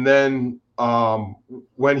 And then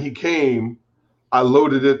when he came, I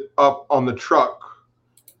loaded it up on the truck.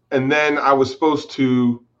 And then I was supposed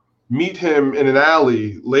to meet him in an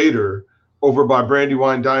alley later over by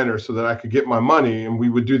Brandywine Diner so that I could get my money and we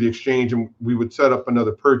would do the exchange and we would set up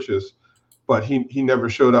another purchase. But he never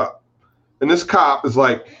showed up. And this cop is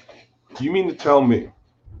like, you mean to tell me,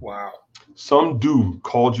 wow, some dude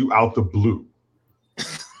called you out the blue.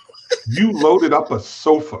 You loaded up a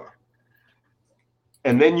sofa.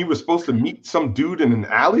 And then you were supposed to meet some dude in an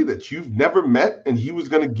alley that you've never met and he was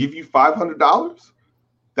going to give you $500?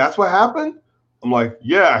 That's what happened? I'm like,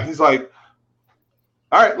 yeah. He's like,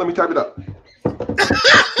 all right, let me type it up.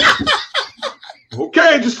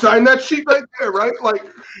 Okay, just sign that sheet right there, right? Like,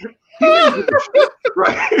 he didn't give a shit,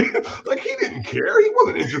 right? Like, he didn't care. He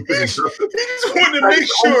wasn't interested in justice. He just wanted to make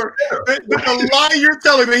sure that the lie you're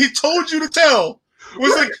telling that he told you to tell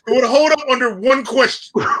was like, it would hold up under one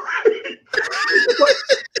question.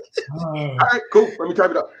 All right, cool. Let me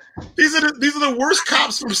type it up. These are the worst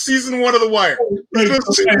cops from season 1 of The Wire.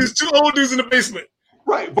 These two old dudes in the basement.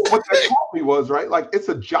 Right, but what that taught me was, right, like, it's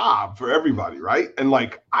a job for everybody, right? And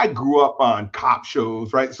like, I grew up on cop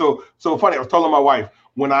shows, right? So funny. I was telling my wife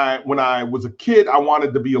when I was a kid, I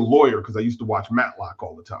wanted to be a lawyer because I used to watch Matlock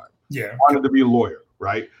all the time. Yeah, I wanted to be a lawyer,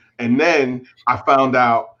 right? And then I found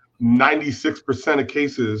out 96% of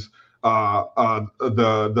cases,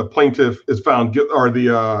 the plaintiff is found guilty, or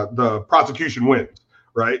the prosecution wins,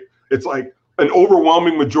 right? It's like an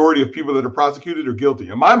overwhelming majority of people that are prosecuted are guilty.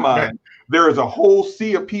 In my mind, there is a whole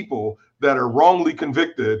sea of people that are wrongly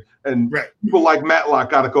convicted, and people like Matlock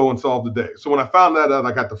got to go and solve the day. So when I found that out,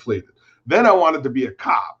 I got deflated. Then I wanted to be a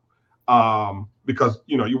cop because,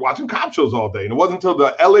 you know, you're watching cop shows all day. And it wasn't until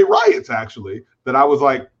the LA riots, actually, that I was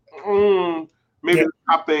like, maybe the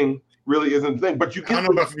cop thing really isn't the thing. But you I don't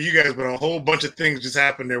know about for you guys, but a whole bunch of things just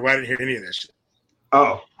happened there. Why didn't hear any of that shit?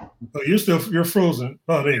 Oh, you're frozen.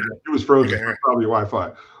 Oh, there you go. It was frozen. Okay. Probably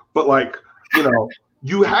Wi-Fi. But like, you know,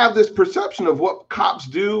 you have this perception of what cops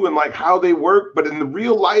do and like how they work. But in the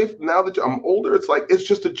real life, now that I'm older, it's like, it's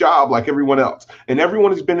just a job like everyone else. And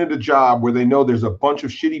everyone has been in a job where they know there's a bunch of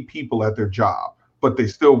shitty people at their job, but they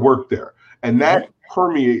still work there. And that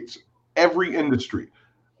permeates every industry,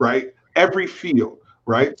 right? Every field.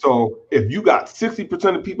 Right. So if you got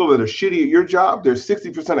 60% of people that are shitty at your job, there's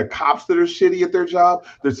 60% of cops that are shitty at their job.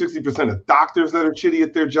 There's 60% of doctors that are shitty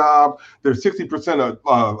at their job. There's 60%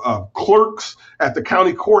 of clerks at the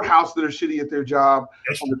county courthouse that are shitty at their job.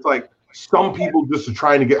 And it's like some people just are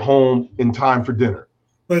trying to get home in time for dinner.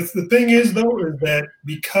 But the thing is, though, is that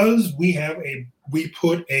because we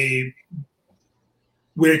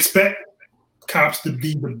expect cops to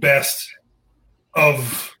be the best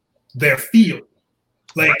of their field.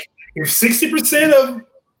 Like, if 60% of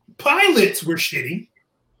pilots were shitty,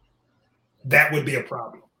 that would be a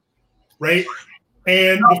problem, right?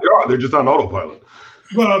 And they're just on autopilot.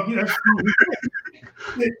 Well, you know,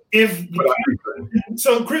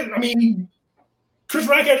 so Chris, I mean, Chris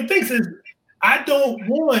Rock had to think,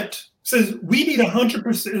 says we need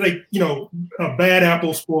 100%, like, you know, a bad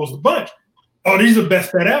apple spoils the bunch. Oh, these are the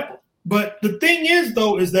best bad apple. But the thing is,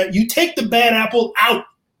 though, is that you take the bad apple out.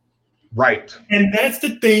 Right. And that's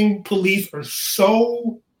the thing police are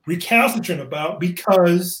so recalcitrant about,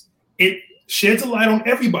 because it sheds a light on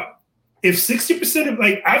everybody. If 60% of,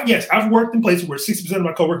 like, I've worked in places where 60% of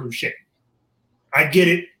my coworkers are shit. I get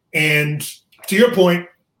it. And to your point,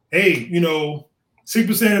 hey, you know,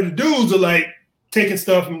 60% of the dudes are like taking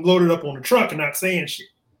stuff and loading up on the truck and not saying shit.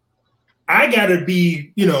 I gotta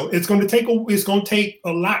be, you know, it's gonna take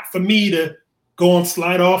a lot for me to go and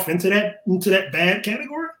slide off into that bad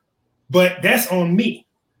category. But that's on me.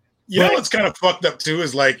 You know what's kind of fucked up too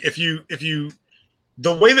is like if you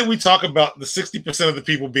the way that we talk about the 60% of the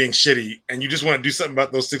people being shitty and you just want to do something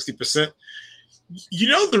about those 60%, you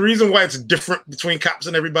know the reason why it's different between cops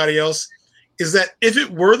and everybody else is that if it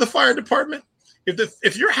were the fire department,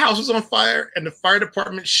 if your house was on fire and the fire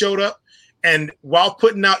department showed up, and while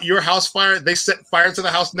putting out your house fire, they set fire to the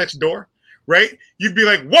house next door, right? You'd be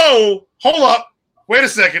like, whoa, hold up, wait a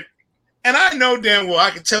second. And I know damn well,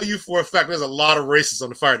 I can tell you for a fact there's a lot of racists on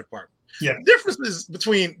the fire department. Yeah. The difference is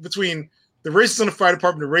between the racists on the fire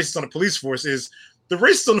department and the racists on the police force is the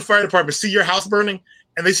racists on the fire department see your house burning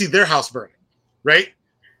and they see their house burning, right?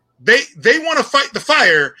 They want to fight the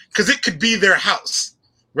fire because it could be their house,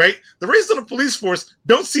 right? The racists on the police force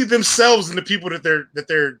don't see themselves in the people that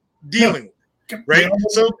they're dealing with, right?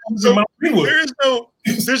 So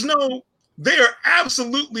there's no. They are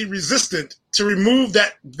absolutely resistant to remove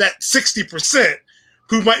that 60%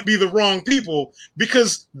 who might be the wrong people,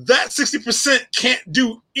 because that 60% can't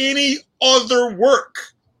do any other work,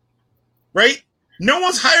 right? No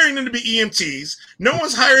one's hiring them to be EMTs. No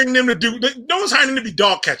one's hiring them to be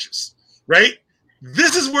dog catchers, right?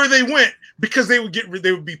 This is where they went because they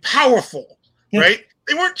would be powerful, right?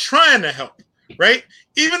 They weren't trying to help, right?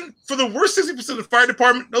 Even for the worst 60% of the fire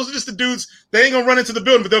department, those are just the dudes. They ain't gonna run into the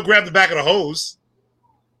building, but they'll grab the back of the hose,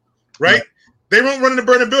 right? They won't run in the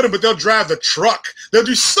burning building, but they'll drive the truck. They'll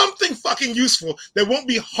do something fucking useful that won't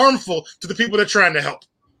be harmful to the people they're trying to help,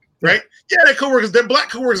 right? Yeah, their black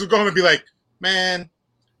coworkers will go home and be like, man,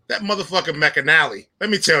 that motherfucker McAnally, let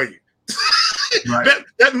me tell you. Right.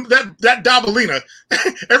 that Dabalina,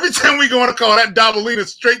 every time we go on a call, that Dabalina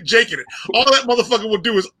straight jaking it. All that motherfucker will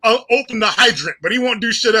do is open the hydrant, but he won't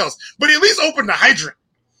do shit else. But he at least open the hydrant,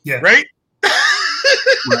 right?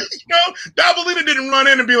 Right. Dabalina didn't run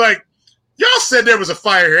in and be like, y'all said there was a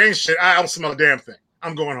fire here, ain't shit. I don't smell a damn thing.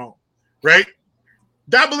 I'm going home, right?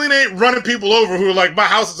 Dabalina ain't running people over who are like, my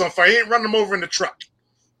house is on fire. He ain't running them over in the truck,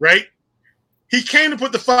 right? He came to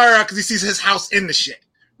put the fire out because he sees his house in the shit.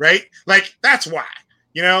 Right? Like, that's why,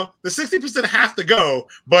 the 60% have to go,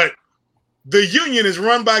 but the union is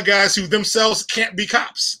run by guys who themselves can't be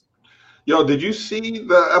cops. Yo, did you see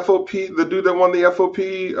the FOP, the dude that won the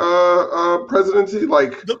FOP presidency?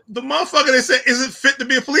 Like the motherfucker they said isn't fit to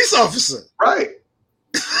be a police officer. Right.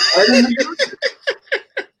 Like,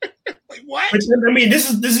 what? I mean, this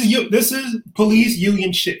is police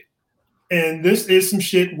union shit. And this is some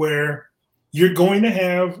shit where you're going to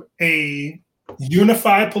have a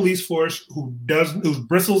unified police force who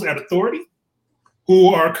bristles at authority, who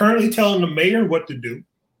are currently telling the mayor what to do,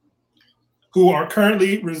 who are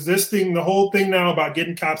currently resisting the whole thing now about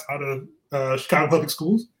getting cops out of Chicago public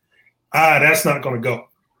schools. That's not going to go,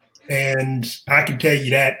 and I can tell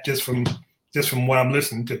you that just from what I'm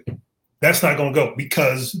listening to, that's not going to go,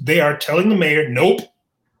 because they are telling the mayor, nope.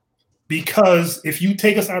 Because if you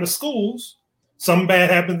take us out of schools, something bad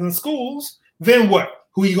happens in schools, then what?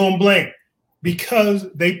 Who are you going to blame? Because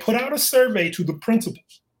they put out a survey to the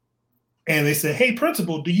principals and they said, hey,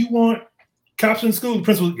 principal, do you want cops in school? The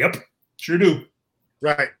principal, yep, sure do.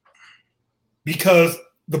 Right. Because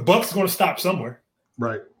the buck's going to stop somewhere.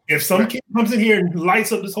 Right. If some kid comes in here and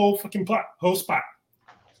lights up this whole fucking whole spot.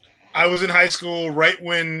 I was in high school right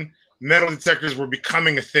when metal detectors were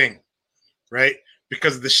becoming a thing, right?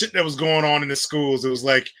 Because of the shit that was going on in the schools. It was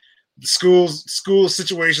like, the school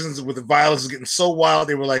situations with the violence is getting so wild.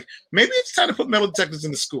 They were like, maybe it's time to put metal detectors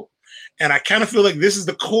in the school. And I kind of feel like this is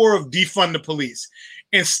the core of defund the police.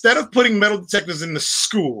 Instead of putting metal detectors in the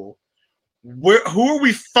school, who are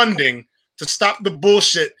we funding to stop the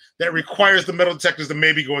bullshit that requires the metal detectors to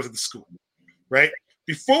maybe go into the school, right?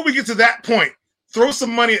 Before we get to that point, throw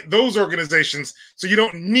some money at those organizations so you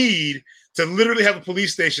don't need to literally have a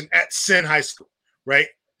police station at Sin High School, right?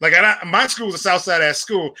 Like, my school was a Southside ass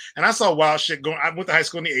school, and I saw wild shit going. I went to high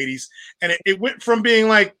school in the 80s, and it went from being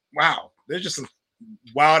like, wow, there's just some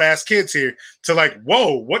wild ass kids here, to like,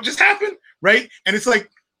 whoa, what just happened? Right? And it's like,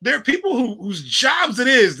 there are people whose jobs it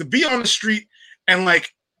is to be on the street and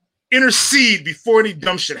like intercede before any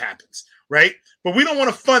dumb shit happens, right? But we don't want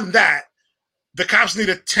to fund that. The cops need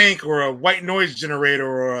a tank or a white noise generator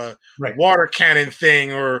or a water cannon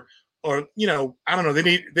thing, or I don't know. They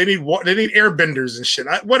need airbenders and shit.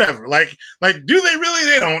 Whatever. Like, do they really?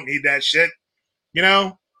 They don't need that shit.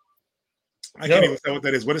 I can't even tell what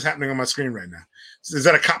that is. What is happening on my screen right now? Is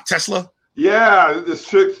that a cop Tesla? Yeah, this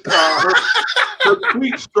chick. Her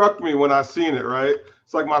tweet struck me when I seen it. Right.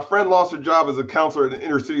 It's like, my friend lost her job as a counselor at an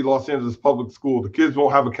inner city Los Angeles public school. The kids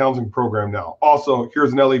won't have a counseling program now. Also,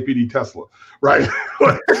 here's an LAPD Tesla, right?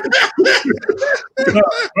 I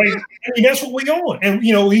mean, that's what we on. And,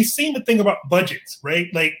 we've seen the thing about budgets,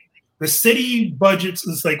 right? Like, the city budgets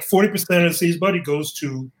is like 40% of the city's budget goes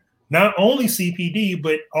to not only CPD,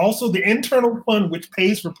 but also the internal fund, which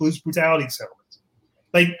pays for police brutality settlements.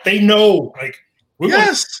 Like, they know, like, y'all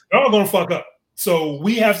are going to fuck up. So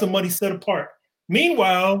we have some money set apart.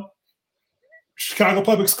 Meanwhile, Chicago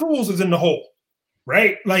Public Schools is in the hole,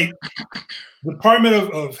 right? Like Department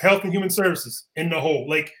of Health and Human Services in the hole.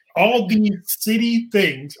 Like all these city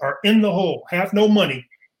things are in the hole, have no money.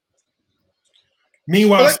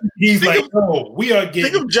 Meanwhile, he's like, "Oh, we are getting."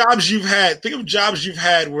 Think of jobs you've had. Think of jobs you've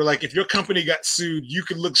had where, like, if your company got sued, you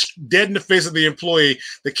could look dead in the face of the employee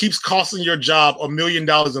that keeps costing your job $1 million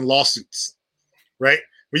in lawsuits, right?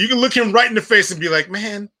 Where you can look him right in the face and be like,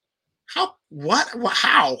 "Man, how? What?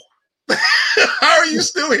 How? How are you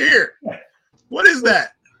still here? What is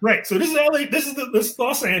that?" Right. So this is LA. This is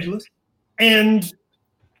Los Angeles, and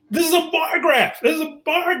this is a bar graph. This is a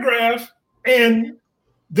bar graph, and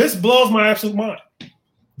this blows my absolute mind.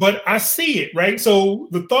 But I see it, right? So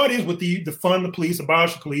the thought is with the fund the police,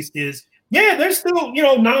 abolish the police is, yeah, there's still,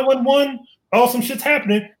 911, awesome shit's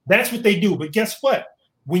happening. That's what they do. But guess what?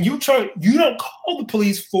 When you don't call the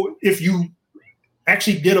police for if you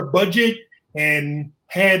actually did a budget and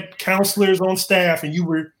had counselors on staff and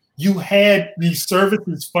you had these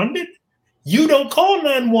services funded, you don't call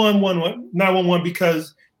 911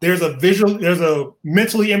 because there's a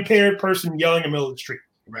mentally impaired person yelling in the middle of the street.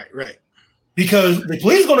 Right. Because the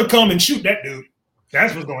police are going to come and shoot that dude.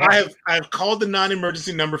 That's what's going to happen. I've called the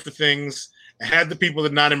non-emergency number for things. I had the people at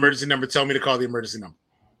the non-emergency number tell me to call the emergency number.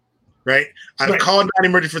 Right? I've called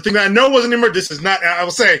non-emergency for things that I know wasn't an emergency. This is not. I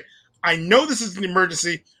will say, I know this is an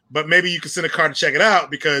emergency, but maybe you can send a car to check it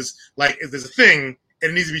out because, like, if there's a thing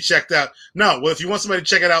and it needs to be checked out. No, well, if you want somebody to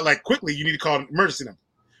check it out, like, quickly, you need to call an emergency number.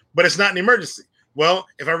 But it's not an emergency. Well,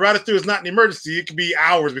 if I route it through, it's not an emergency. It could be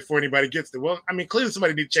hours before anybody gets there. Well, I mean, clearly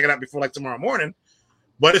somebody needs to check it out before like tomorrow morning.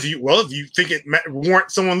 But if you think it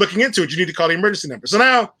warrants someone looking into it, you need to call the emergency number. So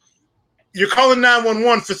now you're calling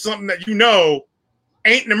 911 for something that you know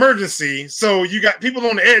ain't an emergency. So you got people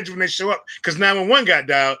on the edge when they show up because 911 got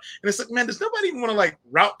dialed. And it's like, man, does nobody even want to like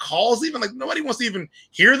route calls even? Like nobody wants to even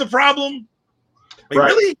hear the problem. Like, right.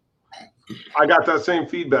 Really? I got that same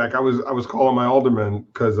feedback. I was calling my alderman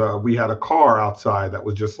because we had a car outside that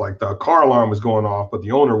was just like the car alarm was going off, but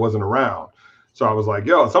the owner wasn't around. So I was like,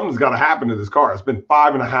 yo, something's got to happen to this car. It's been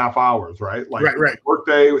 5.5 hours, right? Like right.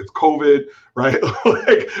 Workday, it's COVID, right?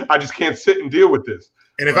 Like I just can't sit and deal with this.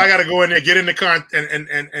 And if I got to go in there, get in the car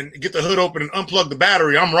and get the hood open and unplug the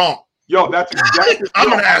battery, I'm wrong. Yo, that's exactly.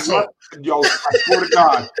 I'm an asshole. Yo, I swear to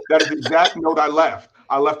God, that is the exact note I left.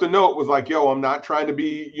 I left a note, was like, yo, I'm not trying to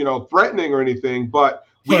be, threatening or anything, but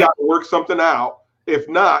we got to work something out. If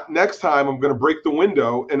not, next time I'm going to break the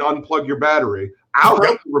window and unplug your battery. I'll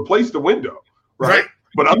help you replace the window, right?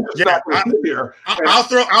 But I'm just not going to sit here. I'll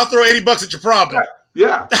throw $80 at your problem.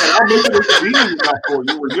 Yeah, and I'll make it convenient for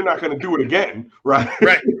you where you're not going to do it again, right?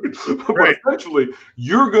 Right. But eventually,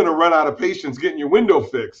 you're going to run out of patience getting your window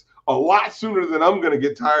fixed a lot sooner than I'm going to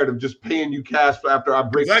get tired of just paying you cash after I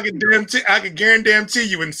break. I can guarantee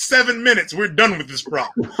you in 7 minutes we're done with this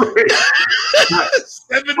problem. 7 minutes.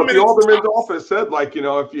 The alderman's office said, like,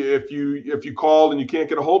 if you call and you can't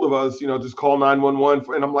get a hold of us, just call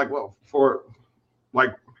 911. And I'm like, well,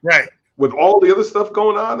 right. With all the other stuff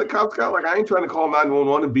going on, the cops got like, I ain't trying to call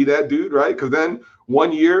 911 and be that dude, right? Because then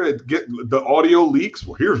one year the audio leaks.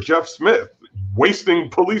 Well, here's Jeff Smith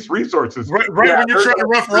wasting police resources. Right when you're trying to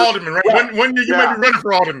run for alderman, right? Yeah. When you might be running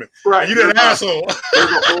for alderman. Right. You're an asshole.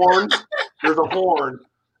 There's a horn.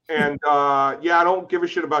 And I don't give a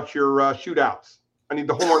shit about your shootouts. I need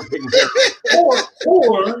the horn taken care of.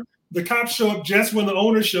 Or the cops show up just when the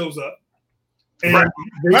owner shows up. And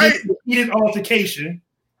they get a heated altercation.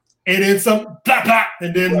 And then some blah blah,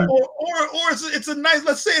 and then or it's a nice,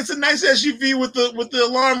 let's say it's a nice SUV with the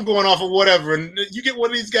alarm going off or whatever, and you get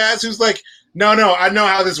one of these guys who's like, no, I know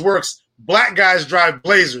how this works. Black guys drive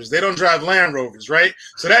Blazers, they don't drive Land Rovers, right?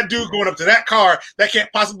 So that dude going up to that car, that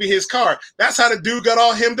can't possibly be his car. That's how the dude got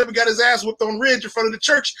all hemmed up and got his ass whipped on Ridge in front of the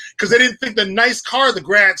church because they didn't think the nice car the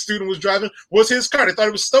grad student was driving was his car. They thought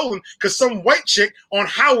it was stolen because some white chick on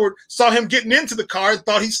Howard saw him getting into the car and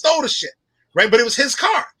thought he stole the shit, right? But it was his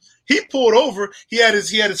car. He pulled over. He had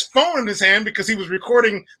his phone in his hand because he was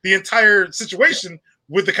recording the entire situation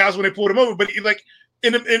with the cops when they pulled him over. But in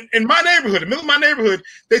my neighborhood, in the middle of my neighborhood,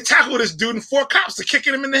 they tackled this dude and 4 cops are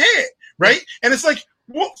kicking him in the head, right? And it's like,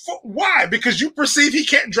 why? Because you perceive he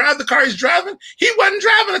can't drive the car he's driving. He wasn't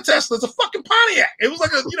driving a Tesla. It's a fucking Pontiac. It was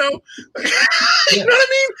like a, you know what I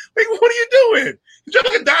mean? Like, what are you doing? He's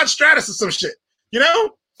driving like a Dodge Stratus or some shit,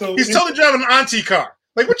 So he's totally driving an auntie car.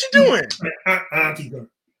 Like, what you doing? Auntie car.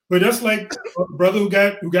 But that's like a brother who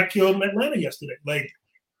got killed in Atlanta yesterday. Like,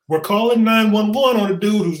 we're calling 911 on a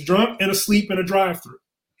dude who's drunk and asleep in a drive-thru.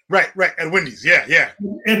 Right. At Wendy's. Yeah.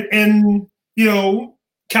 And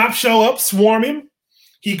cops show up, swarm him.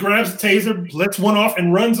 He grabs the taser, lets one off,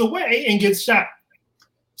 and runs away and gets shot.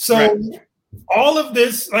 So all of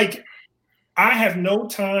this, like, I have no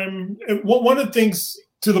time. One of the things,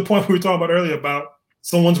 to the point we were talking about earlier about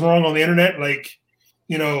someone's wrong on the internet, like,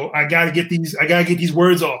 you know, I got to get these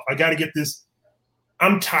words off. I got to get this.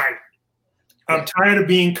 I'm tired. I'm tired of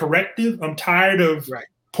being corrective. I'm tired of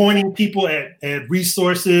pointing people at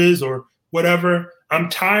resources or whatever. I'm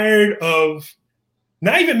tired of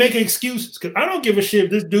not even making excuses, because I don't give a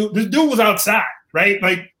shit if this dude was outside, right?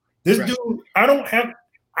 Like, this dude,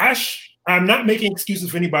 I'm not making excuses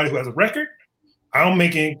for anybody who has a record. I'm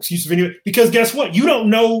making excuses for anybody, because guess what? You don't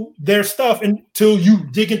know their stuff until you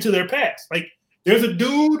dig into their past. Like, there's a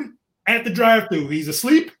dude at the drive-thru. He's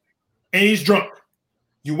asleep and he's drunk.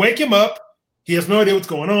 You wake him up. He has no idea what's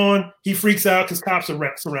going on. He freaks out because cops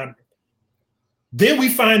are surrounding him. Then we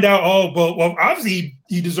find out, well, obviously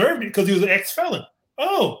he deserved it because he was an ex-felon.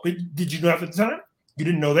 Oh, but did you know at the time? You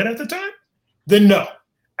didn't know that at the time? Then no.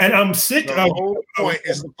 And I'm sick of... The whole point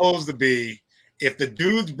is supposed to be, if the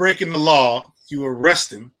dude's breaking the law, you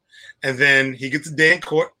arrest him, and then he gets a day in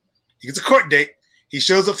court. He gets a court date. He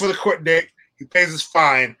shows up for the court date. He pays his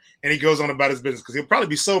fine, and he goes on about his business because he'll probably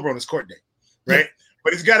be sober on his court date, right? Yeah.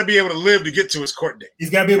 But he's got to be able to live to get to his court date. He's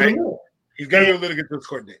got to be able to live. He's got to be able to get to his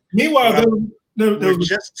court date. Meanwhile, we're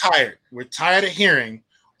just tired. We're tired of hearing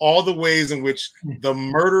all the ways in which the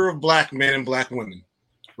murder of black men and black women,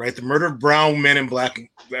 right? The murder of brown men and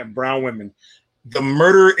brown women, the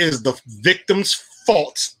murder is the victim's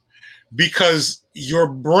fault because your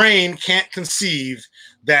brain can't conceive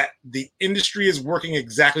that the industry is working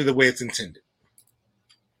exactly the way it's intended.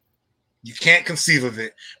 You can't conceive of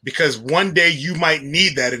it because one day you might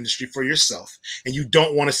need that industry for yourself and you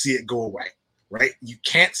don't want to see it go away, right? You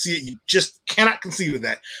can't see it. You just cannot conceive of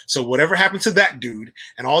that. So whatever happened to that dude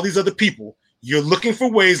and all these other people, you're looking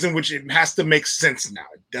for ways in which it has to make sense now.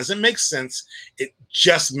 It doesn't make sense. It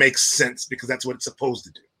just makes sense because that's what it's supposed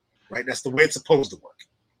to do, right? That's the way it's supposed to work.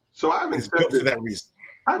 So I haven't said this for that reason.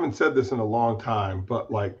 I haven't said this in a long time,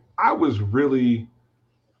 but like I was really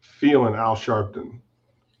feeling Al Sharpton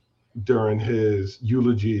during his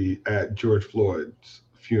eulogy at George Floyd's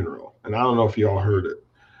funeral. And I don't know if y'all heard it.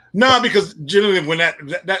 No, because generally when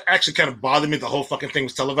that actually kind of bothered me, the whole fucking thing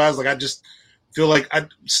was televised. Like I just feel like I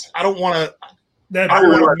don't want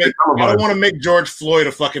to make George Floyd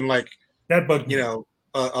a fucking like that, but you know,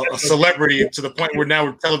 a celebrity to the point where now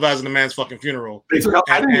we're televising the man's fucking funeral. I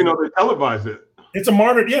didn't even know they televised it. It's a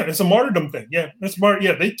martyr. Yeah, it's a martyrdom thing. Yeah, that's smart.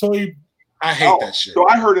 Yeah, they totally. I hate that shit. So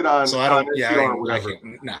I heard it on. So I don't. NPR or whatever.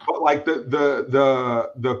 But like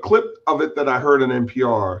the clip of it that I heard on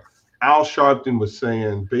NPR, Al Sharpton was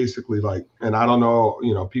saying basically like, and I don't know,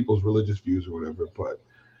 you know, people's religious views or whatever, but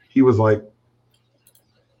he was like,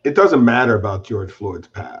 it doesn't matter about George Floyd's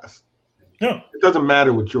past. No, it doesn't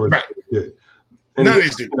matter what George Floyd did. And none of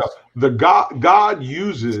these dudes. The God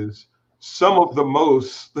uses some of the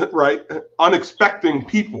most unexpected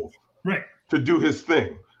people to do his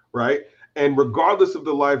thing, right? And regardless of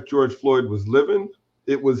the life George Floyd was living,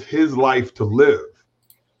 it was his life to live,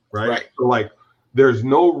 right? So like, there's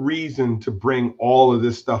no reason to bring all of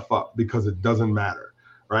this stuff up because it doesn't matter,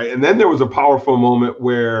 right? And then there was a powerful moment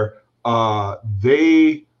where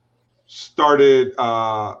they started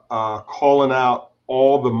calling out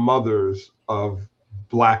all the mothers of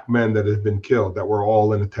black men that had been killed that were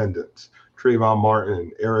all in attendance. Trayvon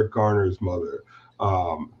Martin, Eric Garner's mother.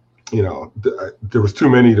 You know, there was too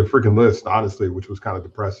many to freaking list, honestly, which was kind of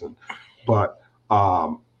depressing. But,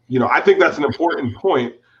 you know, I think that's an important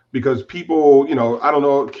point because people, you know, I don't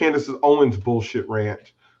know, Candace Owens' bullshit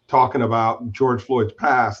rant talking about George Floyd's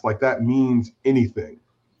past, like that means anything,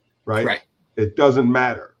 right? It doesn't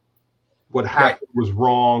matter. What happened was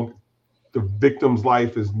wrong. The victim's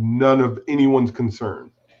life is none of anyone's concern.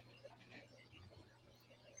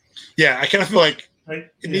 Yeah, I kind of feel like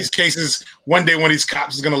in these cases, one day one of these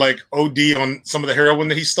cops is going to like OD on some of the heroin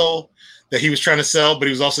that he stole, that he was trying to sell, but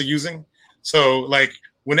he was also using. So like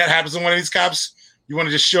when that happens to one of these cops, you want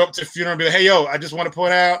to just show up to the funeral and be like, hey, yo, I just want to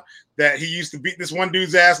point out that he used to beat this one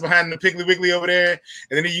dude's ass behind the Piggly Wiggly over there.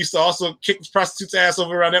 And then he used to also kick this prostitute's ass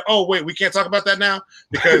over around there. Oh, wait, we can't talk about that now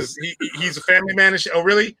because he's a family man and shit. Oh,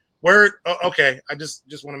 really? Word? Oh, okay. I just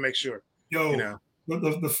want to make sure. Yo, you know.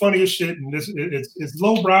 The funniest shit, and this it's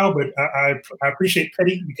lowbrow, but I appreciate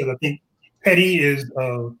Petty because I think Petty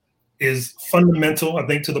is fundamental, I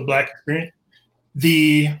think, to the black experience.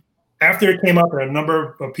 After it came out, there are a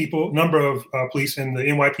number of police in the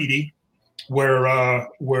NYPD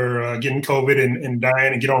were getting COVID and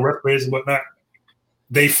dying and get on respirators and whatnot.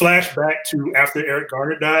 They flashed back to after Eric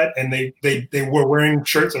Garner died, and they were wearing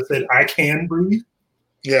shirts that said "I can breathe."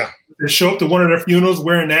 Yeah. They show up to one of their funerals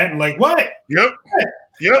wearing that and like, what? Yep.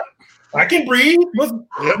 I can breathe. What's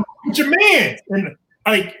your man? And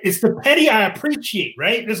like, it's the petty I appreciate,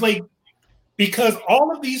 right? It's like, because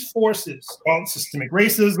all of these forces, all systemic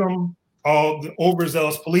racism, all the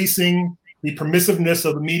overzealous policing, the permissiveness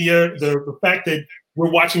of the media, the fact that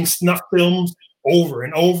we're watching snuff films over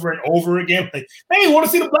and over and over again. Like, hey, want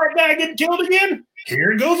to see the black guy get killed again?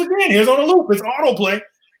 Here it goes again. Here's on a loop. It's autoplay.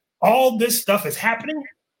 All this stuff is happening.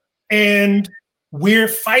 And we're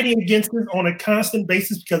fighting against it on a constant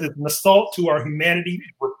basis because it's an assault to our humanity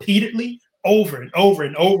repeatedly over and over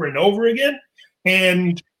and over and over again.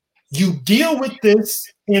 And you deal with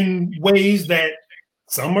this in ways that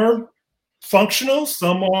some are functional,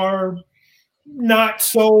 some are not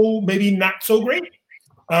so, maybe not so great.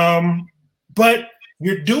 But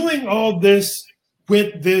you're doing all this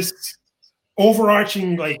with this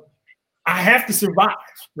overarching, like, I have to survive,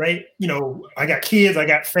 right? You know, I got kids, I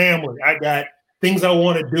got family, I got things I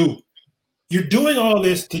want to do. You're doing all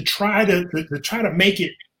this to try to make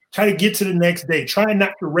it, try to get to the next day, trying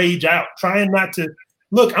not to rage out, trying not to,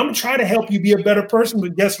 look, I'm trying to help you be a better person,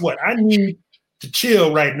 but guess what? I need to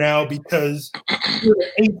chill right now because you're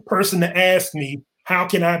the eighth person to ask me, how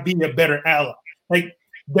can I be a better ally? Like,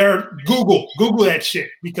 Google that shit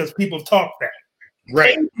because people talk that.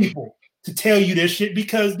 Right. Pay people to tell you this shit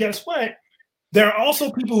because guess what? There are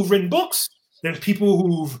also people who've written books. There's people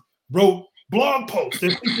who've wrote blog posts.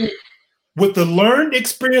 There's people with the learned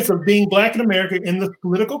experience of being Black in America in the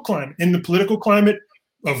political climate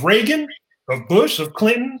of Reagan, of Bush, of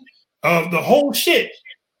Clinton, of the whole shit.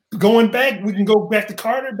 Going back, we can go back to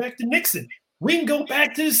Carter, back to Nixon. We can go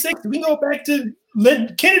back to the 60s. We can go back to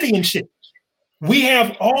Kennedy and shit. We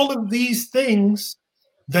have all of these things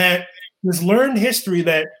that this learned history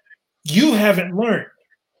that you haven't learned,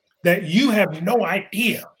 that you have no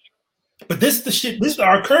idea. But this is the shit, this is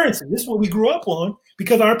our currency. This is what we grew up on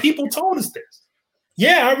because our people told us this.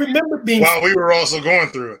 Yeah, I remember being— while we were also going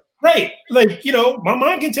through it. Right. Like, you know, my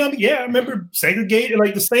mom can tell me, yeah, I remember segregated,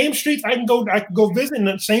 like the same streets I could go visit, and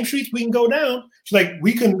the same streets we can go down. She's like,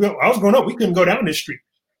 we couldn't go, I was growing up, we couldn't go down this street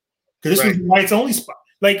because this was the whites only spot.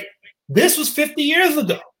 Like, this was 50 years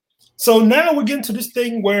ago. So now we're getting to this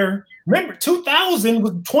thing where, remember, 2000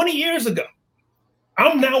 was 20 years ago.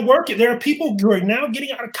 I'm now working. There are people who are now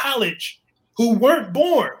getting out of college who weren't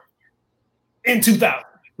born in 2000,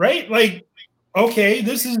 right? Like, okay,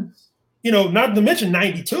 this is, you know, not to mention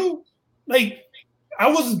 92. Like, I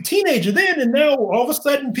was a teenager then, and now all of a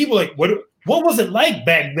sudden people are like, what was it like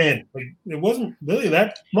back then? Like, it wasn't really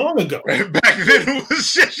that long ago. Back then it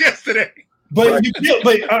was just yesterday. But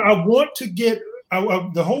I want to get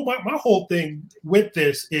my whole thing with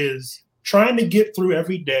this is trying to get through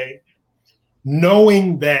every day,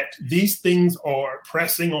 knowing that these things are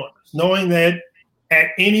pressing on us, knowing that at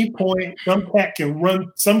any point some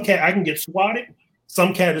cat I can get swatted,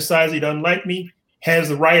 some cat decides he doesn't like me, has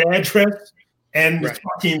the right address, and the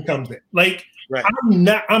SWAT team comes in. Like,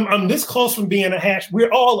 I'm this close from being a hash. We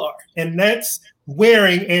all are, and that's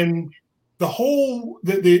wearing. And the whole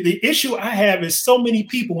the issue I have is so many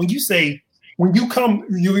people. When you come,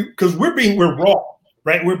 because we're raw,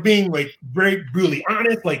 right? We're being like very brutally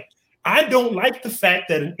honest. Like, I don't like the fact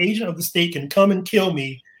that an agent of the state can come and kill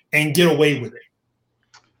me and get away with it.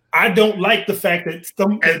 I don't like the fact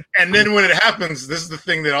that and then when it happens, this is the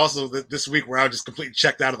thing that also this week where I was just completely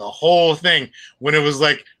checked out of the whole thing when it was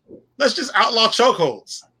like, let's just outlaw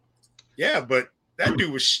chokeholds. Yeah, but that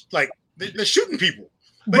dude was like, they're shooting people.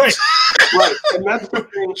 Right. Right. And that's the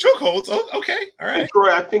thing. Chokeholds. Oh, okay. All right. And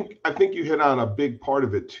Troy, I think you hit on a big part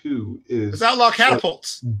of it too. It's outlaw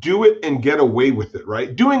catapults. Do it and get away with it,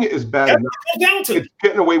 right? Doing it is bad enough. It's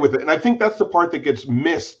getting away with it. And I think that's the part that gets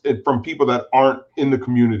missed from people that aren't in the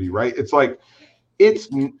community, right? It's like,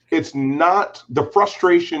 it's not, the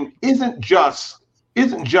frustration isn't just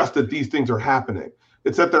that these things are happening.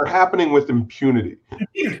 It's that they're happening with impunity.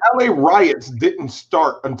 The LA riots didn't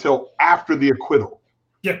start until after the acquittal.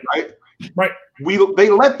 Yeah. Right. They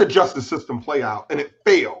let the justice system play out, and it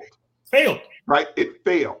failed. Right. It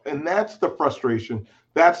failed, and that's the frustration.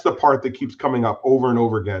 That's the part that keeps coming up over and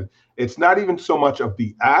over again. It's not even so much of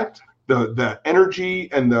the act. The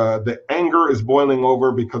energy and the anger is boiling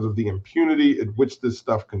over because of the impunity in which this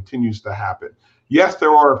stuff continues to happen. Yes,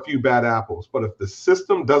 there are a few bad apples, but if the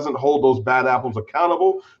system doesn't hold those bad apples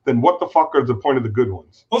accountable, then what the fuck is the point of the good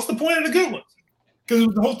ones? What's the point of the good ones?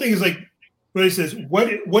 Because the whole thing is like, where it says, what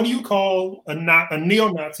do you call a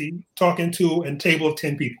neo-Nazi talking to a table of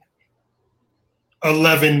 10 people?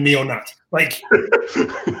 11 neo-Nazis. Like, that's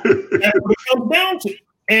what it comes down to.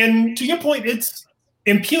 And to your point, it's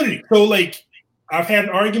impunity. So, like, I've had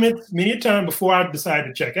arguments many a time before I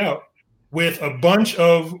decided to check out. with a bunch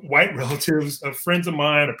of white relatives of friends of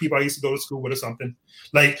mine or people I used to go to school with or something.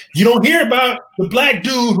 Like, you don't hear about the black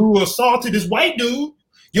dude who assaulted this white dude.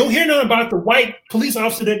 You don't hear nothing about the white police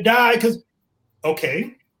officer that died because,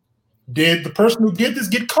 okay, did the person who did this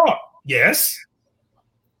get caught? Yes.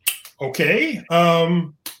 Okay.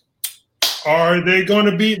 Are they going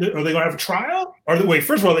to have a trial? Wait,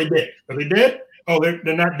 first of all, are they dead? Are they dead? Oh, they're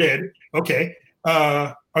not dead. Okay.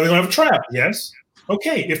 Are they going to have a trial? Yes.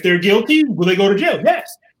 Okay. If they're guilty, will they go to jail? Yes.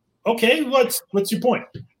 Okay. What's your point?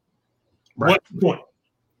 Right. What's the point?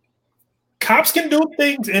 Cops can do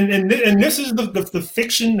things, and this is the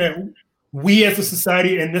fiction that we as a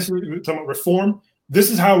society, and this is we're talking about reform. This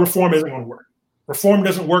is how reform isn't going to work. Reform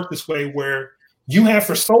doesn't work this way, where you have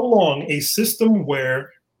for so long a system where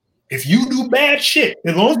if you do bad shit,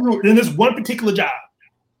 as long as you're in this one particular job,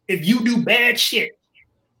 if you do bad shit,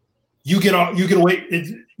 you get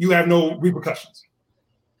away. You have no repercussions.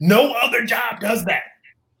 No other job does that.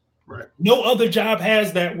 Right. No other job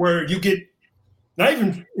has that where you get not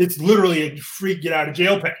even. It's literally a free get out of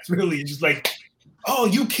jail pass. Really, it's just like, oh,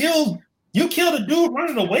 you killed a dude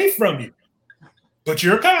running away from you, but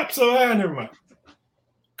you're a cop, so never mind.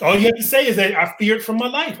 All you have to say is that I feared for my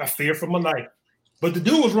life. But the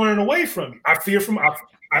dude was running away from me. I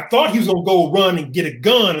thought he was gonna go run and get a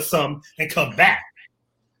gun or something and come back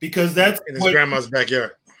because that's in his grandma's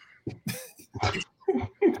backyard.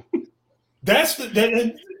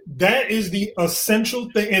 That is the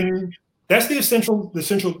essential thing, and that's the essential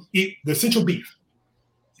beef.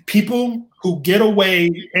 People who get away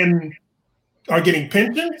and are getting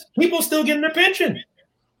pensions, people still getting their pension.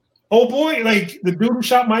 Oh boy, like the dude who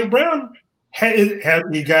shot Mike Brown he had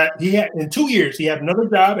in 2 years he had another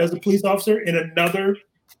job as a police officer in another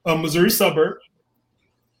Missouri suburb,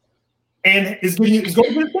 and is going to get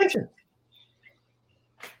a pension.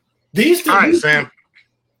 These two, all right, Sam.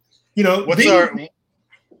 These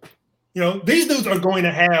dudes are going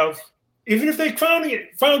to have, even if they found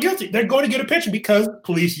guilty, they're going to get a pension because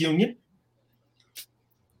police union.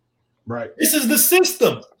 Right. This is the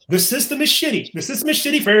system. The system is shitty. The system is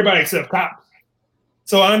shitty for everybody except cops.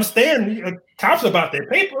 So I understand cops about their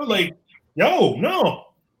paper. Like, yo, no,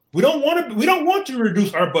 we don't want to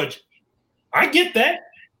reduce our budget. I get that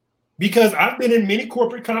because I've been in many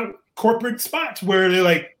corporate spots where they're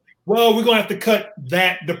like, well, we're gonna have to cut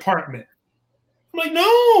that department. I'm like,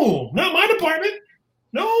 no, not my department.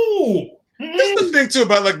 No. Mm-mm. That's the thing too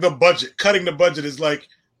about like the budget. Cutting the budget is like,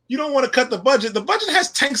 you don't want to cut the budget. The budget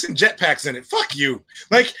has tanks and jetpacks in it. Fuck you.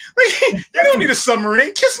 Like you don't need a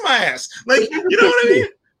submarine. Kiss my ass. Like, you know what I mean?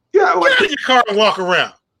 Yeah. Like, get out of your car and walk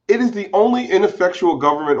around. It is the only ineffectual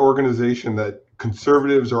government organization that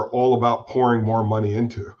conservatives are all about pouring more money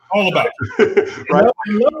into. All about it. Right?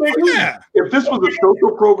 Yeah. If this was a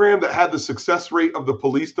social program that had the success rate of the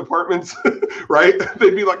police departments, right?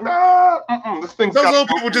 They'd be like, nah, this thing's those old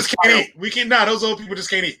people just can't eat. Those old people just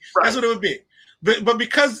can't eat. Right. That's what it would be. But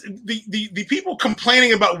because the people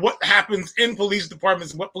complaining about what happens in police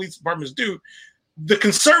departments and what police departments do, the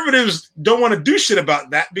conservatives don't want to do shit about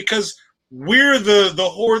that because we're the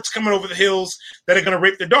hordes coming over the hills that are going to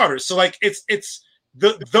rape their daughters. So like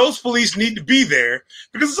those police need to be there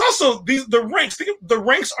because it's also the ranks. The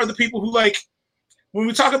ranks are the people who, like, when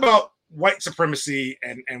we talk about white supremacy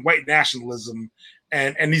and white nationalism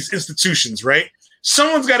and these institutions, right?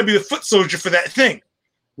 Someone's got to be the foot soldier for that thing,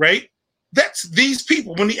 right? That's these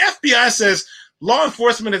people. When the FBI says law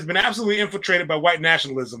enforcement has been absolutely infiltrated by white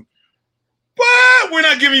nationalism, but we're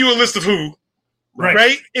not giving you a list of who,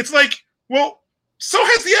 right? It's like, well, so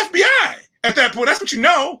has the FBI at that point. That's what you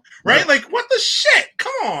know, right? Like, what the shit?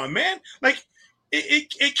 Come on, man. Like,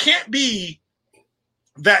 it can't be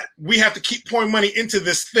that we have to keep pouring money into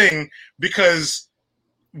this thing because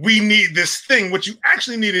we need this thing. What you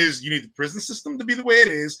actually need is you need the prison system to be the way it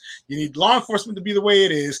is. You need law enforcement to be the way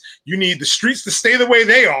it is. You need the streets to stay the way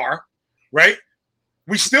they are, right?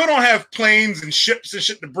 We still don't have planes and ships and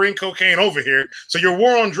shit to bring cocaine over here. So your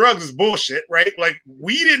war on drugs is bullshit, right? Like,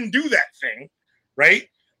 we didn't do that thing, right?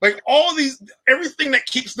 Like, all these, everything that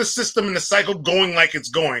keeps the system and the cycle going like it's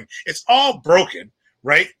going, it's all broken,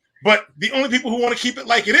 right? But the only people who want to keep it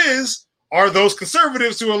like it is are those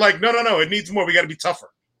conservatives who are like, no, it needs more. We got to be tougher.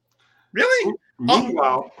 Really?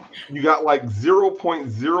 Meanwhile, you got like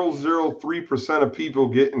 0.003% of people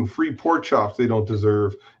getting free pork chops they don't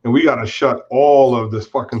deserve, and we got to shut all of this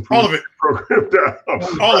fucking program down.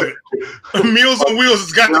 All of it. Meals on Wheels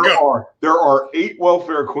has got to go. There are 8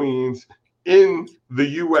 welfare queens in the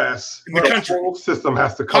U.S. In the country. Whole system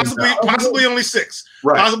has to come down. Possibly only 6.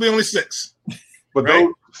 Right. Possibly only 6. But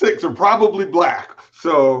those 6 are probably black.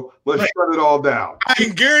 So let's shut it all down. I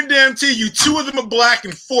can guarantee you 2 of them are black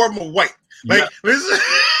and 4 of them are white. Like this.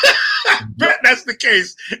 I bet that's the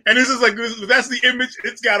case, and this is like that's the image.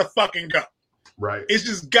 It's got to fucking go. Right. It's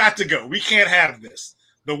just got to go. We can't have this.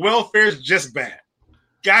 The welfare is just bad.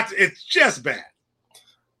 It's just bad.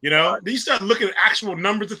 You know, then you start looking at actual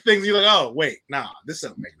numbers of things. You're like, oh, wait, nah, this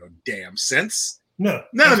doesn't make no damn sense. No.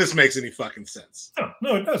 None of this makes any fucking sense.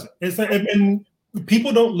 No, it doesn't. It's like, and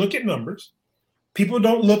people don't look at numbers. People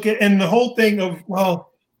don't look at, and the whole thing of,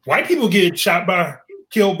 well, white people get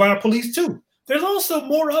killed by police too. There's also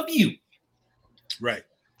more of you. Right.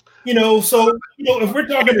 You know, so if we're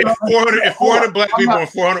talking about 400 black people and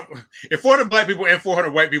 400 black people and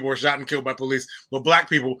 400 white people were shot and killed by police, well, black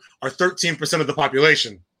people are 13% of the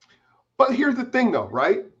population. But here's the thing, though,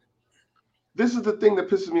 right? This is the thing that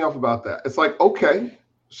pisses me off about that. It's like, okay,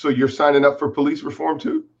 so you're signing up for police reform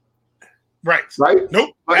too? Right. Right?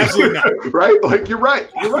 Nope. Absolutely not. Right? Like you're right.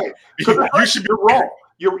 You're right. You should be wrong.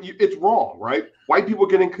 It's wrong, right? White people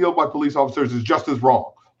getting killed by police officers is just as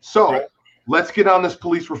wrong. So let's get on this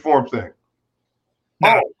police reform thing.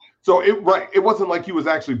 No. So it wasn't like he was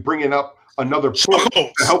actually bringing up another point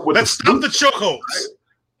to help with. Let's stop the chokeholds. Right?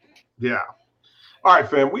 Yeah. All right,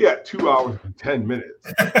 fam. We at 2 hours and 10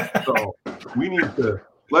 minutes. So we need to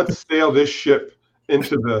let's sail this ship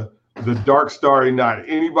into the dark starry night.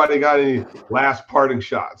 Anybody got any last parting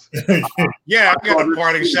shots? Yeah, I got a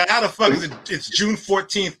parting shot. How the fuck is it? It's June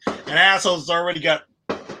 14th, and assholes already got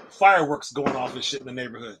fireworks going off and shit in the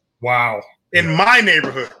neighborhood. Wow. In my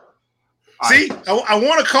neighborhood. See, I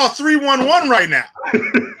want to call 311 right now.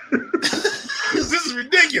 This is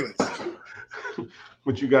ridiculous.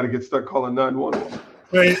 But you got to get stuck calling 911.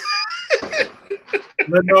 Right.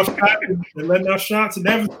 letting off shots and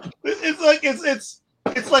everything. It's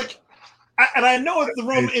like, and I know it's the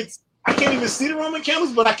Roman. I can't even see the Roman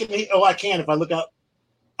candles, but I can if I look up.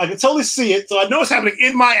 I can totally see it, so I know it's happening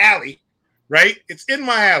in my alley. Right? It's in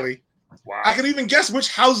my alley. Wow. I can even guess which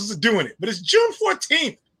houses are doing it, but it's June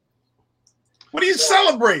 14th. What are you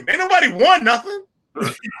celebrating? Ain't nobody won nothing.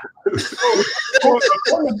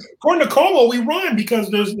 According to Como, we run because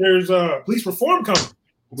there's police reform coming.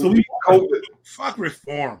 So we COVID. Fuck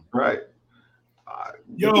reform. Right.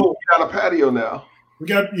 We got a patio now. We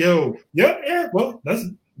got yeah. Well, that's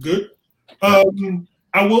good. I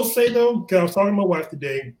will say though, because I was talking to my wife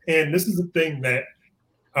today, and this is the thing that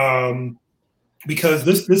because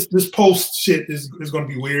this post shit is going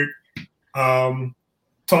to be weird.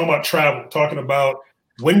 Talking about travel, talking about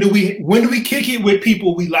when do we kick it with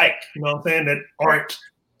people we like? You know what I'm saying?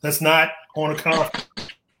 That's not on a conference.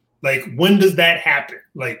 Like, when does that happen?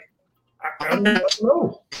 Like, I don't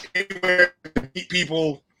know. Anywhere to meet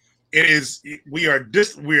people, we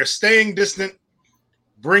are staying distant.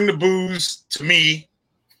 Bring the booze to me,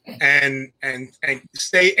 and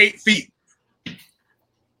stay 8 feet.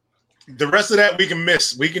 The rest of that we can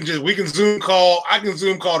miss. We can Zoom call. I can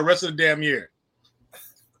Zoom call the rest of the damn year.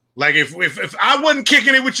 Like if I wasn't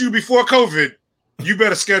kicking it with you before COVID, you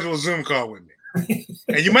better schedule a Zoom call with me.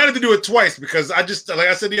 And you might have to do it twice because I just, like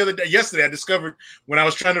I said yesterday, I discovered the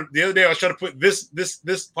other day I was trying to put this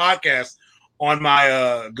podcast on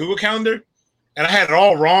my Google Calendar, and I had it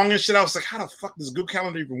all wrong and shit. I was like, how the fuck does Google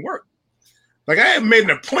Calendar even work? Like, I haven't made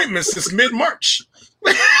an appointment since mid-March.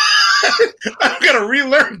 I've got to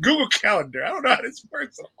relearn Google Calendar. I don't know how this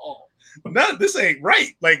works at all. This ain't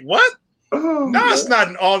right. Like, what? It's not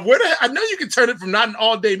an all. I know you can turn it from not an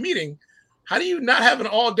all-day meeting. How do you not have an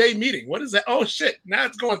all-day meeting? What is that? Oh shit! Now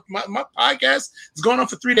it's going. My podcast is going on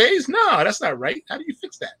for 3 days. No, that's not right. How do you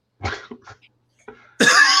fix that?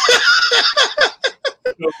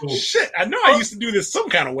 Shit! I know I used to do this some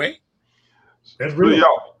kind of way. That's really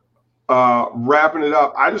wrapping it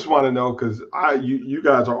up. I just want to know because you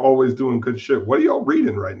guys are always doing good shit. What are y'all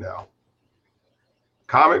reading right now?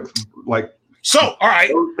 Comics, like. So, all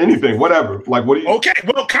right. Anything, whatever. Like, what do you? Okay,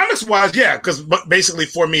 well, comics wise, yeah, because basically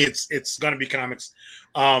for me, it's gonna be comics.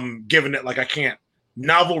 Given that, like, I can't.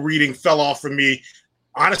 Novel reading fell off for me,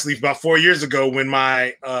 honestly, about 4 years ago when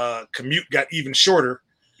my commute got even shorter,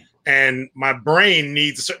 and my brain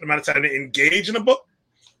needs a certain amount of time to engage in a book.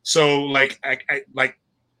 So, like, I like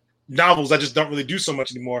novels. I just don't really do so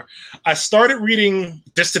much anymore. I started reading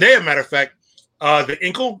just today, as a matter of fact, The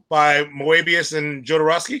Inkle by Moebius and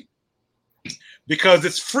Jodorowsky. Because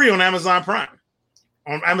it's free on Amazon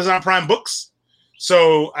Prime Books.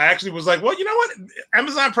 So I actually was like, well, you know what?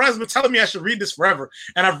 Amazon Prime has been telling me I should read this forever.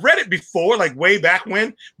 And I've read it before, like way back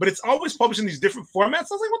when, but it's always published in these different formats.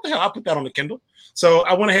 I was like, what the hell? I'll put that on the Kindle. So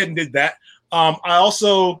I went ahead and did that. I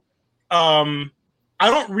also, I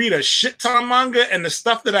don't read a shit ton of manga, and the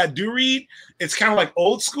stuff that I do read, it's kind of like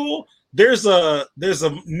old school. There's a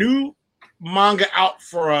new manga out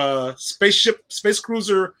for a space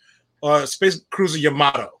cruiser Space Cruiser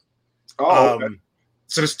Yamato. Oh, okay.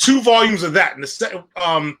 So there's 2 volumes of that.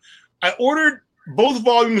 And I ordered both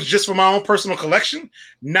volumes just for my own personal collection,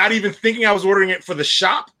 not even thinking I was ordering it for the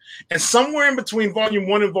shop. And somewhere in between volume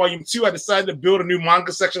 1 and volume 2, I decided to build a new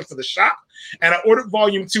manga section for the shop. And I ordered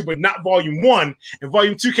volume 2, but not volume 1. And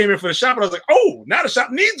volume 2 came in for the shop. And I was like, oh, now the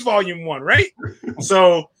shop needs volume 1, right?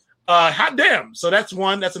 So, hot damn. So that's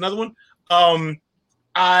one. That's another one.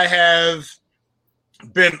 I have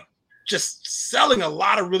been just selling a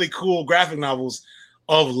lot of really cool graphic novels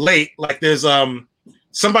of late. Like there's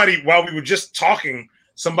somebody, while we were just talking,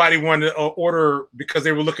 somebody wanted to order because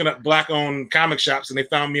they were looking at Black-owned comic shops and they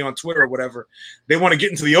found me on Twitter or whatever. They want to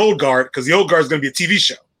get into the Old Guard because the Old Guard is going to be a TV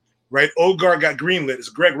show, right? Old Guard got greenlit. It's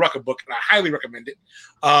a Greg Rucka book, and I highly recommend it.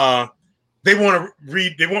 They want to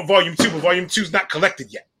read. They want volume 2, but volume 2 is not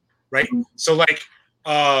collected yet, right? So like,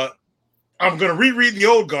 I'm going to reread the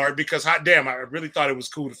Old Guard because, hot damn, I really thought it was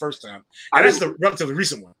cool the first time. And that's the relatively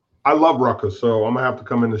recent one. I love Rucka, so I'm going to have to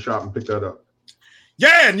come in the shop and pick that up.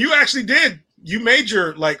 Yeah, and you actually did. You made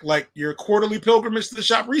your like your quarterly pilgrimage to the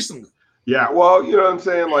shop recently. Yeah, well, you know what I'm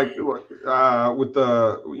saying? Like with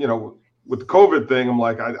the COVID thing, I'm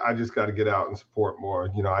like, I just got to get out and support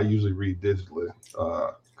more. You know, I usually read digitally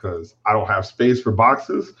because I don't have space for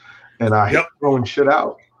boxes and I hate throwing shit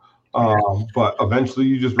out. But eventually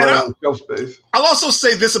you just run out of shelf space. I'll also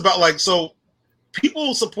say this about so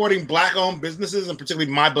people supporting Black-owned businesses, and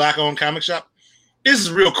particularly my Black-owned comic shop,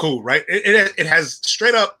 is real cool, right? It has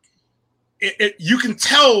straight up, you can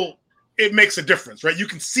tell it makes a difference, right? You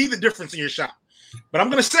can see the difference in your shop. But I'm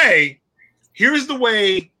going to say, here's the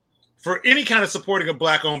way for any kind of supporting of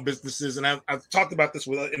Black-owned businesses, and I've talked about this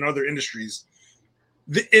in other industries,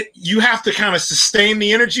 you have to kind of sustain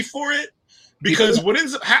the energy for it, because what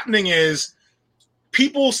ends up happening is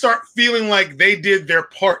people start feeling like they did their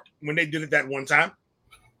part when they did it that one time,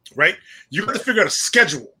 right? You have to figure out a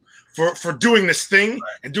schedule for doing this thing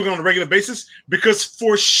and doing it on a regular basis, because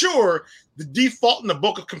for sure, the default in the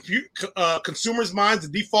bulk of consumers' minds,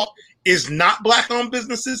 the default is not Black-owned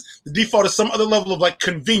businesses. The default is some other level of like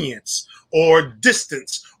convenience or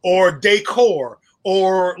distance or decor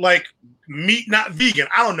or like meat not vegan.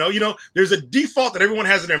 I don't know. You know, there's a default that everyone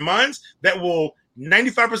has in their minds that will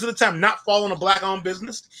 95% of the time not fall on a Black-owned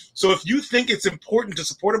business. So if you think it's important to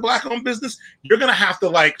support a Black-owned business, you're going to have to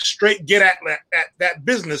like straight get at that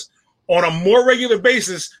business on a more regular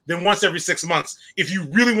basis than once every 6 months if you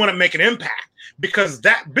really want to make an impact, because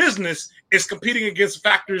that business is competing against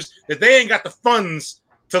factors that they ain't got the funds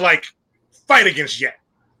to like fight against yet,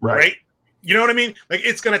 right? You know what I mean? Like,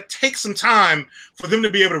 it's going to take some time for them to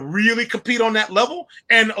be able to really compete on that level,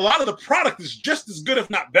 and a lot of the product is just as good, if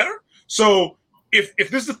not better. So if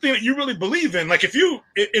this is the thing that you really believe in, like if you,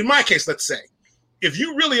 in my case, let's say, if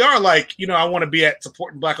you really are like, you know, I want to be at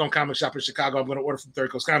supporting Black-owned comic shop in Chicago, I'm going to order from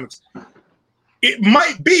Third Coast Comics. It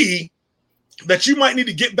might be that you might need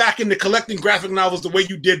to get back into collecting graphic novels the way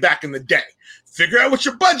you did back in the day. Figure out what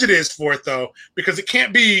your budget is for it, though, because it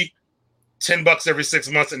can't be $10 every 6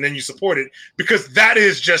 months and then you support it, because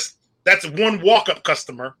that's one walk-up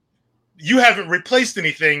customer. You haven't replaced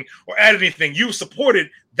anything or added anything. You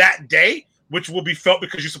supported that day, which will be felt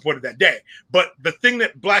because you supported that day. But the thing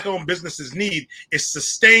that Black-owned businesses need is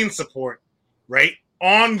sustained support, right?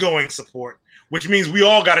 Ongoing support, which means we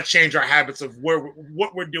all got to change our habits of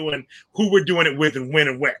what we're doing, who we're doing it with, and when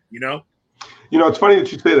and where, you know? You know, it's funny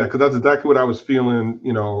that you say that, because that's exactly what I was feeling,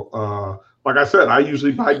 you know. Like I said, I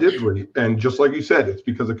usually buy digitally, and just like you said, it's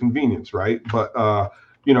because of convenience, right? But,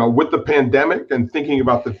 you know, with the pandemic and thinking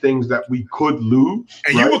about the things that we could lose.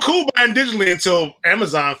 And you were cool buying digitally until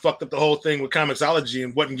Amazon fucked up the whole thing with Comixology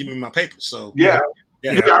and wasn't giving me my papers. So yeah,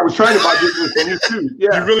 I was trying to buy digitally from you too.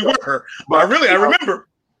 Yeah, you really were. But I remember.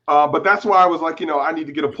 But that's why I was like, you know, I need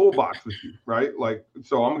to get a pull box with you, right? Like,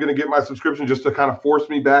 so I'm going to get my subscription just to kind of force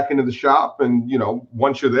me back into the shop. And, you know,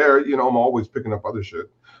 once you're there, you know, I'm always picking up other shit.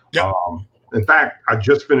 Yep. In fact, I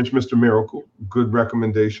just finished Mr. Miracle. Good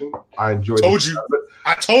recommendation. I enjoyed it.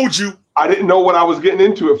 I told you. I didn't know what I was getting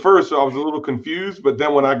into at first, so I was a little confused. But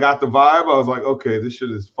then when I got the vibe, I was like, okay, this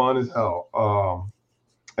shit is fun as hell.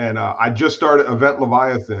 And I just started Event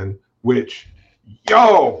Leviathan, which,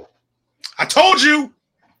 yo. I told you.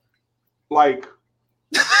 Like,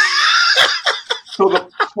 the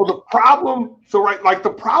problem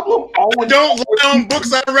always. Don't lay on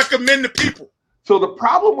books I recommend to people. So the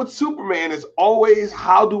problem with Superman is always,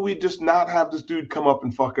 how do we just not have this dude come up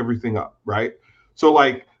and fuck everything up, right? So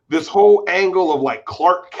like this whole angle of like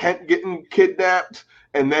Clark Kent getting kidnapped,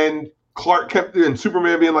 and then Clark Kent and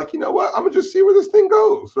Superman being like, you know what, I'm gonna just see where this thing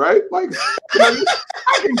goes, right? Like, you know,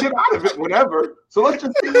 I can get out of it whenever, so let's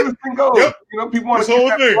just see where this thing goes. Yep. You know, people want to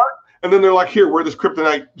kidnap Clark, And then they're like, here, wear this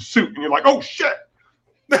kryptonite suit. And you're like, oh, shit.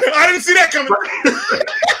 I didn't see that coming.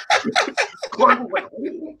 Clark was like,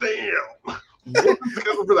 oh, damn. What's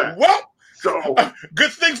together for that? Well, so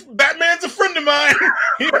good thing Batman's a friend of mine.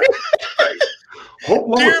 Hope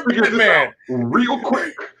Lois Dear figures this Batman. out real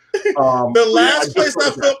quick. The last place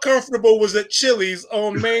I felt comfortable was at Chili's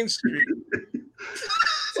on Main Street.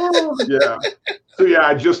 Yeah. So yeah,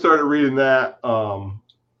 I just started reading that.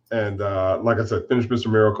 And like I said, finished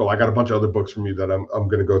Mr. Miracle. I got a bunch of other books from you that I'm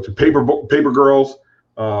going to go to. Paper Girls.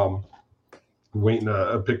 Waiting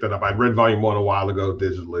to pick that up. I read volume 1 a while ago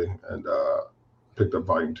digitally, and picked up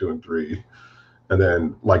volume 2 and 3. And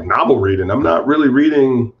then like novel reading, I'm not really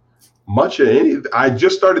reading much of any. I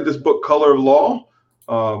just started this book, Color of Law,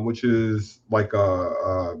 which is like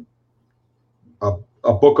a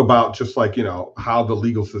book about just like, you know, how the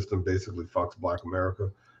legal system basically fucks Black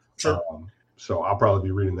America. Sure. So I'll probably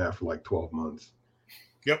be reading that for like 12 months.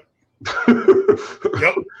 Yep.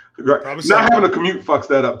 Yep. Right. Not having a commute fucks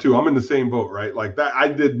that up too. I'm in the same boat, right? Like that. I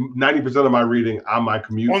did 90% of my reading on my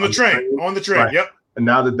commute. On the train. Right. Yep. And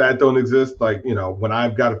now that don't exist, like, you know, when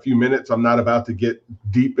I've got a few minutes, I'm not about to get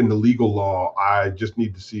deep into legal law. I just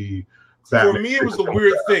need to see Batman. For me, it was a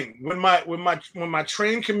weird thing. When my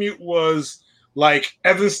train commute was like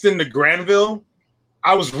Evanston to Granville,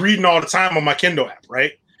 I was reading all the time on my Kindle app,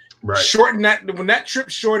 right? Right. Shorten that when that trip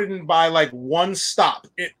shortened by like one stop,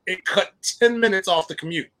 it cut 10 minutes off the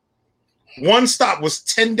commute. One stop was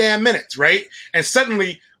 10 damn minutes, right? And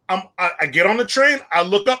suddenly I get on the train, I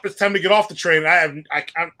look up, it's time to get off the train. I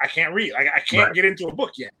can't read. I can't get into a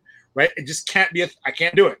book yet, right? It just can't be. I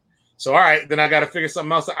can't do it. So all right, then I got to figure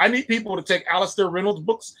something else out. I need people to take Alistair Reynolds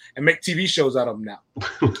books and make TV shows out of them now.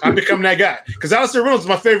 I've become that guy because Alistair Reynolds is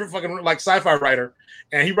my favorite fucking like sci-fi writer,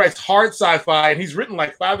 and he writes hard sci-fi, and he's written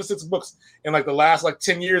like 5 or 6 books in like the last like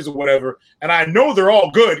 10 years or whatever. And I know they're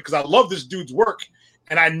all good because I love this dude's work,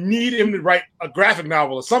 and I need him to write a graphic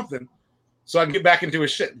novel or something so I can get back into his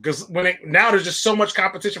shit. Because now there's just so much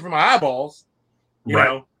competition for my eyeballs, you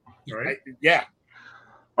know. Right? Yeah.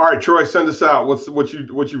 All right, Troy, send us out. What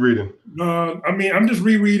you reading? I mean, I'm just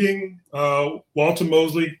rereading Walter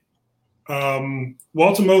Mosley.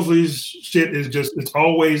 Walter Mosley's shit is just it's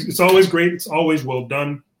always great. It's always well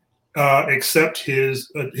done, except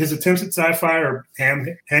his attempts at sci-fi are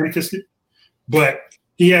ham-fisted. But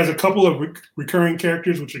he has a couple of recurring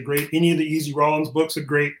characters which are great. Any of the Easy Rawlins books are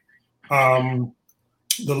great.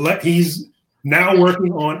 He's now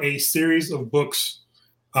working on a series of books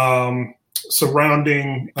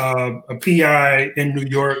surrounding a PI in New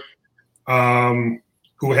York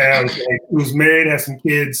who's married, has some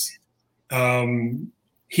kids.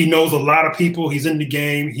 He knows a lot of people. He's in the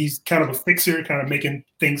game. He's kind of a fixer, kind of making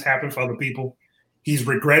things happen for other people. He's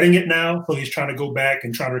regretting it now, so he's trying to go back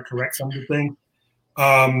and try to correct some of the things.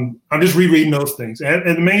 I'm just rereading those things. And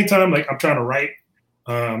in the meantime, like I'm trying to write,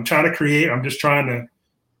 I'm trying to create. I'm just trying to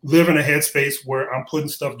live in a headspace where I'm putting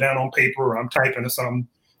stuff down on paper or I'm typing or something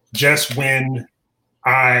just when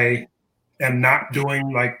I am not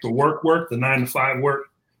doing like the work, the 9-to-5 work.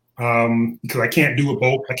 Because I can't do it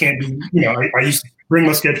both. I can't do, I used to bring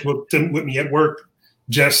my sketchbook with me at work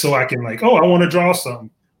just so I can like, I want to draw something,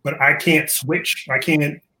 but I can't switch. I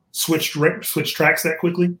can't switch tracks that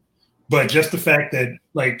quickly. But just the fact that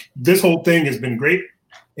like this whole thing has been great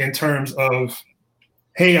in terms of,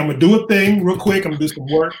 hey, I'm gonna do a thing real quick. I'm gonna do some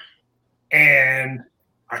work, and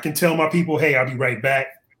I can tell my people, hey, I'll be right back,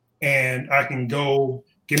 and I can go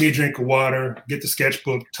give me a drink of water, get the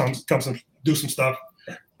sketchbook, do some stuff.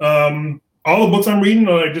 All the books I'm reading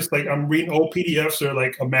are just like I'm reading old PDFs or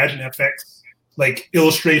like Imagine FX, like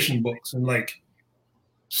illustration books and like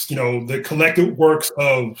the collected works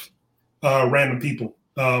of random people.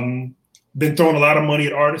 Been throwing a lot of money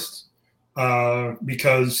at artists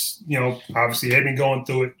because obviously they've been going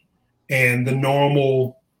through it, and the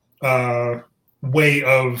normal way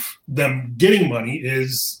of them getting money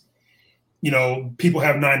is people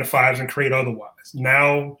have 9-to-5s and create otherwise.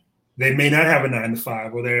 Now they may not have a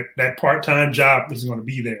 9-to-5, or that part-time job isn't going to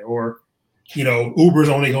be there, or Uber's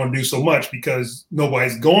only going to do so much because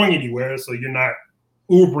nobody's going anywhere, so you're not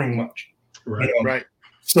Ubering much. Right. Right.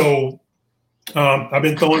 So I've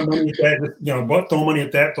been throwing money at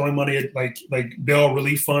that, throwing money at like bail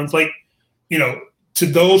relief funds, to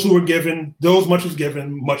those who are given, those much is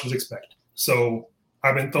given, much is expected. So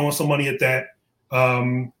I've been throwing some money at that,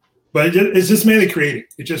 but it's just mainly creating.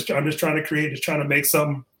 I'm just trying to create, just trying to make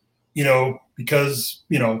something, because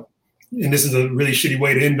and this is a really shitty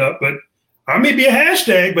way to end up, but I may be a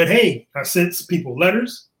hashtag, but hey, I sent people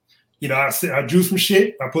letters, I drew some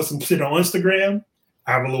shit, I put some shit on Instagram.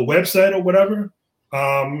 I have a little website or whatever.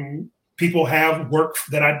 people have work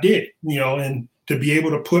that I did, and to be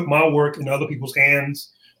able to put my work in other people's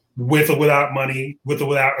hands with or without money, with or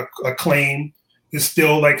without a claim, is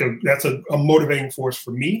still that's a motivating force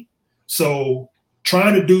for me. So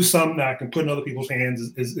trying to do something that I can put in other people's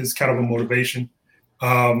hands is kind of a motivation.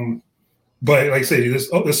 But like I say,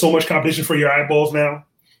 there's so much competition for your eyeballs now.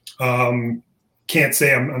 Can't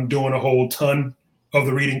say I'm doing a whole ton of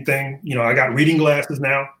the reading thing. I got reading glasses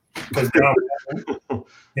now because what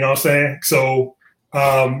I'm saying? So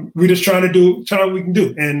we're just trying what we can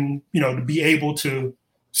do. And, to be able to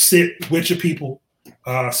sit with your people,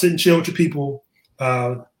 sit and chill with your people,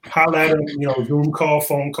 holler at them, Zoom call,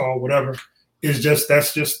 phone call, whatever. That's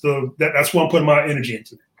what I'm putting my energy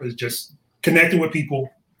into. It's just connecting with people,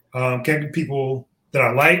 connecting with people that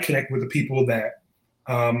I like, connecting with the people that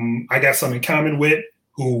I got something in common with,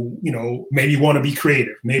 who, maybe want to be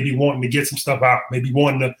creative, maybe wanting to get some stuff out, maybe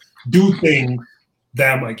wanting to do things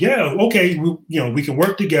that I'm like, yeah, okay, we can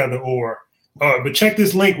work together, or but check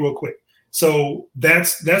this link real quick. So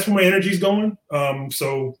that's where my energy's going.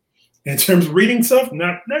 So in terms of reading stuff,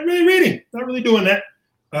 not really reading, not really doing that.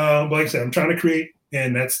 But like I said, I'm trying to create,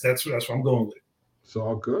 and that's what I'm going with. It's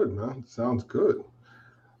all good, man. Sounds good.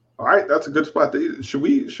 All right, that's a good spot. Should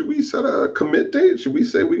we set a commit date? Should we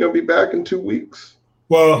say we're gonna be back in 2 weeks?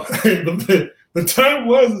 Well, the time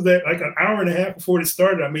was that like an hour and a half before it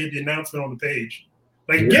started, I made the announcement on the page.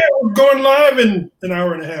 We're going live in an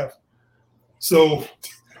hour and a half. So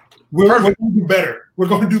we're going to do better. We're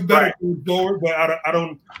going to do better going forward, but I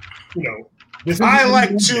don't, I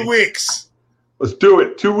like 2 weeks. Let's do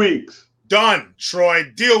it. 2 weeks. Done,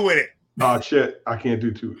 Troy. Deal with it. Oh, shit. I can't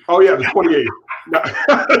do 2. Oh, yeah, the 28th.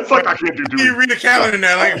 It's like I can't do 2 weeks. You read the calendar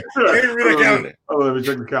now. You read the calendar. Oh, let me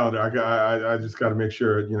check the calendar. I just got to make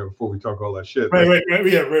sure, before we talk all that shit. Right.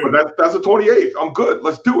 Yeah, right. But that's the 28th. I'm good.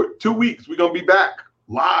 Let's do it. 2 weeks. We're going to be back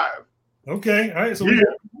live. Okay. All right. So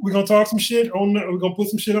we're going to talk some shit we're going to put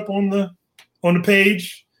some shit up on the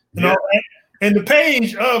page and all that. And the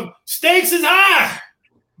page of Stakes is High.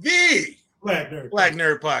 The Black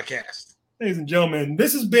Nerd Podcast. Ladies and gentlemen,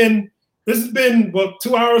 this has been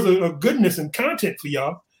 2 hours of goodness and content for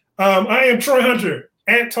y'all. I am Troy Hunter,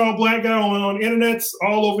 at Tall Black Guy on internets,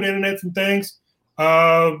 all over the internets and things,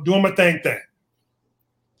 doing my thing.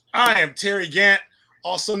 I am Terry Gant,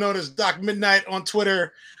 also known as Doc Midnight on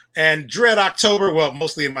Twitter, and Dread October. Well,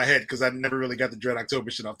 mostly in my head because I never really got the Dread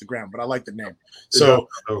October shit off the ground, but I like the name. So.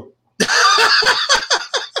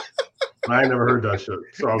 I ain't never heard that shit.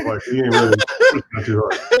 So I was like, he ain't really not too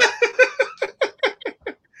hard.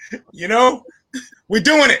 We're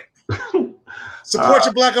doing it. Support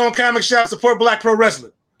your black-owned comic shop. Support Black Pro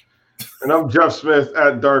Wrestling. And I'm Jeff Smith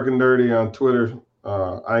at Dark and Dirty on Twitter.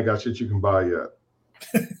 I ain't got shit you can buy yet.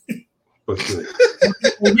 But shit.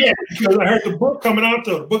 Yeah, because I heard the book coming out,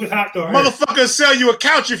 though. The book is hot, though. Motherfucker sell you a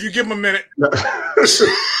couch if you give him a minute.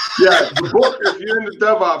 Yeah, the book, if you're into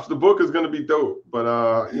DevOps, the book is going to be dope. But,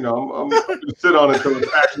 I'm going to sit on it until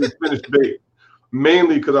it's actually finished baked.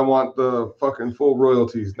 Mainly because I want the fucking full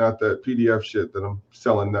royalties, not that PDF shit that I'm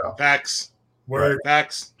selling now. Facts. Word.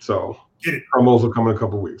 Facts. So, get it. Promos will come in a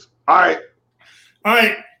couple weeks. All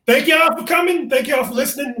right. Thank y'all for coming. Thank y'all for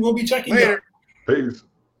listening. We'll be checking later. Peace.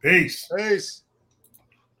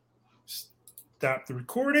 Stop the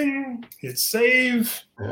recording. Hit save.